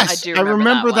 Yes, I do I remember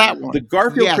remember that that one. The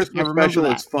Garfield Yes, I Christmas remember special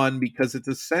that. is fun because it's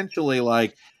essentially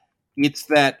like it's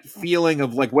that feeling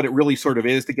of like what it really sort of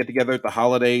is to get together at the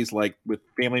holidays, like with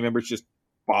family members just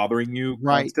bothering you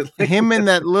Right. constantly. Him and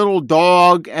that little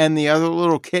dog and the other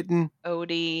little kitten.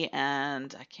 Odie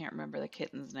and I can't remember the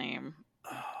kitten's name.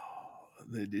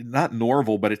 Not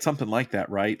Norval, but it's something like that,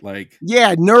 right? Like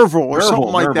Yeah, Nerval or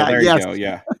something like Nerval, that. There Yes. you go,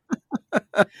 yeah.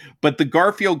 But the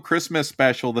Garfield Christmas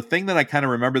special, the thing that I kind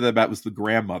of remember that about was the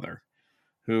grandmother,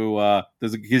 who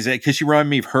because she reminded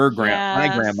me of my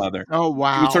Yes. grandmother. Oh She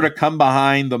wow. would sort of come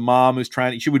behind the mom who's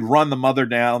trying. She would run the mother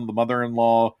down, the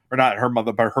mother-in-law, or not her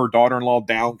mother, but her daughter-in-law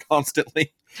down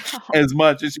constantly, as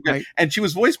much as she could. Right. And she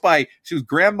was voiced by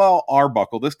Grandma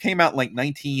Arbuckle. This came out in like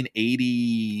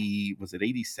 1980. Was it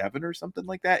 87 or something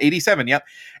like that? 87. Yep.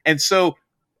 And so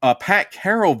Pat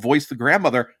Carroll voiced the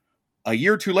grandmother. A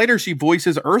year or two later, she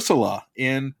voices Ursula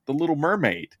in The Little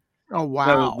Mermaid. Oh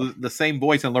wow. So the same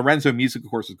voice, and Lorenzo Music,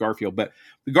 of course, is Garfield. But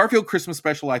the Garfield Christmas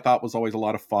special I thought was always a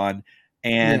lot of fun.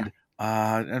 And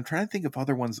I'm trying to think of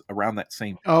other ones around that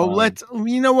same time.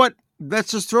 You know what?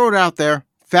 Let's just throw it out there.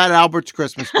 Fat Albert's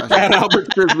Christmas special. Fat Albert's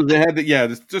Christmas. They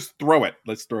had just throw it.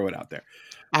 Let's throw it out there.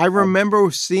 I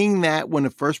remember seeing that when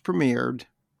it first premiered.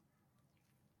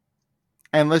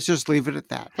 And let's just leave it at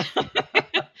that.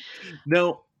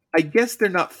 No, I guess they're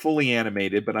not fully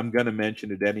animated, but I'm going to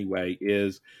mention it anyway.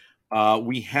 Is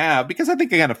we have, because I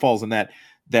think it kind of falls in that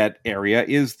area,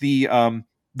 is the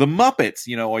Muppets.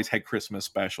 You know, always had Christmas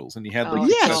specials, and you had like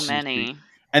so Sesame many. Street.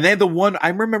 And they had the one, I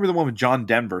remember the one with John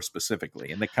Denver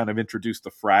specifically, and they kind of introduced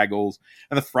the Fraggles,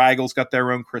 and the Fraggles got their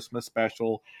own Christmas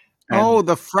special. And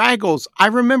The Fraggles. I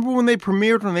remember when they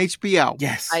premiered on HBO.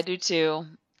 yes, I do too.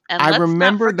 And I let's not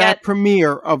remember that forget-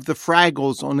 premiere of the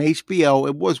Fraggles on HBO.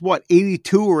 It was what,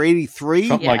 82 or 83?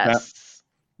 Something like that. Yes.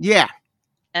 Yeah.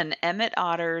 And Emmett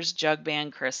Otter's Jug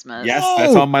Band Christmas. Yes,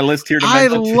 that's on my list here to I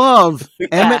mention. love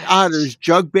Emmett Best. Otter's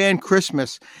Jug Band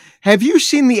Christmas. Have you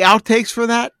seen the outtakes for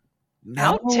that?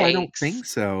 No, I don't Outtakes. think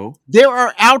so. There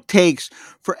are outtakes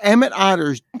for Emmett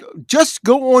Otter's. Just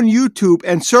go on YouTube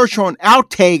and search on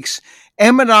outtakes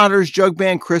Emmett Otter's Jug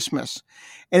Band Christmas.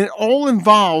 And it all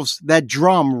involves that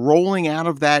drum rolling out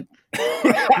of that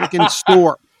freaking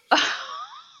store.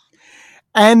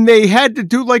 And they had to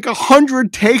do like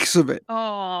 100 takes of it.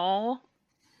 Oh.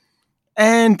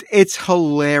 And it's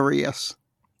hilarious.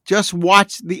 Just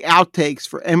watch the outtakes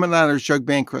for Emmett Otter's Jug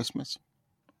Band Christmas.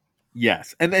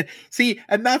 Yes. And then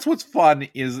and that's what's fun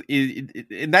is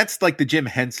and that's like the Jim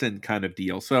Henson kind of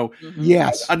deal. So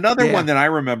yes, another one that I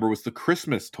remember was the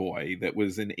Christmas toy that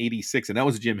was in 86, and that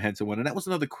was a Jim Henson one. And that was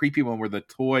another creepy one where the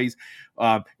toys,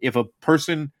 if a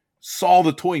person saw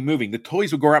the toy moving, the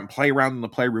toys would go out and play around in the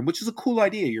playroom, which is a cool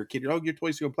idea. You're a kid, your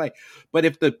toys to go play. But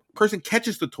if the person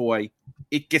catches the toy,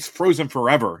 it gets frozen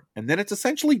forever, and then it's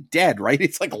essentially dead, right?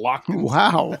 It's like locked.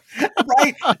 Wow.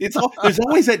 Right? There's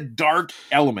always that dark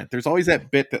element. There's always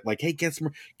that bit that like, hey, guess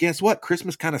what?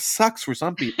 Christmas kind of sucks for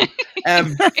some people.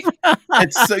 And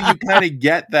so you kind of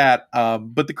get that.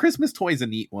 But the Christmas toy is a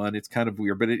neat one. It's kind of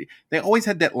weird, but they always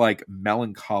had that like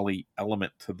melancholy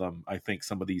element to them. I think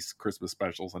some of these Christmas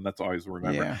specials, and that's all I always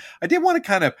remember. Yeah. I did want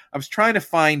to I was trying to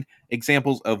find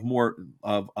examples of more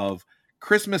of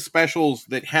Christmas specials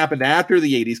that happened after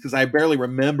the 80s, because I barely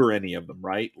remember any of them,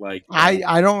 right? Like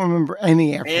I don't remember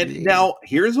any after and the 80s. Now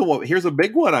here's a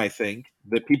big one I think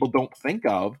that people don't think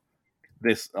of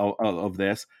this,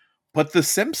 but The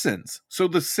Simpsons. So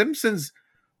The Simpsons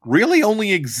really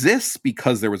only exists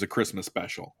because there was a Christmas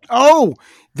special. Oh,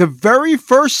 the very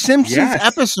first Simpsons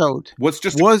episode was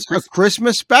a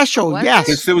Christmas special. What?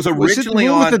 Yes, it was originally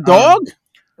on on with the dog.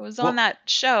 It was on that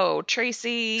show,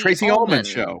 Tracy Ullman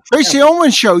show. Tracy Ullman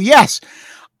show, yes.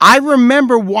 I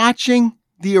remember watching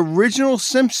the original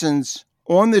Simpsons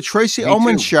on the Tracy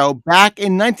Ullman show back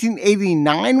in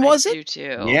 1989, was it? You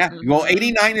too. Yeah. Well,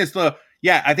 89 is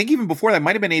I think even before that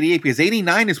might have been 88, because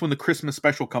 89 is when the Christmas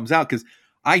special comes out, because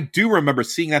I do remember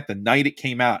seeing that the night it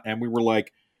came out, and we were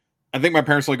like, I think my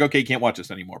parents were like, okay, you can't watch this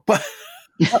anymore. But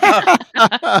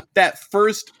that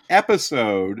first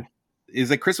episode is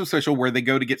a Christmas special where they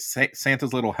go to get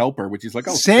Santa's Little Helper, which is like,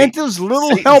 Santa's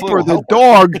Little Helper, the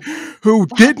dog who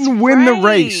didn't win the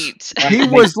race. He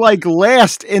was like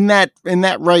last in that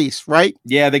race, right?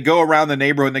 Yeah, they go around the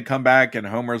neighborhood and they come back, and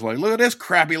Homer's like, look at this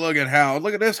crappy looking house.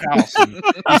 Look at this house. And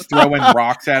he's throwing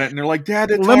rocks at it, and they're like,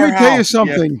 Dad, it's Let our me tell you house.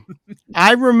 something. Yeah.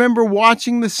 I remember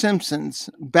watching The Simpsons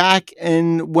back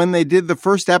when they did the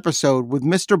first episode with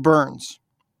Mr. Burns.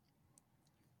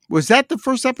 Was that the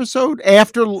first episode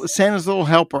after Santa's Little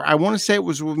Helper? I want to say it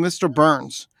was with Mr.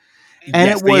 Burns, and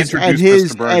yes, it was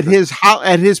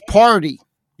at his party.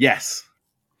 Yes,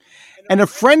 and a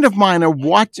friend of mine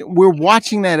we're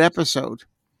watching that episode,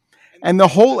 and the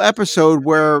whole episode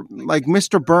where like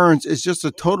Mr. Burns is just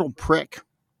a total prick.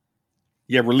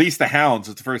 Yeah, release the hounds.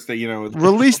 It's the first thing,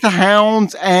 Release the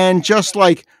hounds and just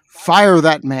like fire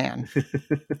that man.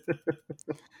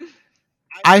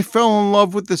 I fell in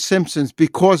love with The Simpsons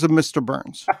because of Mr.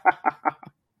 Burns.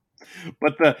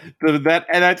 But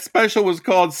that special was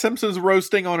called Simpsons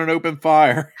Roasting on an Open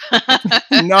Fire.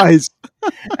 Nice.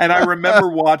 And I remember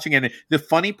watching it. The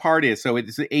funny part is, so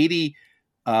it's 89,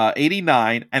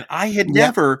 and I had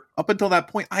never, up until that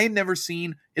point, I had never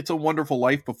seen It's a Wonderful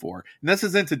Life before. And this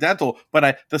is incidental,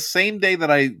 but the same day that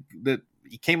it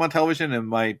came on television, and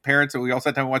my parents and we all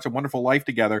sat down and watched A Wonderful Life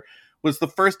together, was the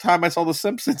first time I saw The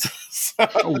Simpsons.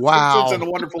 Wow. Simpsons and A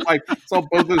Wonderful Life. Saw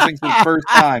both those things for the first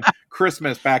time.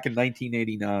 Christmas back in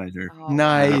 1989.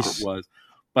 Nice. It was.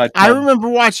 But I remember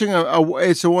watching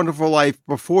It's a Wonderful Life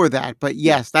before that, but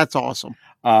yes, that's awesome.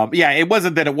 It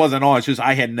wasn't that it wasn't on. It's just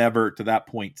I had never to that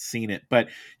point seen it. But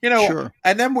sure.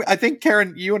 And then I think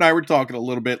Karen, you and I were talking a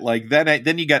little bit like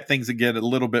then you got things that get a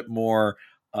little bit more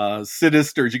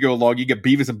sinister as you go along. You get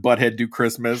Beavis and Butthead Do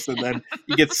Christmas, and then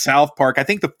you get South Park. I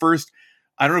think the first,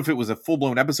 I don't know if it was a full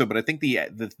blown episode, but I think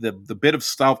the bit of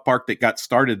South Park that got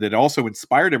started that also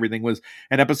inspired everything was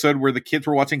an episode where the kids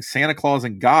were watching Santa Claus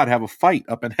and God have a fight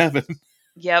up in heaven.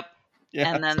 Yep.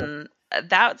 Yeah, and then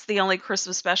that's the only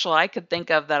Christmas special I could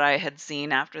think of that I had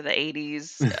seen after the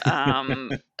 80s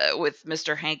with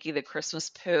Mr. Hanky the Christmas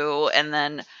Pooh, and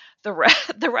then the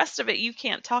rest of it you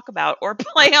can't talk about or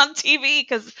play on TV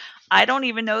because I don't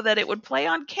even know that it would play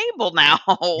on cable now.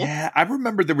 Yeah, I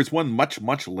remember there was one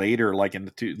much later, like in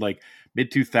the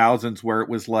mid 2000s, where it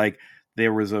was like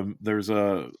there's a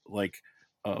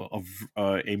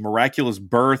miraculous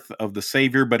birth of the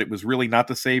Savior, but it was really not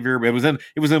the Savior. It was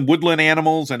in Woodland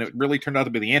Animals, and it really turned out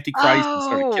to be the Antichrist and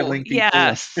started killing people.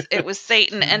 Yes, it was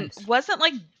Satan, and wasn't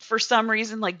like for some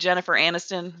reason like Jennifer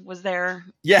Aniston was there.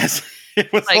 Yes,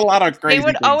 it was like, a lot of crazy. They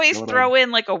would always throw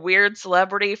in like a weird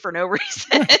celebrity for no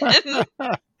reason.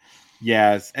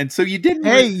 Yes, and so you didn't.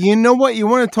 Hey, you know what? You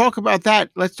want to talk about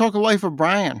that? Let's talk of Life of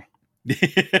Brian.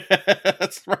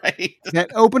 That's right.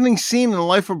 That opening scene in The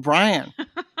Life of Brian.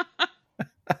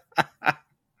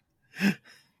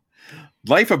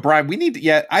 Life of Brian. We need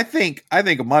to, I think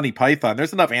of Monty Python.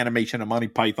 There's enough animation of Monty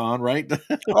Python, right?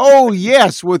 Oh,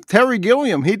 yes, with Terry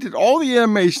Gilliam. He did all the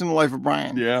animation in Life of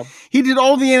Brian. Yeah. He did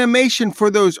all the animation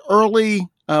for those early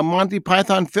Monty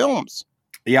Python films.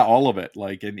 Yeah, all of it.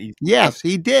 Yes,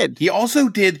 he did. He also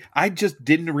did. I just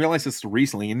didn't realize this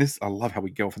recently, and I love how we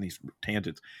go from these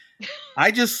tangents. I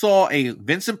just saw a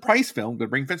Vincent Price film. I'm going to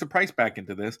bring Vincent Price back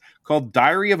into this, called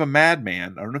Diary of a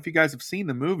Madman. I don't know if you guys have seen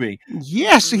the movie.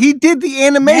 Yes, he did the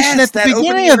animation at the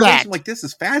beginning of that. Like, this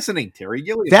is fascinating. Terry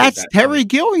Gilliam. That's Terry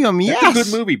Gilliam. Yes, that's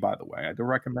a good movie, by the way. I do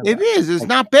recommend it. Is. It's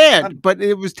not bad, but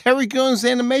it was Terry Gilliam's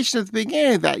animation at the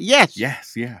beginning of that. Yes.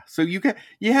 Yeah. So you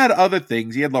had other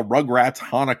things. You had the Rugrats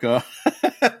Hanukkah,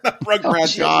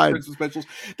 Rugrats Christmas specials.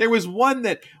 There was one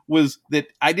that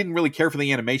I didn't really care for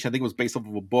the animation. I think it was based off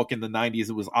of a book in the 90s.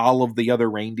 It was Olive the Other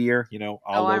Reindeer.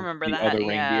 I remember that. Other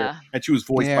Reindeer, and she was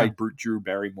voiced by Drew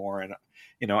Barrymore, and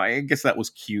I guess that was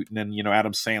cute. And then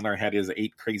Adam Sandler had his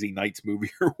 8 Crazy Nights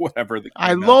movie or whatever.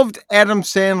 I loved Adam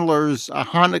Sandler's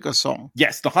Hanukkah song.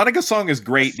 Yes, the Hanukkah song is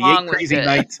great. The 8 Crazy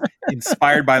Nights,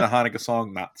 inspired by the Hanukkah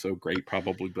song, not so great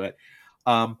probably, but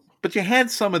you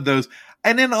had some of those.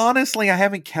 And then honestly, I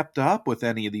haven't kept up with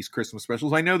any of these Christmas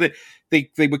specials. I know that they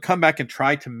would come back and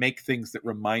try to make things that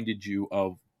reminded you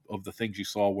of the things you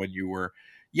saw when you were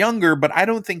younger, but I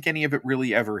don't think any of it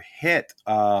really ever hit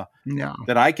that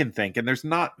I can think. And there's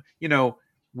not,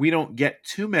 we don't get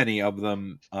too many of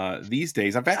them these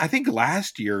days. In fact, I think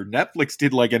last year Netflix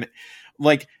did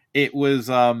it was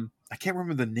I can't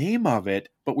remember the name of it,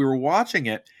 but we were watching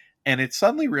it and it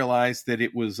suddenly realized that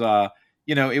it was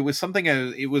it was something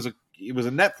it was a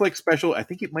Netflix special. I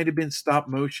think it might have been stop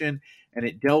motion, and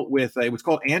it dealt with it was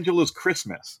called Angela's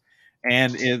Christmas.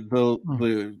 And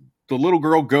the little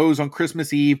girl goes on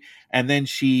Christmas Eve, and then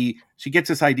she gets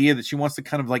this idea that she wants to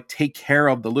kind of take care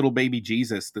of the little baby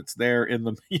Jesus that's there in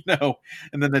the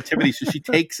in the nativity. So she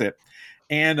takes it,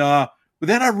 and but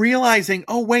then I'm realizing,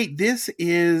 oh wait, this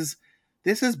is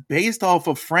based off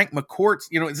of Frank McCourt's.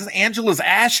 This is Angela's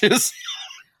Ashes.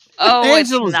 Oh,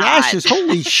 Angela's Ashes!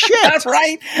 Holy shit! That's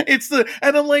right.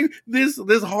 And I'm like this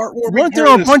heartwarming. Weren't there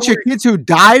a bunch of kids who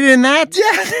died in that?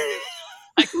 Yeah.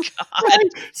 My God. Right?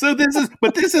 So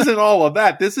this isn't all of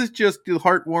that. This is just the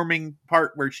heartwarming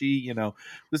part where she,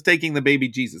 was taking the baby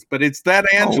Jesus. But it's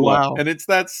that Angela, and it's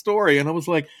that story. And I was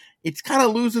like, it kind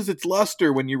of loses its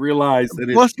luster when you realize that.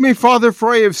 Bless me, Father,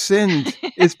 for I have sinned.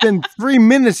 It's been 3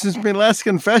 minutes since my last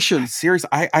confession. Seriously,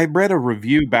 I read a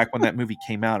review back when that movie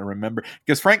came out. I remember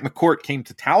because Frank McCourt came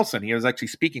to Towson. He was actually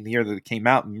speaking the year that it came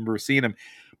out. And I remember seeing him.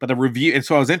 But the review, and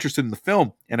so I was interested in the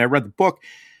film, and I read the book.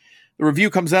 The review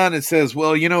comes out and it says,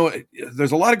 well,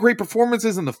 there's a lot of great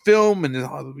performances in the film, and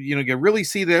you really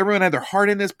see that everyone had their heart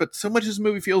in this, but so much of this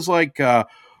movie feels like, what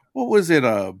was it?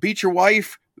 Beat your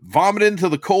wife, vomit into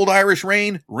the cold Irish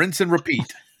rain, rinse and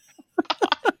repeat.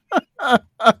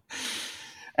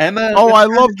 And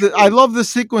I love the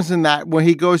sequence in that when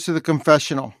he goes to the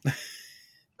confessional.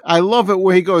 I love it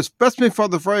where he goes, bless me,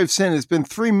 Father, for I have sinned. It's been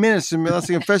 3 minutes since my last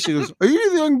confession. He goes, are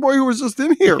you the young boy who was just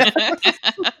in here?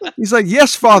 He's like,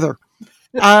 yes, Father.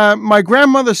 My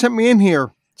grandmother sent me in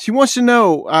here. She wants to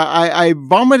know. I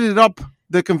vomited up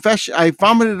the confession. I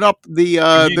vomited up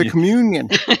the communion.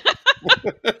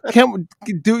 Can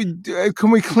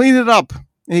we clean it up?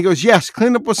 And he goes, yes,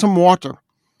 clean up with some water.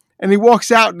 And he walks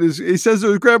out and he says to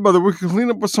his grandmother, we can clean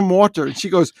up with some water. And she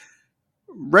goes,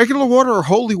 regular water or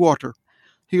holy water?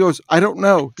 He goes, I don't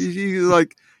know. He's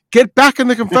like, get back in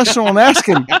the confessional and ask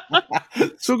him.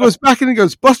 So he goes back and he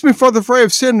goes, bless me, Father, for I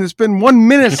have sinned. It's been 1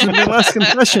 minute since my last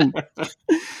confession.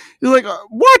 He's like,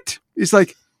 what? He's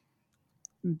like,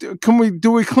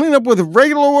 do we clean up with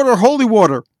regular water or holy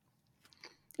water?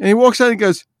 And he walks out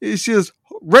and he says,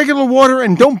 regular water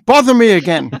and don't bother me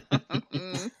again.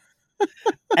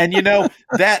 And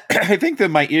that I think that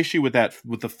my issue with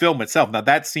the film itself, now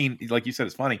that scene, like you said,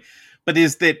 is funny, but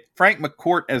is that Frank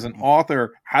McCourt as an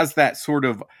author has that sort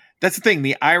of, that's the thing,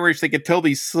 the Irish, they could tell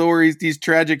these stories, these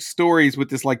tragic stories with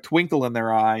this twinkle in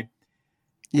their eye.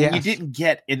 Yeah. You didn't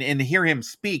get, and hear him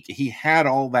speak, he had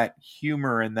all that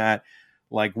humor and that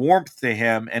warmth to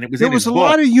him, and there was a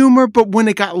lot of humor, but when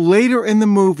it got later in the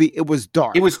movie, it was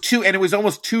dark. It was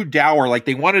almost too dour.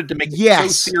 They wanted to make it so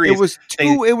serious.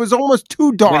 It was almost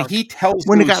too dark. When he tells,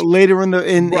 it got later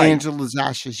in Angela's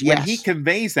Ashes, yes. When he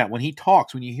conveys that, when he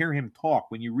talks, when you hear him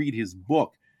talk, when you read his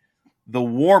book, the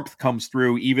warmth comes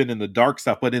through even in the dark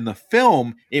stuff. But in the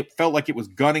film, it felt like it was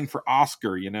gunning for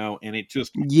Oscar, and it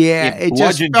just it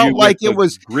just felt like it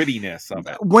was grittiness of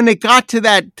it. When it got to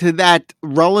that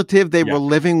relative they were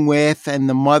living with, and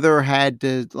the mother had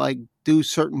to do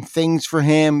certain things for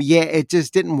him. Yeah, it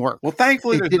just didn't work. Well,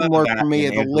 thankfully, it didn't work for me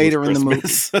later in the movie.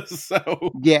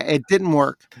 So yeah, it didn't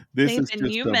work. Nathan,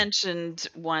 you mentioned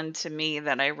one to me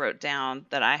that I wrote down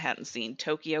that I hadn't seen,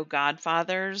 Tokyo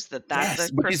Godfathers. That's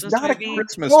a Christmas it's not movie. A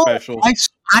Christmas special.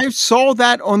 I saw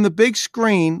that on the big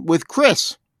screen with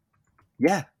Chris.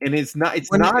 Yeah, and it's not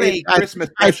a Christmas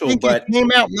special, I think but it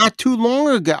came out not too long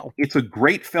ago. It's a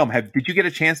great film. Did you get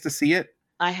a chance to see it?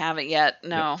 I haven't yet.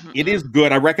 No. It is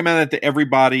good. I recommend it to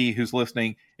everybody who's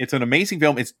listening. It's an amazing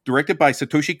film. It's directed by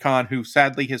Satoshi Kon, who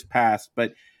sadly has passed,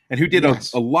 and who did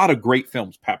a lot of great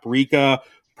films. Paprika,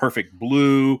 Perfect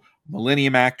Blue,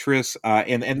 Millennium Actress,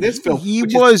 and this film. He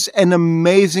was an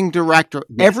amazing director.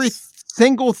 Yes. Every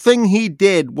single thing he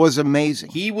did was amazing.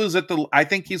 He was I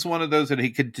think he's one of those that he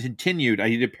continued.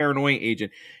 He did Paranoia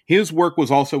Agent. His work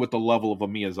was also at the level of a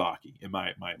Miyazaki, in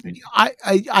my opinion.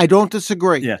 I don't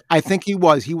disagree. Yeah. I think he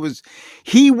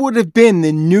would have been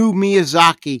the new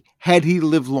Miyazaki had he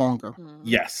lived longer.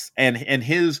 Yes. And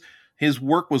his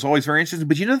work was always very interesting.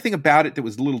 But you know the thing about it that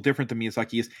was a little different than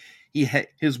Miyazaki is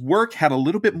his work had a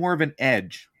little bit more of an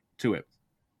edge to it.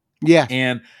 Yeah.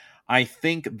 And I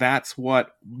think that's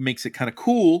what makes it kind of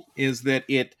cool is that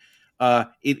it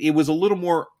was a little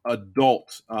more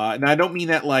adult. And I don't mean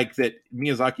that like that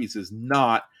Miyazaki's is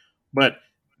not, but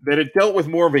that it dealt with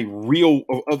more of a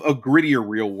grittier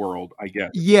real world, I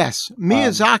guess. Yes.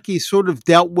 Miyazaki sort of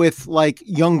dealt with like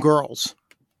young girls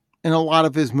in a lot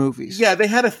of his movies. Yeah, they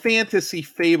had a fantasy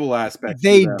fable aspect.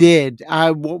 They did.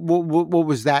 What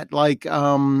was that? Like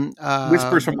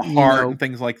Whispers from the Heart and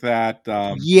things like that.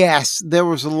 Yes, there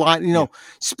was a lot.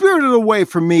 Spirited Away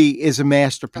for me is a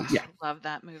masterpiece. Yeah, I love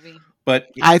that movie.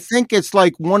 But I think it's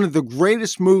like one of the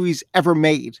greatest movies ever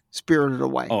made, Spirited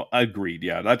Away. Oh, agreed.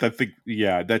 Yeah, I think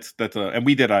that's and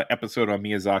we did an episode on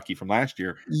Miyazaki from last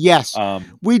year. Yes,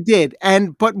 we did.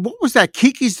 But what was that?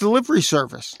 Kiki's Delivery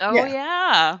Service. Oh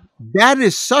yeah. That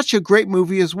is such a great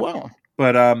movie as well.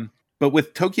 But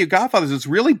with Tokyo Godfathers, it's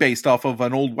really based off of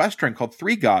an old Western called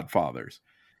Three Godfathers.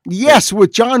 Yes,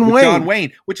 with John Wayne. John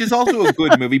Wayne, which is also a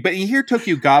good movie. But you hear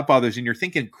Tokyo Godfathers and you're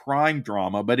thinking crime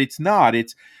drama, but it's not.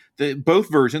 It's both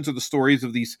versions of the stories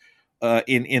of these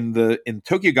in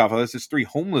Tokyo Godfathers. There's three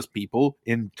homeless people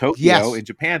in Tokyo, in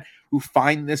Japan, who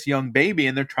find this young baby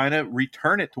and they're trying to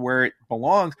return it to where it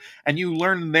belongs. And you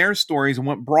learn their stories and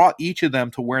what brought each of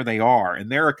them to where they are.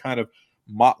 And they're a kind of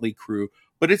motley crew.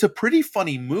 But it's a pretty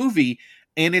funny movie.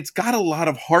 And it's got a lot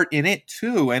of heart in it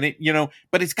too. And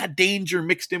but it's got danger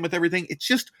mixed in with everything. It's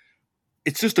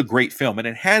just a great film. And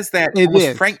it has that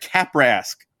Frank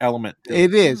Capra-esque element.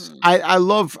 It is. I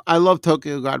love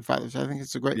Tokyo Godfathers. I think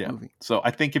it's a great movie. So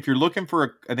I think if you're looking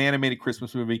for an animated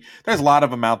Christmas movie, there's a lot of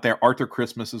them out there. Arthur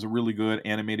Christmas is a really good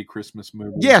animated Christmas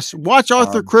movie. Yes, watch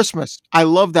Arthur Christmas. I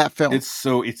love that film.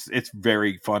 It's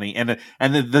very funny, and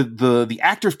the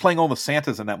actors playing all the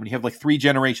Santas in that. When you have like three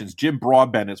generations, Jim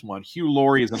Broadbent is one, Hugh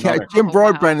Laurie is another. Yeah, Jim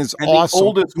Broadbent is awesome. The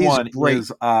oldest He's one great.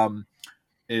 is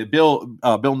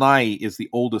Bill Nye is the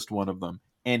oldest one of them,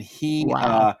 and he.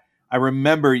 Wow. I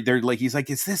remember he's like,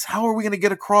 how are we going to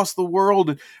get across the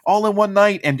world all in one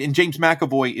night? And James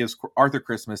McAvoy is Arthur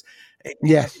Christmas.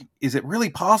 Yes. Is it really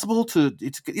possible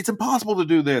it's impossible to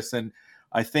do this? And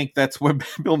I think that's when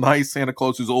Bill Nye, Santa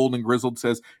Claus, who's old and grizzled,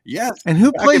 says, yes. And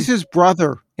who plays his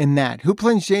brother in that? Who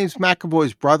plays James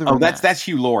McAvoy's brother? Oh, that's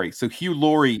Hugh Laurie. So Hugh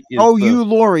Laurie is Hugh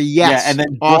Laurie, yes. Yeah, and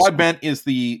then Broadbent is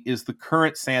the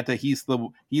current Santa. He's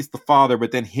the father,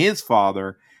 but then his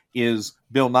father is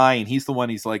Bill Nye, and he's the one.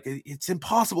 He's like, it's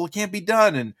impossible, it can't be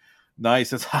done. And Nye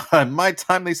says, in my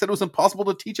time they said it was impossible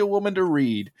to teach a woman to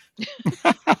read.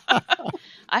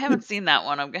 I haven't seen that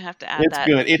one. I'm gonna have to add that.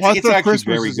 It's good. It's actually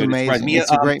Christmas very is good. Amazing.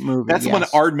 It's a great movie. That's when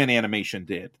Aardman Animation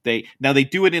did. They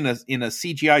do it in a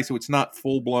CGI, so it's not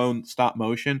full blown stop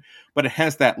motion, but it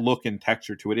has that look and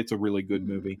texture to it. It's a really good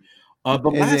movie. The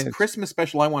last Christmas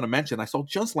special I want to mention, I saw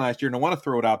just last year, and I want to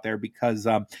throw it out there because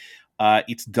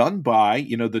it's done by,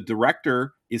 the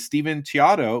director is Steven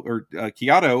Chiodo,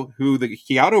 who the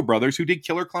Chiodo brothers, who did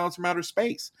Killer Clowns from Outer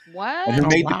Space. What? And who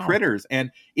made the Critters.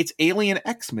 And it's Alien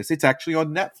Xmas. It's actually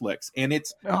on Netflix. And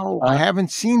it's... I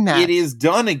haven't seen that. It is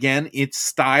done again. Its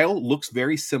style looks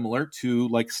very similar to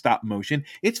like stop motion.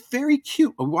 It's very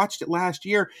cute. We watched it last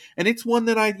year. And it's one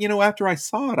that I, after I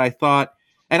saw it, I thought...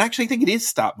 And actually I think it is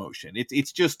stop motion.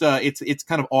 It's just... it's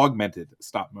kind of augmented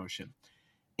stop motion.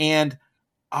 And...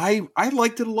 I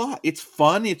liked it a lot. It's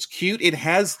fun. It's cute.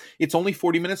 It's only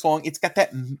 40 minutes long. It's got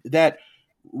that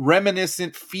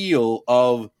reminiscent feel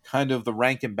of kind of the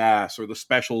Rankin Bass or the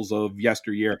specials of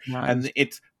yesteryear. Right. And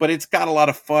it's got a lot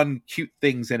of fun, cute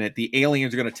things in it. The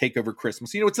aliens are going to take over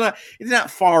Christmas. You know, it's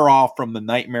not far off from the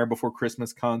Nightmare Before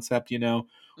Christmas concept, you know,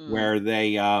 where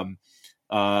they,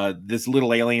 this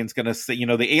little alien's going to say, you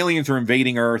know, the aliens are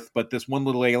invading Earth, but this one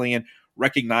little alien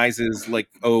recognizes like,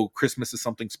 oh, Christmas is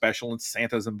something special and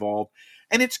Santa's involved.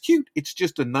 And it's cute. It's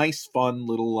just a nice, fun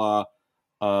little,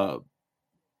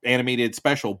 animated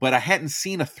special, but I hadn't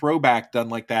seen a throwback done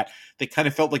like that. They kind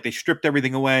of felt like they stripped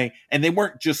everything away, and they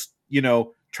weren't just, you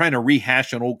know, trying to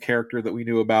rehash an old character that we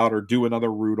knew about or do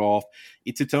another Rudolph.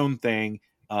 It's its own thing.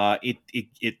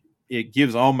 It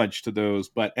gives homage to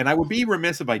those, and I would be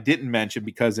remiss if I didn't mention,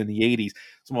 because in the 80s,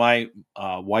 so my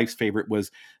wife's favorite was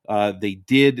they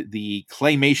did the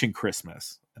Claymation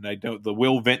Christmas, and I don't the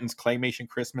Will Vinton's Claymation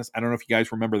Christmas. I don't know if you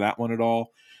guys remember that one at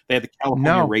all. They had the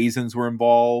California Raisins were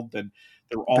involved, and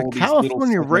there were all the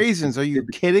California Raisins. Are you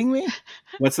kidding me?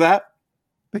 What's that?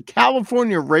 The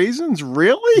California Raisins,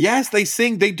 really? Yes, they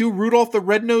do Rudolph the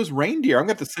Red-Nosed Reindeer. I'm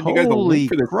going to have to send you guys a link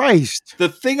for this. Christ. The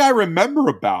thing I remember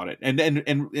about it, and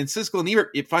Siskel and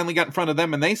Ebert, it finally got in front of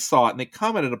them and they saw it and they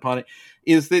commented upon it,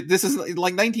 is that this is like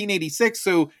 1986.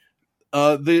 So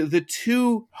the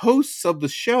two hosts of the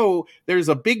show, there's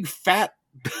a big fat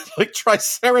like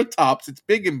Triceratops. It's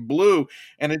big and blue,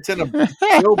 and it's in a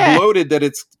so bloated that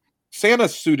its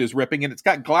Santa's suit is ripping, and it's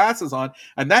got glasses on,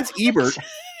 and that's Ebert.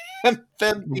 And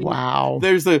then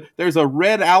there's a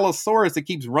red Allosaurus that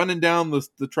keeps running down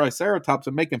the Triceratops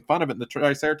and making fun of it, and the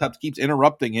Triceratops keeps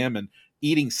interrupting him and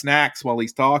eating snacks while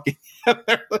he's talking.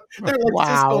 they're like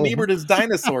Siskel and Ebert as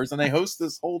dinosaurs, and they host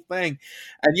this whole thing.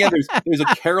 And yeah, there's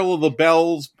a Carol of the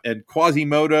Bells, and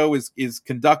Quasimodo is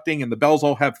conducting, and the bells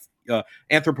all have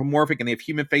anthropomorphic, and they have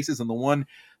human faces, and the one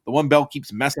bell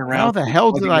keeps messing around. How the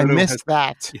hell did I miss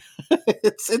that?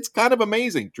 It's kind of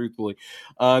amazing, truthfully.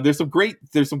 There's some great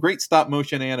stop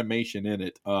motion animation in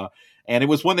it. And it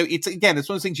was one of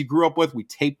those things you grew up with. We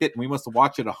taped it and we must have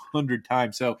watched it 100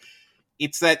 times. So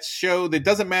it's that show that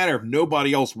doesn't matter if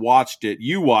nobody else watched it,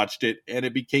 you watched it and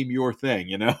it became your thing,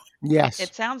 you know? Yes.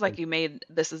 It sounds like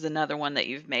this is another one that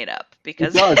you've made up,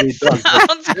 because it does.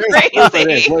 Sounds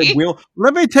crazy.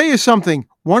 Let me tell you something.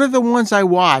 One of the ones I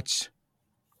watched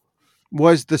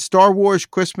was the Star Wars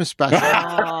Christmas special.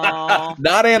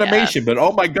 Not animation, but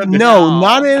oh my goodness. No,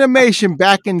 not animation.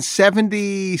 Back in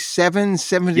 77,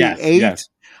 78. Yes.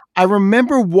 I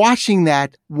remember watching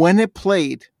that when it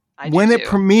played, when it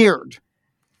premiered.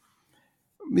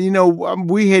 You know,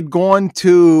 we had gone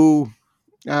to,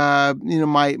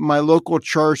 my local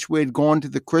church. We had gone to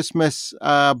the Christmas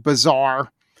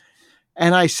bazaar.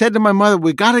 And I said to my mother,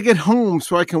 we got to get home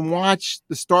so I can watch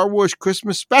the Star Wars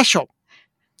Christmas special.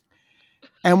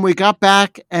 And we got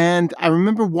back, and I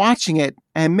remember watching it,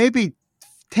 and maybe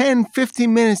 10,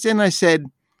 15 minutes in, I said,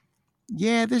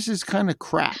 yeah, this is kind of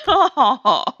crap.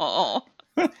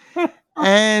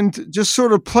 And just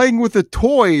sort of playing with the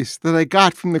toys that I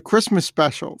got from the Christmas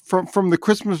special, from the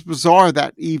Christmas bazaar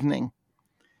that evening.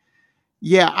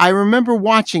 Yeah, I remember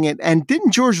watching it. And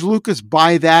didn't George Lucas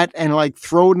buy that and like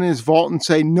throw it in his vault and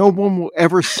say, no one will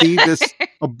ever see this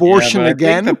abortion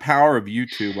again? I think the power of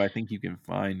YouTube, I think you can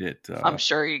find it. I'm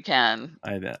sure you can.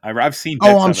 I've seen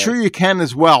bits I'm sure you can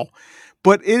as well.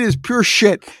 But it is pure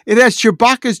shit. It has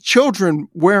Chewbacca's children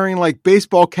wearing like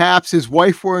baseball caps, his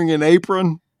wife wearing an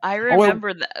apron. I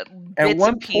remember that at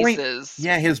one and pieces. Point,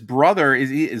 yeah, his brother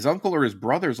his uncle or his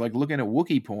brother's like looking at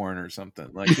Wookiee porn or something.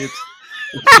 Like it's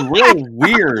real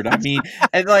weird. I mean,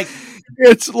 and like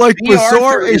it's like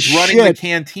bizarre as shit. Running the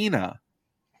cantina.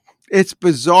 It's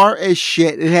bizarre as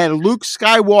shit. It had Luke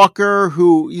Skywalker,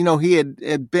 who he had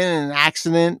been in an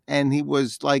accident and he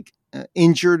was like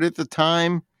injured at the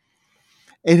time.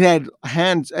 It had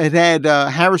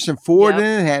Harrison Ford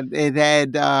in it. It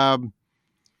had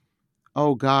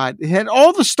oh God! It had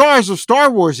all the stars of Star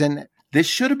Wars in it. This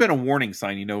should have been a warning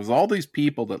sign. It was all these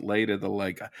people that later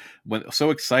went so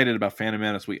excited about Phantom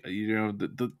Menace.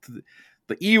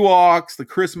 The Ewoks, the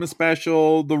Christmas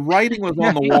special, the writing was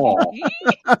on the wall.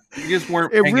 You just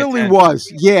weren't. It really was.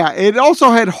 Yeah. It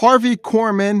also had Harvey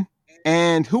Korman,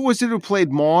 and who was it who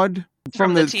played Maude?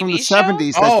 From the 70s,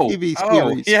 TV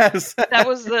series. Yes. That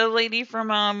was the lady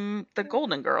from the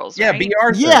Golden Girls, yeah, right? B.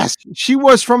 Arthur. Yes, she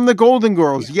was from the Golden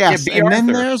Girls, yes. Yeah, and then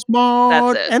there's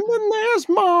Maude, That's it. and then there's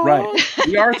Maude. Right.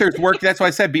 B. Arthur's work, that's why I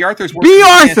said B. Arthur's work. B.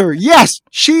 Arthur, yes.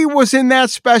 She was in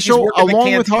that special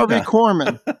along with Harvey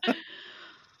Korman.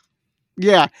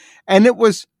 Yeah, and it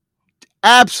was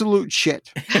absolute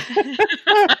shit.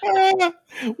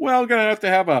 Well, going to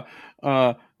have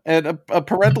a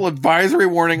parental advisory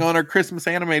warning on our Christmas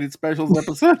animated specials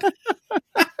episode.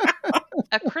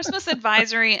 a Christmas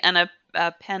advisory and a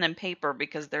pen and paper,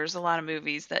 because there's a lot of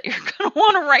movies that you're going to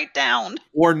want to write down.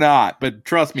 Or not, but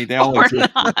trust me, they all exist.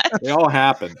 They all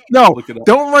happen. No,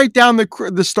 don't write down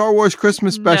the Star Wars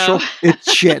Christmas special. No.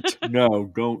 It's shit.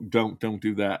 No, don't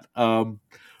do that.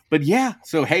 But yeah,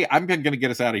 so hey, I'm going to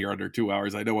get us out of here under 2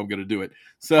 hours. I know I'm going to do it.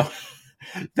 So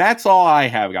that's all I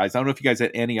have, guys. I don't know if you guys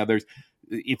had any others.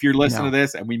 If you're listening to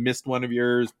this and we missed one of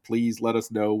yours, please let us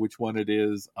know which one it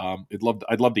is. I'd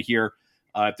love to hear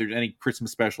if there's any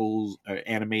Christmas specials,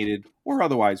 animated or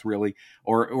otherwise, really,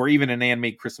 or even an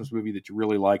animated Christmas movie that you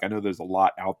really like. I know there's a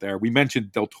lot out there. We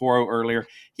mentioned Del Toro earlier.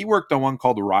 He worked on one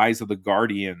called The Rise of the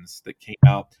Guardians that came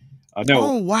out.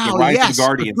 Oh wow! Rise yes, of the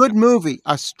Guardians. A good movie,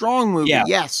 a strong movie. Yeah,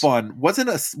 yes, fun.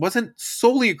 Wasn't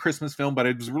solely a Christmas film, but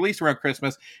it was released around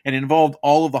Christmas and involved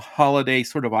all of the holiday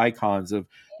sort of icons of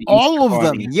the all Easter of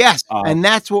them. Bunny. Yes, and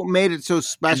that's what made it so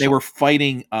special. And they were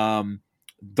fighting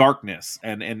darkness,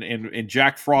 and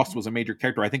Jack Frost was a major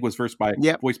character. I think was voiced by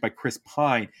Chris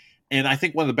Pine. And I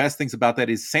think one of the best things about that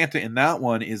is Santa in that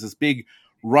one is this big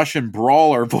Russian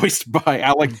brawler voiced by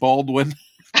Alec Baldwin.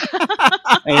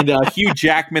 And Hugh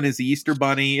Jackman is the Easter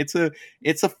Bunny. It's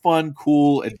a fun,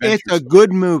 cool adventure. It's a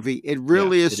good movie. It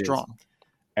really is strong.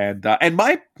 And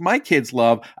my kids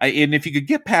love. And if you could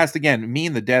get past, again, me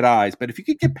and the dead eyes, but if you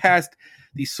could get past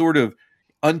the sort of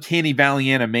uncanny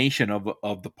valley animation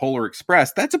of the Polar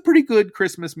Express, that's a pretty good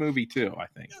Christmas movie too, I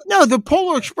think. No, the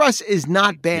Polar Express is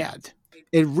not bad. Yeah.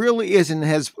 It really isn't. It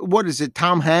has, what is it,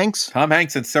 Tom Hanks? Tom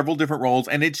Hanks in several different roles.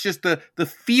 And it's just the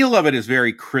feel of it is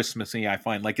very Christmassy, I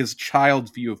find. Like his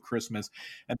child's view of Christmas.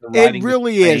 And it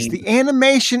really is. The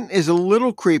animation is a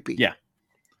little creepy. Yeah.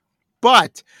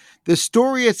 But the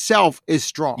story itself is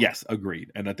strong. Yes, agreed.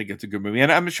 And I think it's a good movie.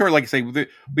 And I'm sure, like I say,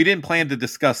 we didn't plan to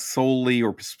discuss solely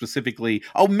or specifically.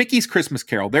 Oh, Mickey's Christmas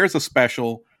Carol. There's a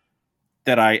special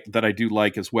that I do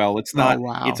like as well. It's not. Oh,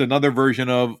 wow. It's another version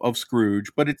of Scrooge,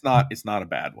 but it's not a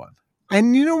bad one.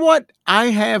 And you know what?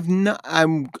 I'm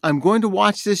going to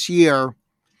watch this year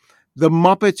The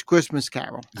Muppets Christmas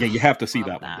Carol. Yeah, you have to see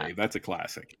that one, Dave. That's a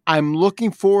classic. I'm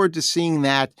looking forward to seeing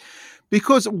that,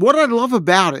 because what I love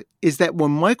about it is that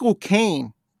when Michael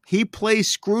Caine, he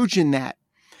plays Scrooge in that,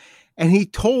 and he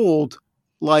told,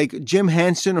 like, Jim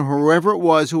Henson or whoever it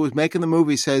was who was making the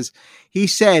movie he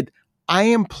said, I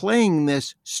am playing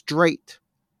this straight.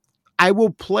 I will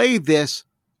play this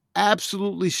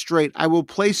absolutely straight. I will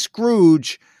play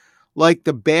Scrooge like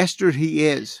the bastard he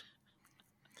is.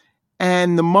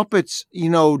 And the Muppets,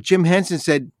 Jim Henson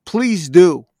said, please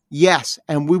do. Yes.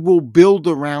 And we will build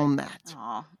around that.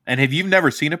 Aww. And have you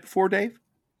never seen it before, Dave?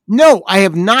 No, I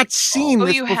have not seen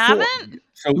this before. Haven't?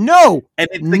 So, no, and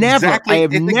it's never. Exactly, I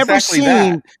have never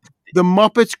seen The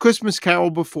Muppets Christmas Carol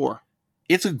before.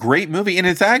 It's a great movie, and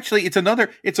it's a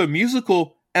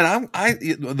musical, and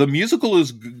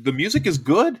the music is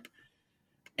good,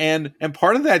 and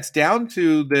part of that's down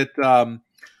to that.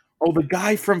 The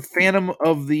guy from Phantom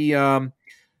of the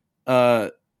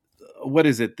what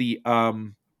is it? The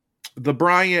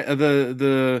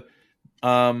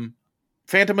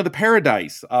Phantom of the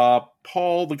Paradise.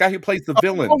 Paul, the guy who plays the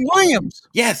villain. Paul Williams.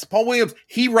 Yes, Paul Williams.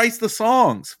 He writes the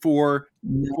songs for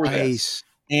this.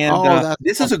 And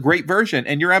this is a great version.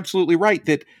 And you're absolutely right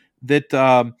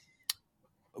that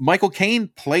Michael Caine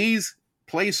plays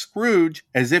Scrooge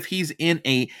as if he's in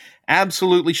a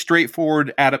absolutely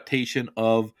straightforward adaptation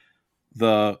of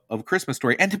Christmas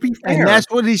Story. And to be fair, and that's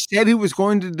what he said he was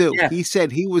going to do. Yeah. He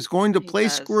said he was going to play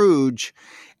Scrooge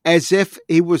as if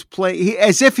he was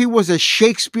a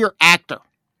Shakespeare actor.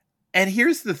 And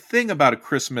here's the thing about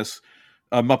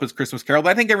Muppets Christmas Carol that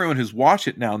I think everyone who's watched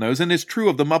it now knows, and it's true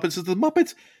of the Muppets, is the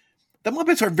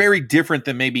Muppets are very different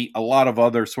than maybe a lot of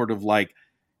other sort of like,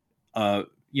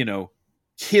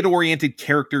 kid-oriented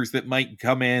characters that might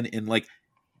come in and like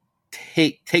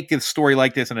take a story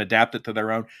like this and adapt it to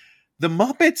their own. The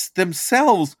Muppets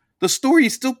themselves, the story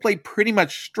is still played pretty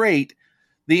much straight.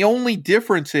 The only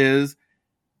difference is,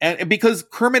 and because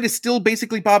Kermit is still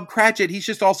basically Bob Cratchit, he's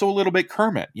just also a little bit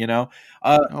Kermit, Wow.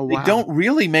 They don't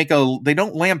really they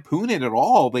don't lampoon it at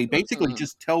all. They basically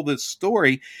just tell this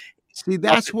story. See,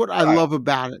 that's what I love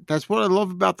about it. That's what I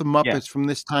love about the Muppets from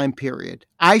this time period.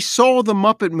 I saw the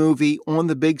Muppet movie on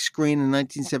the big screen in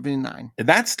 1979. And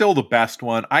that's still the best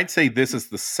one. I'd say this is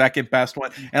the second best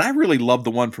one. And I really love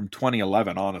the one from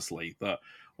 2011, honestly,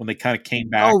 when they kind of came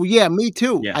back. Oh, yeah, me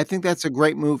too. Yeah. I think that's a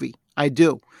great movie. I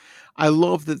do. I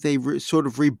love that they sort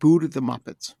of rebooted the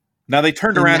Muppets. Now, they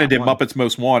turned around and did Muppets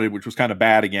Most Wanted, which was kind of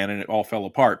bad again, and it all fell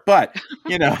apart. But,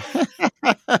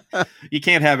 you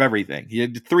can't have everything. You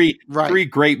had three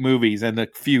great movies and a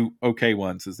few okay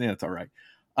ones. It's all right.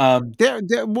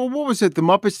 Well, what was it? The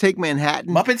Muppets Take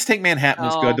Manhattan. Muppets Take Manhattan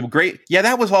was good.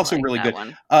 That was also really good.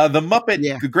 One.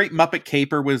 The Great Muppet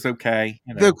Caper was okay.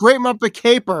 The Great Muppet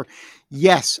Caper.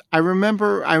 Yes, I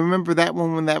remember that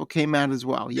one when that came out as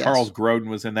well. Yes. Charles Grodin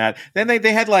was in that. Then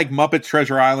they had like Muppets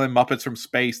Treasure Island, Muppets from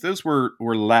Space. Those were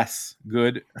less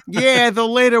good. Yeah, the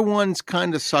later ones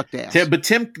kind of sucked ass. But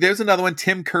there's another one.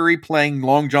 Tim Curry playing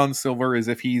Long John Silver as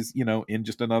if he's in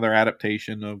just another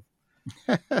adaptation of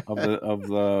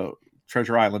the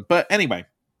Treasure Island. But anyway,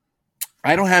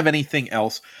 I don't have anything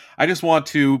else. I just want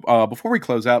to, before we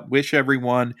close out, wish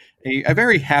everyone a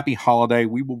very happy holiday.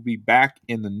 We will be back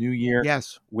in the new year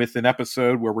with an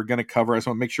episode where we're going to cover. I just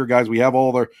want to make sure, guys, we have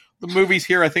all the movies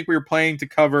here. I think we were planning to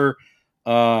cover,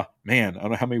 I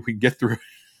don't know how many we can get through,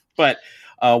 but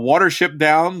Watership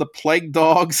Down, The Plague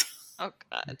Dogs. Oh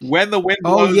God! When the Wind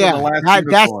Blows. Oh yeah,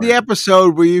 that's the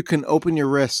episode where you can open your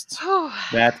wrists.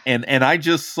 And I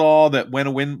just saw that When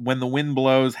the Wind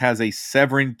Blows has a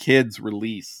Severin Kids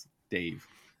release, Dave.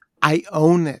 I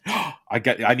own it.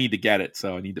 I need to get it,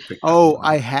 so I need to pick.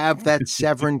 I have that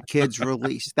Severin Kids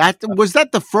release. That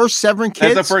the first Severin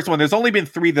Kids. That's the first one. There's only been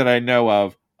 3 that I know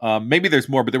of. Maybe there's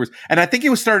more, but there was, and I think it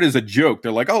was started as a joke.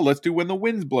 They're like, "Oh, let's do When the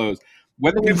Wind Blows."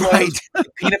 When the Wind Blows,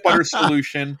 Peanut Butter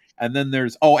Solution, and then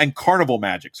there's and Carnival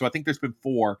Magic. So I think there's been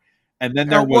 4, and then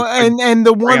there was and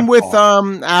the one with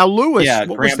Al Lewis. Yeah,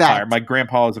 what Grandpire. was that? My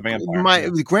Grandpa is a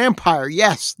Vampire. The Grandpire.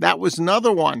 Yes, that was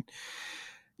another one.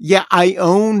 Yeah, I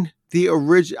own the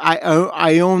original.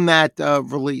 I own that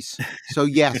release. So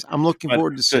yes, I'm looking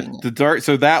forward to seeing it.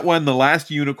 So that one, The Last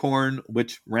Unicorn,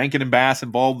 which Rankin and Bass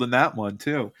involved in that one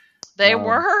too. They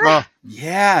were?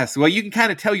 Yes. Well, you can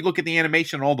kind of tell. You look at the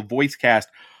animation, all the voice cast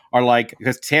are like,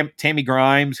 because Tammy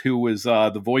Grimes, who was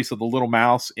the voice of the little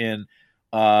mouse in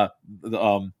the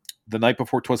Night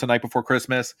Before, 'Twas the Night Before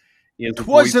Christmas.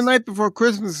 The Night Before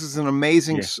Christmas is an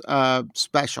amazing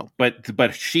special.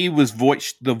 But she was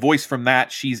the voice from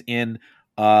that. She's in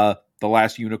The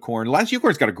Last Unicorn. The Last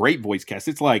Unicorn's got a great voice cast.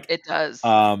 It's like it does.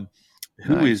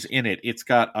 Who is in it? It's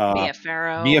got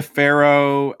Mia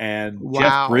Farrow and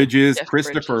Jeff Bridges,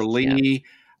 Christopher Lee,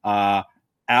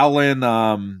 Alan.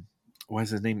 Why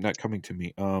is his name not coming to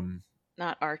me?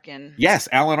 Not Arkin. Yes,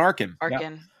 Alan Arkin. Arkin.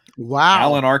 Yeah. Wow,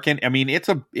 Alan Arkin. I mean, it's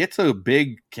a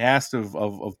big cast of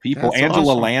people. That's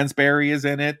Angela awesome. Lansbury is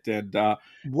in it, and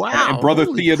wow, Brother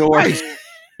holy Theodore. Christ.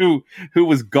 Who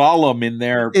was Gollum in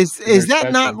there? Is that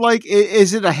special. not like?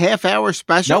 Is it a half-hour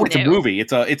special? No, it's a movie.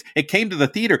 It came to the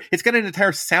theater. It's got an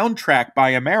entire soundtrack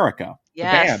by America.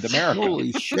 Yes. The band America.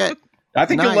 Holy shit! I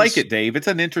think you'll Nice. like it, Dave. It's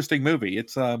an interesting movie.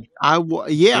 It's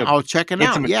I'll check it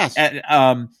out. Yes,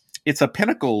 it's a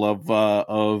pinnacle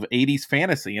of 80s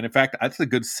fantasy, and in fact, that's a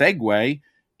good segue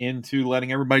into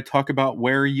letting everybody talk about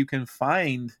where you can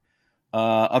find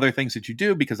other things that you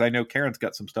do, because I know Karen's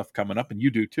got some stuff coming up, and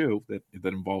you do too, that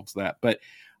involves that. But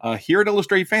here at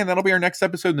Illustrated Fan, that'll be our next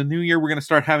episode in the new year. We're going to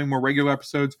start having more regular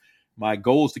episodes. My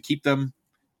goal is to keep them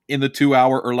in the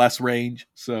 2-hour or less range.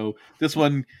 So this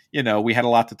one, we had a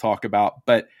lot to talk about,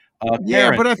 but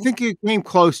Karen, but I think you came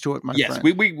close to it, my friend.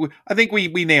 Yes, I think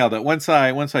we nailed it. Once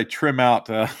I trim out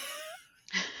a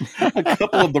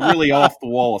couple of the really off the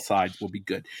wall asides, will be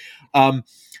good.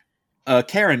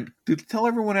 Karen, tell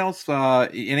everyone else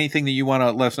anything that you want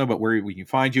to let us know about where we can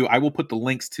find you. I will put the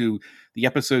links to the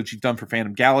episodes you've done for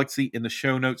Phantom Galaxy in the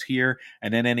show notes here,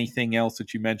 and then anything else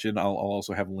that you mentioned, I'll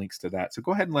also have links to that. So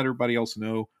go ahead and let everybody else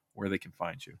know where they can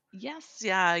find you. Yes,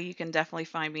 yeah, you can definitely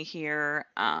find me here.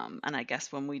 And I guess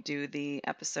when we do the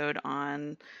episode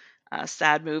on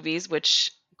sad movies,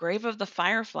 which Grave of the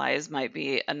Fireflies might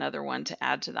be another one to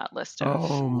add to that list of,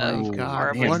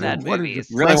 horrible sad movies.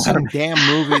 Really some damn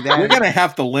movie that we're gonna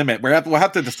have to limit. We'll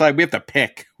have to decide. We have to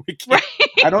pick. We can't,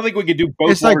 I don't think we can do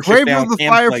both. It's like Grave of the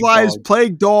Fireflies,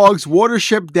 Plague Dogs,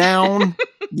 Watership Down.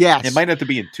 Yes, it might have to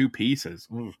be in 2 pieces.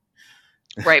 Ooh.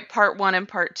 Right, part 1 and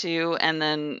part 2, and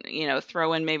then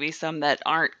throw in maybe some that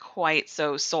aren't quite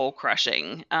so soul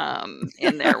crushing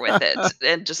in there with it,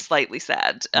 and just slightly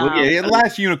sad. The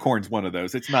Last Unicorn's one of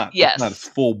those. It's not as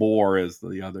full bore as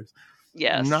the others.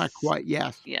 Yes, not quite.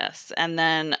 Yes, and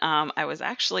then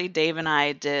Dave and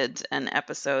I did an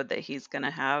episode that he's going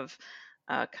to have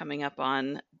coming up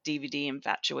on DVD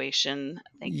Infatuation.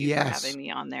 Thank you for having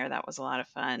me on there. That was a lot of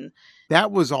fun.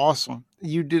 That was awesome.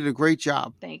 You did a great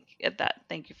job. Thank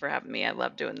you for having me. I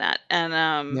love doing that. And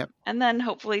and then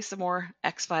hopefully some more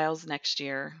X-Files next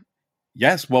year.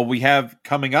 Yes, well, we have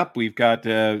coming up. We've got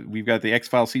the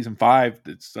X-Files season 5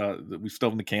 that's that we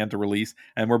still in the can to release,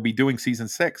 and we'll be doing season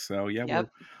 6. So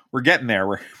we're getting there.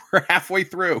 We're halfway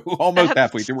through, almost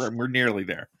halfway through. We're nearly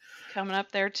there. coming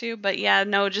up there too. But yeah,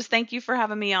 no, just thank you for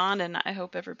having me on, and I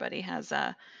hope everybody has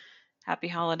a happy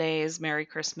holidays, Merry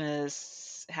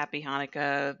Christmas, Happy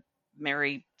Hanukkah,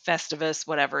 Merry Festivus,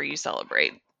 whatever you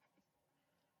celebrate.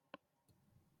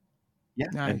 Yeah.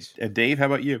 Nice. And Dave, how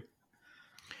about you?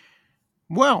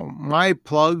 Well, my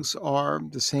plugs are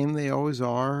the same they always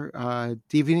are.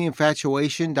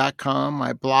 DVDinfatuation.com,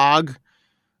 my blog.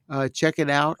 Check it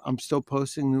out. I'm still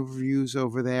posting new reviews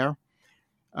over there.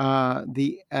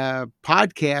 The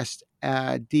podcast,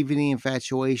 DVD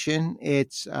Infatuation,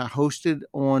 it's hosted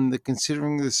on the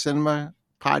Considering the Cinema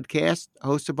podcast,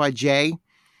 hosted by Jay.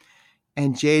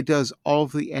 And Jay does all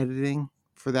of the editing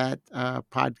for that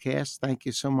podcast. Thank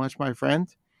you so much, my friend.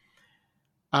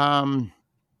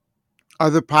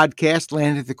 Other podcast,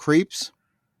 Land of the Creeps.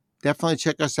 Definitely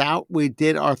check us out. We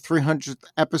did our 300th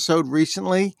episode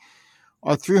recently.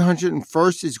 Our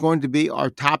 301st is going to be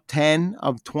our top 10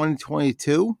 of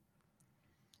 2022.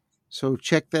 So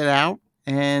check that out.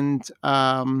 And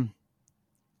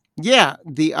yeah,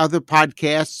 the other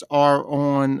podcasts are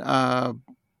on,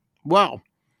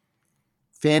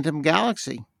 Phantom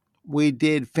Galaxy. We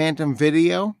did Phantom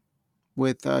Video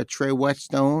with Trey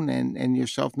Whetstone and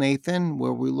yourself, Nathan,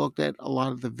 where we looked at a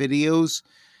lot of the videos,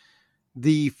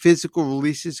 the physical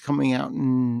releases coming out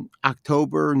in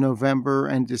October, November,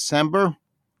 and December.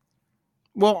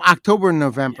 Well, October and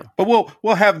November. But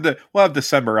we'll have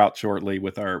December out shortly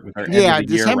with our end of the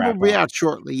December year will be out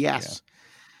shortly. Yes,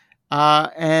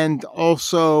 and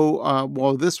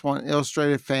also this one,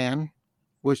 Illustrated Fan,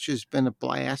 which has been a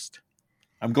blast.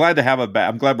 I'm glad to have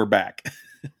I'm glad we're back.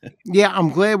 Yeah, I'm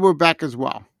glad we're back as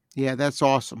well. Yeah, that's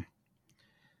awesome.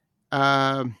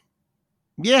 Yeah,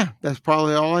 that's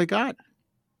probably all I got.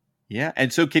 Yeah,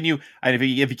 and so can you? And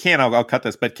if you can, I'll cut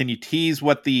this. But can you tease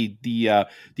what the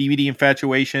DVD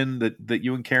Infatuation that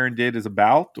you and Karen did is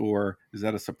about, or is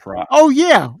that a surprise? Oh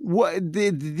yeah, what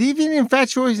the DVD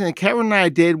Infatuation that Karen and I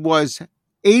did was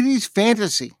 80s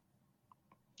fantasy.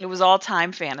 It was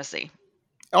all-time fantasy.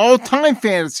 All-time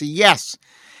fantasy, yes.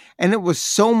 And it was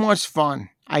so much fun.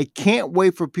 I can't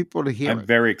wait for people to hear it. I'm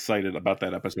very excited about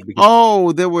that episode.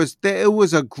 It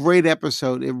was a great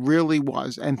episode. It really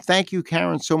was. And thank you,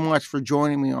 Karen, so much for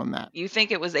joining me on that. You think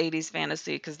it was 80s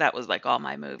fantasy because that was like all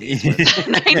my movies. Yeah,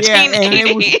 and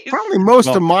it was probably most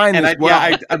of mine as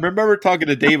well. Yeah, I remember talking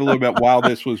to Dave a little bit while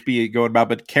this was going about.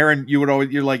 But Karen,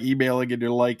 you're like emailing and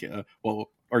you're like, or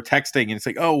texting, and it's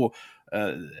like, how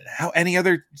any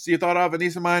other you thought of? And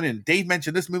these are mine. And Dave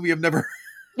mentioned this movie I've never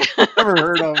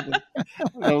heard of.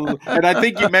 And I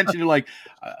think you mentioned, you're like,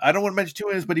 I don't want to mention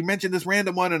two names, but he mentioned this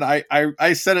random one, and I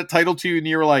said a title to you, and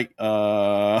you were like,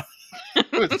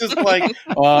 it's just like,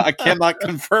 I cannot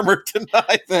confirm or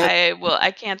deny that.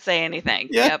 I can't say anything.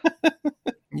 Yeah. Yep.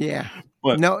 Yeah.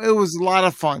 No, it was a lot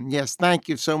of fun. Yes, thank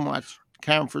you so much,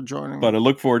 Karen, for joining me. But I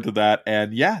look forward to that.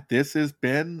 And yeah, this has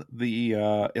been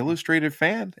the Illustrated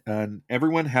Fan, and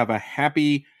everyone have a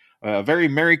very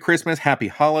Merry Christmas, Happy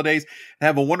Holidays, and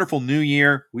have a wonderful New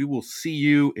Year. We will see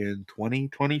you in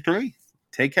 2023.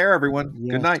 Take care, everyone.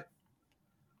 Yes. Good night.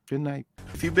 Good night.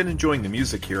 If you've been enjoying the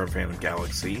music here on Phantom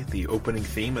Galaxy, the opening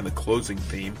theme and the closing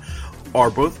theme are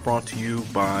both brought to you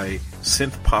by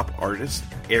synth pop artist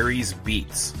Aries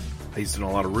Beats. He's done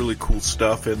a lot of really cool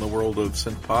stuff in the world of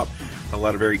synth pop, a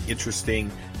lot of very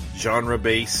interesting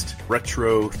genre-based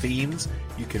retro themes.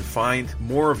 You can find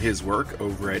more of his work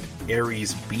over at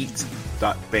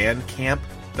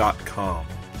ariesbeats.bandcamp.com.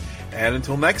 And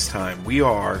until next time, we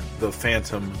are the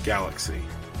Phantom Galaxy.